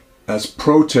as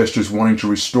protesters wanting to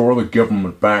restore the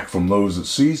government back from those that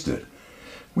seized it.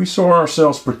 We saw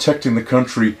ourselves protecting the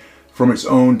country from its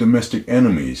own domestic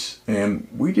enemies, and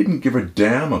we didn't give a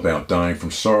damn about dying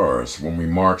from SARS when we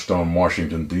marched on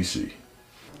Washington, D.C.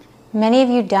 Many of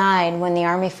you died when the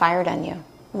Army fired on you.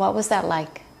 What was that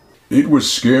like? It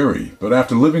was scary, but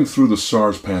after living through the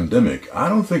SARS pandemic, I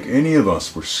don't think any of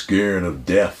us were scared of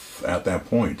death at that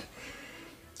point.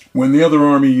 When the other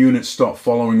Army units stopped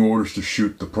following orders to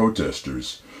shoot the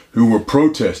protesters, who were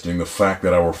protesting the fact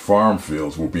that our farm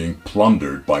fields were being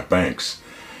plundered by banks,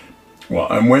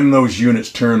 and when those units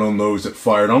turned on those that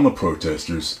fired on the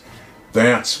protesters,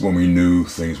 that's when we knew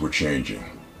things were changing.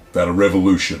 That a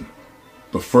revolution,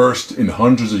 the first in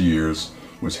hundreds of years,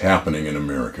 was happening in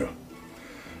America.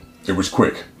 It was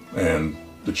quick, and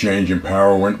the change in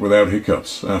power went without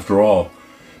hiccups. After all,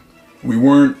 we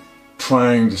weren't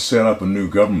trying to set up a new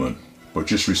government, but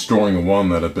just restoring the one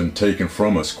that had been taken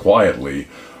from us quietly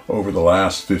over the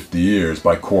last 50 years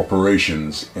by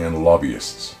corporations and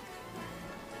lobbyists.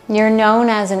 You're known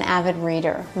as an avid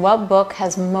reader. What book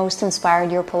has most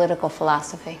inspired your political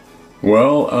philosophy?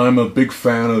 Well, I'm a big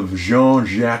fan of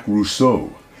Jean-Jacques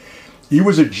Rousseau. He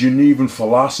was a Genevan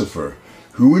philosopher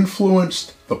who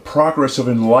influenced the progress of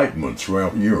enlightenment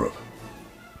throughout Europe.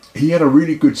 He had a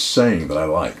really good saying that I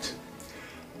liked.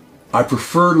 I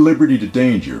prefer liberty to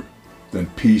danger than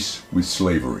peace with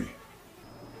slavery.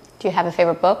 Do you have a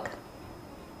favorite book?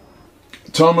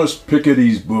 Thomas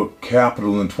Piketty's book,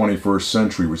 Capital in the 21st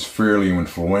Century, was fairly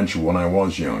influential when I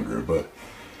was younger, but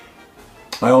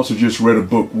I also just read a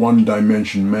book, One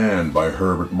Dimension Man by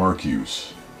Herbert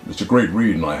Marcuse. It's a great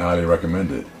read and I highly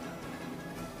recommend it.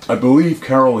 I believe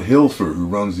Carol Hilfer, who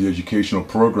runs the educational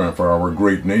program for our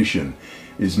great nation,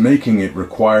 is making it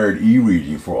required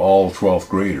e-reading for all 12th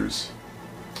graders.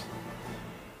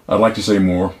 I'd like to say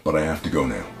more, but I have to go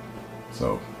now.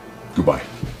 So, goodbye.